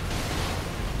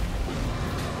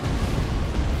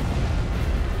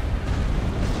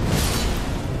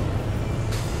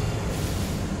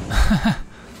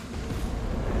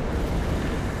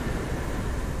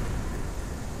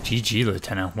 GG,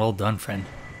 Latenna. Well done, friend.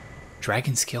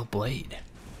 Dragon Scale Blade.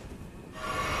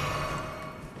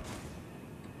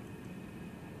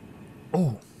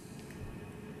 Oh.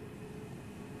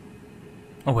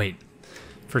 Oh, wait.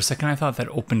 For a second, I thought that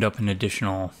opened up an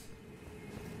additional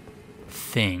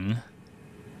thing.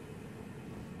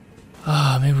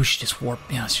 Maybe we should just warp.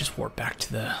 Yeah, let's just warp back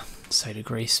to the Site of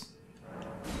Grace.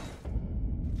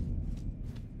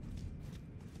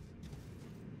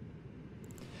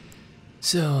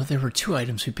 So there were two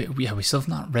items we picked. We still have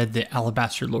not read the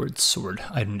Alabaster Lord's Sword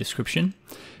item description.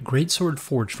 Great sword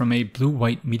forged from a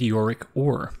blue-white meteoric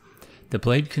ore. The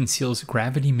blade conceals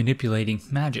gravity-manipulating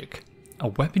magic. a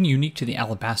weapon unique to the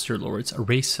Alabaster Lords, a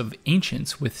race of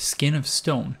ancients with skin of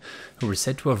stone, who were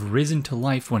said to have risen to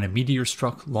life when a meteor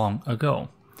struck long ago.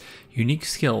 Unique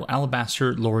skill,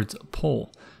 Alabaster Lord's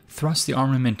Pull. Thrust the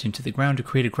armament into the ground to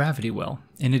create a gravity well.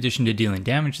 In addition to dealing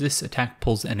damage, this attack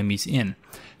pulls enemies in.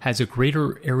 Has a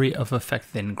greater area of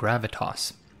effect than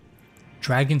Gravitas.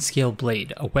 Dragon Scale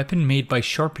Blade, a weapon made by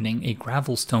sharpening a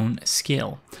gravelstone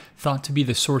scale, thought to be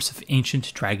the source of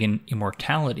ancient dragon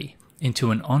immortality,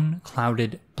 into an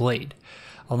unclouded blade.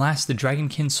 Alas, the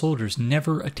Dragonkin soldiers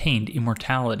never attained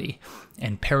immortality,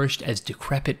 and perished as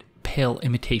decrepit, pale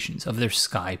imitations of their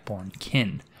sky-born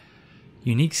kin.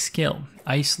 Unique skill,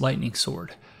 Ice Lightning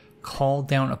Sword. Call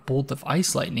down a bolt of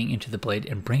ice lightning into the blade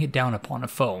and bring it down upon a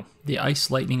foe. The ice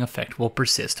lightning effect will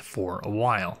persist for a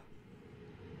while.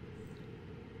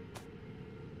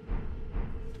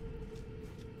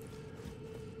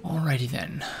 Alrighty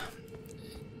then.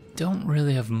 Don't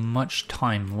really have much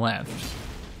time left.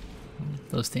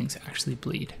 Those things actually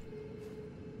bleed.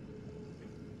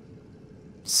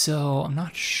 So I'm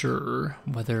not sure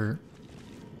whether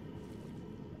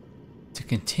to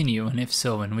continue, and if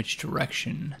so, in which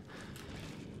direction.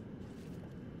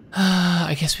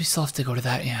 I guess we still have to go to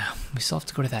that, yeah. We still have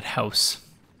to go to that house.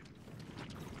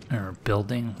 Or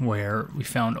building where we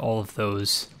found all of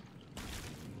those.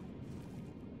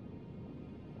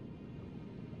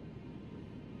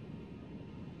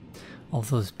 All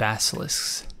those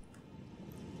basilisks.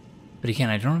 But again,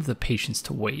 I don't have the patience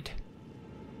to wait.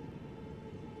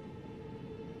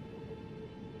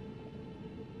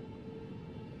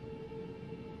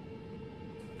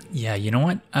 Yeah, you know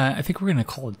what? I think we're going to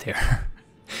call it there.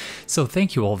 So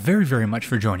thank you all very, very much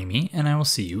for joining me, and I will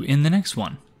see you in the next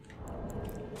one.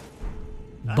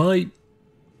 Bye.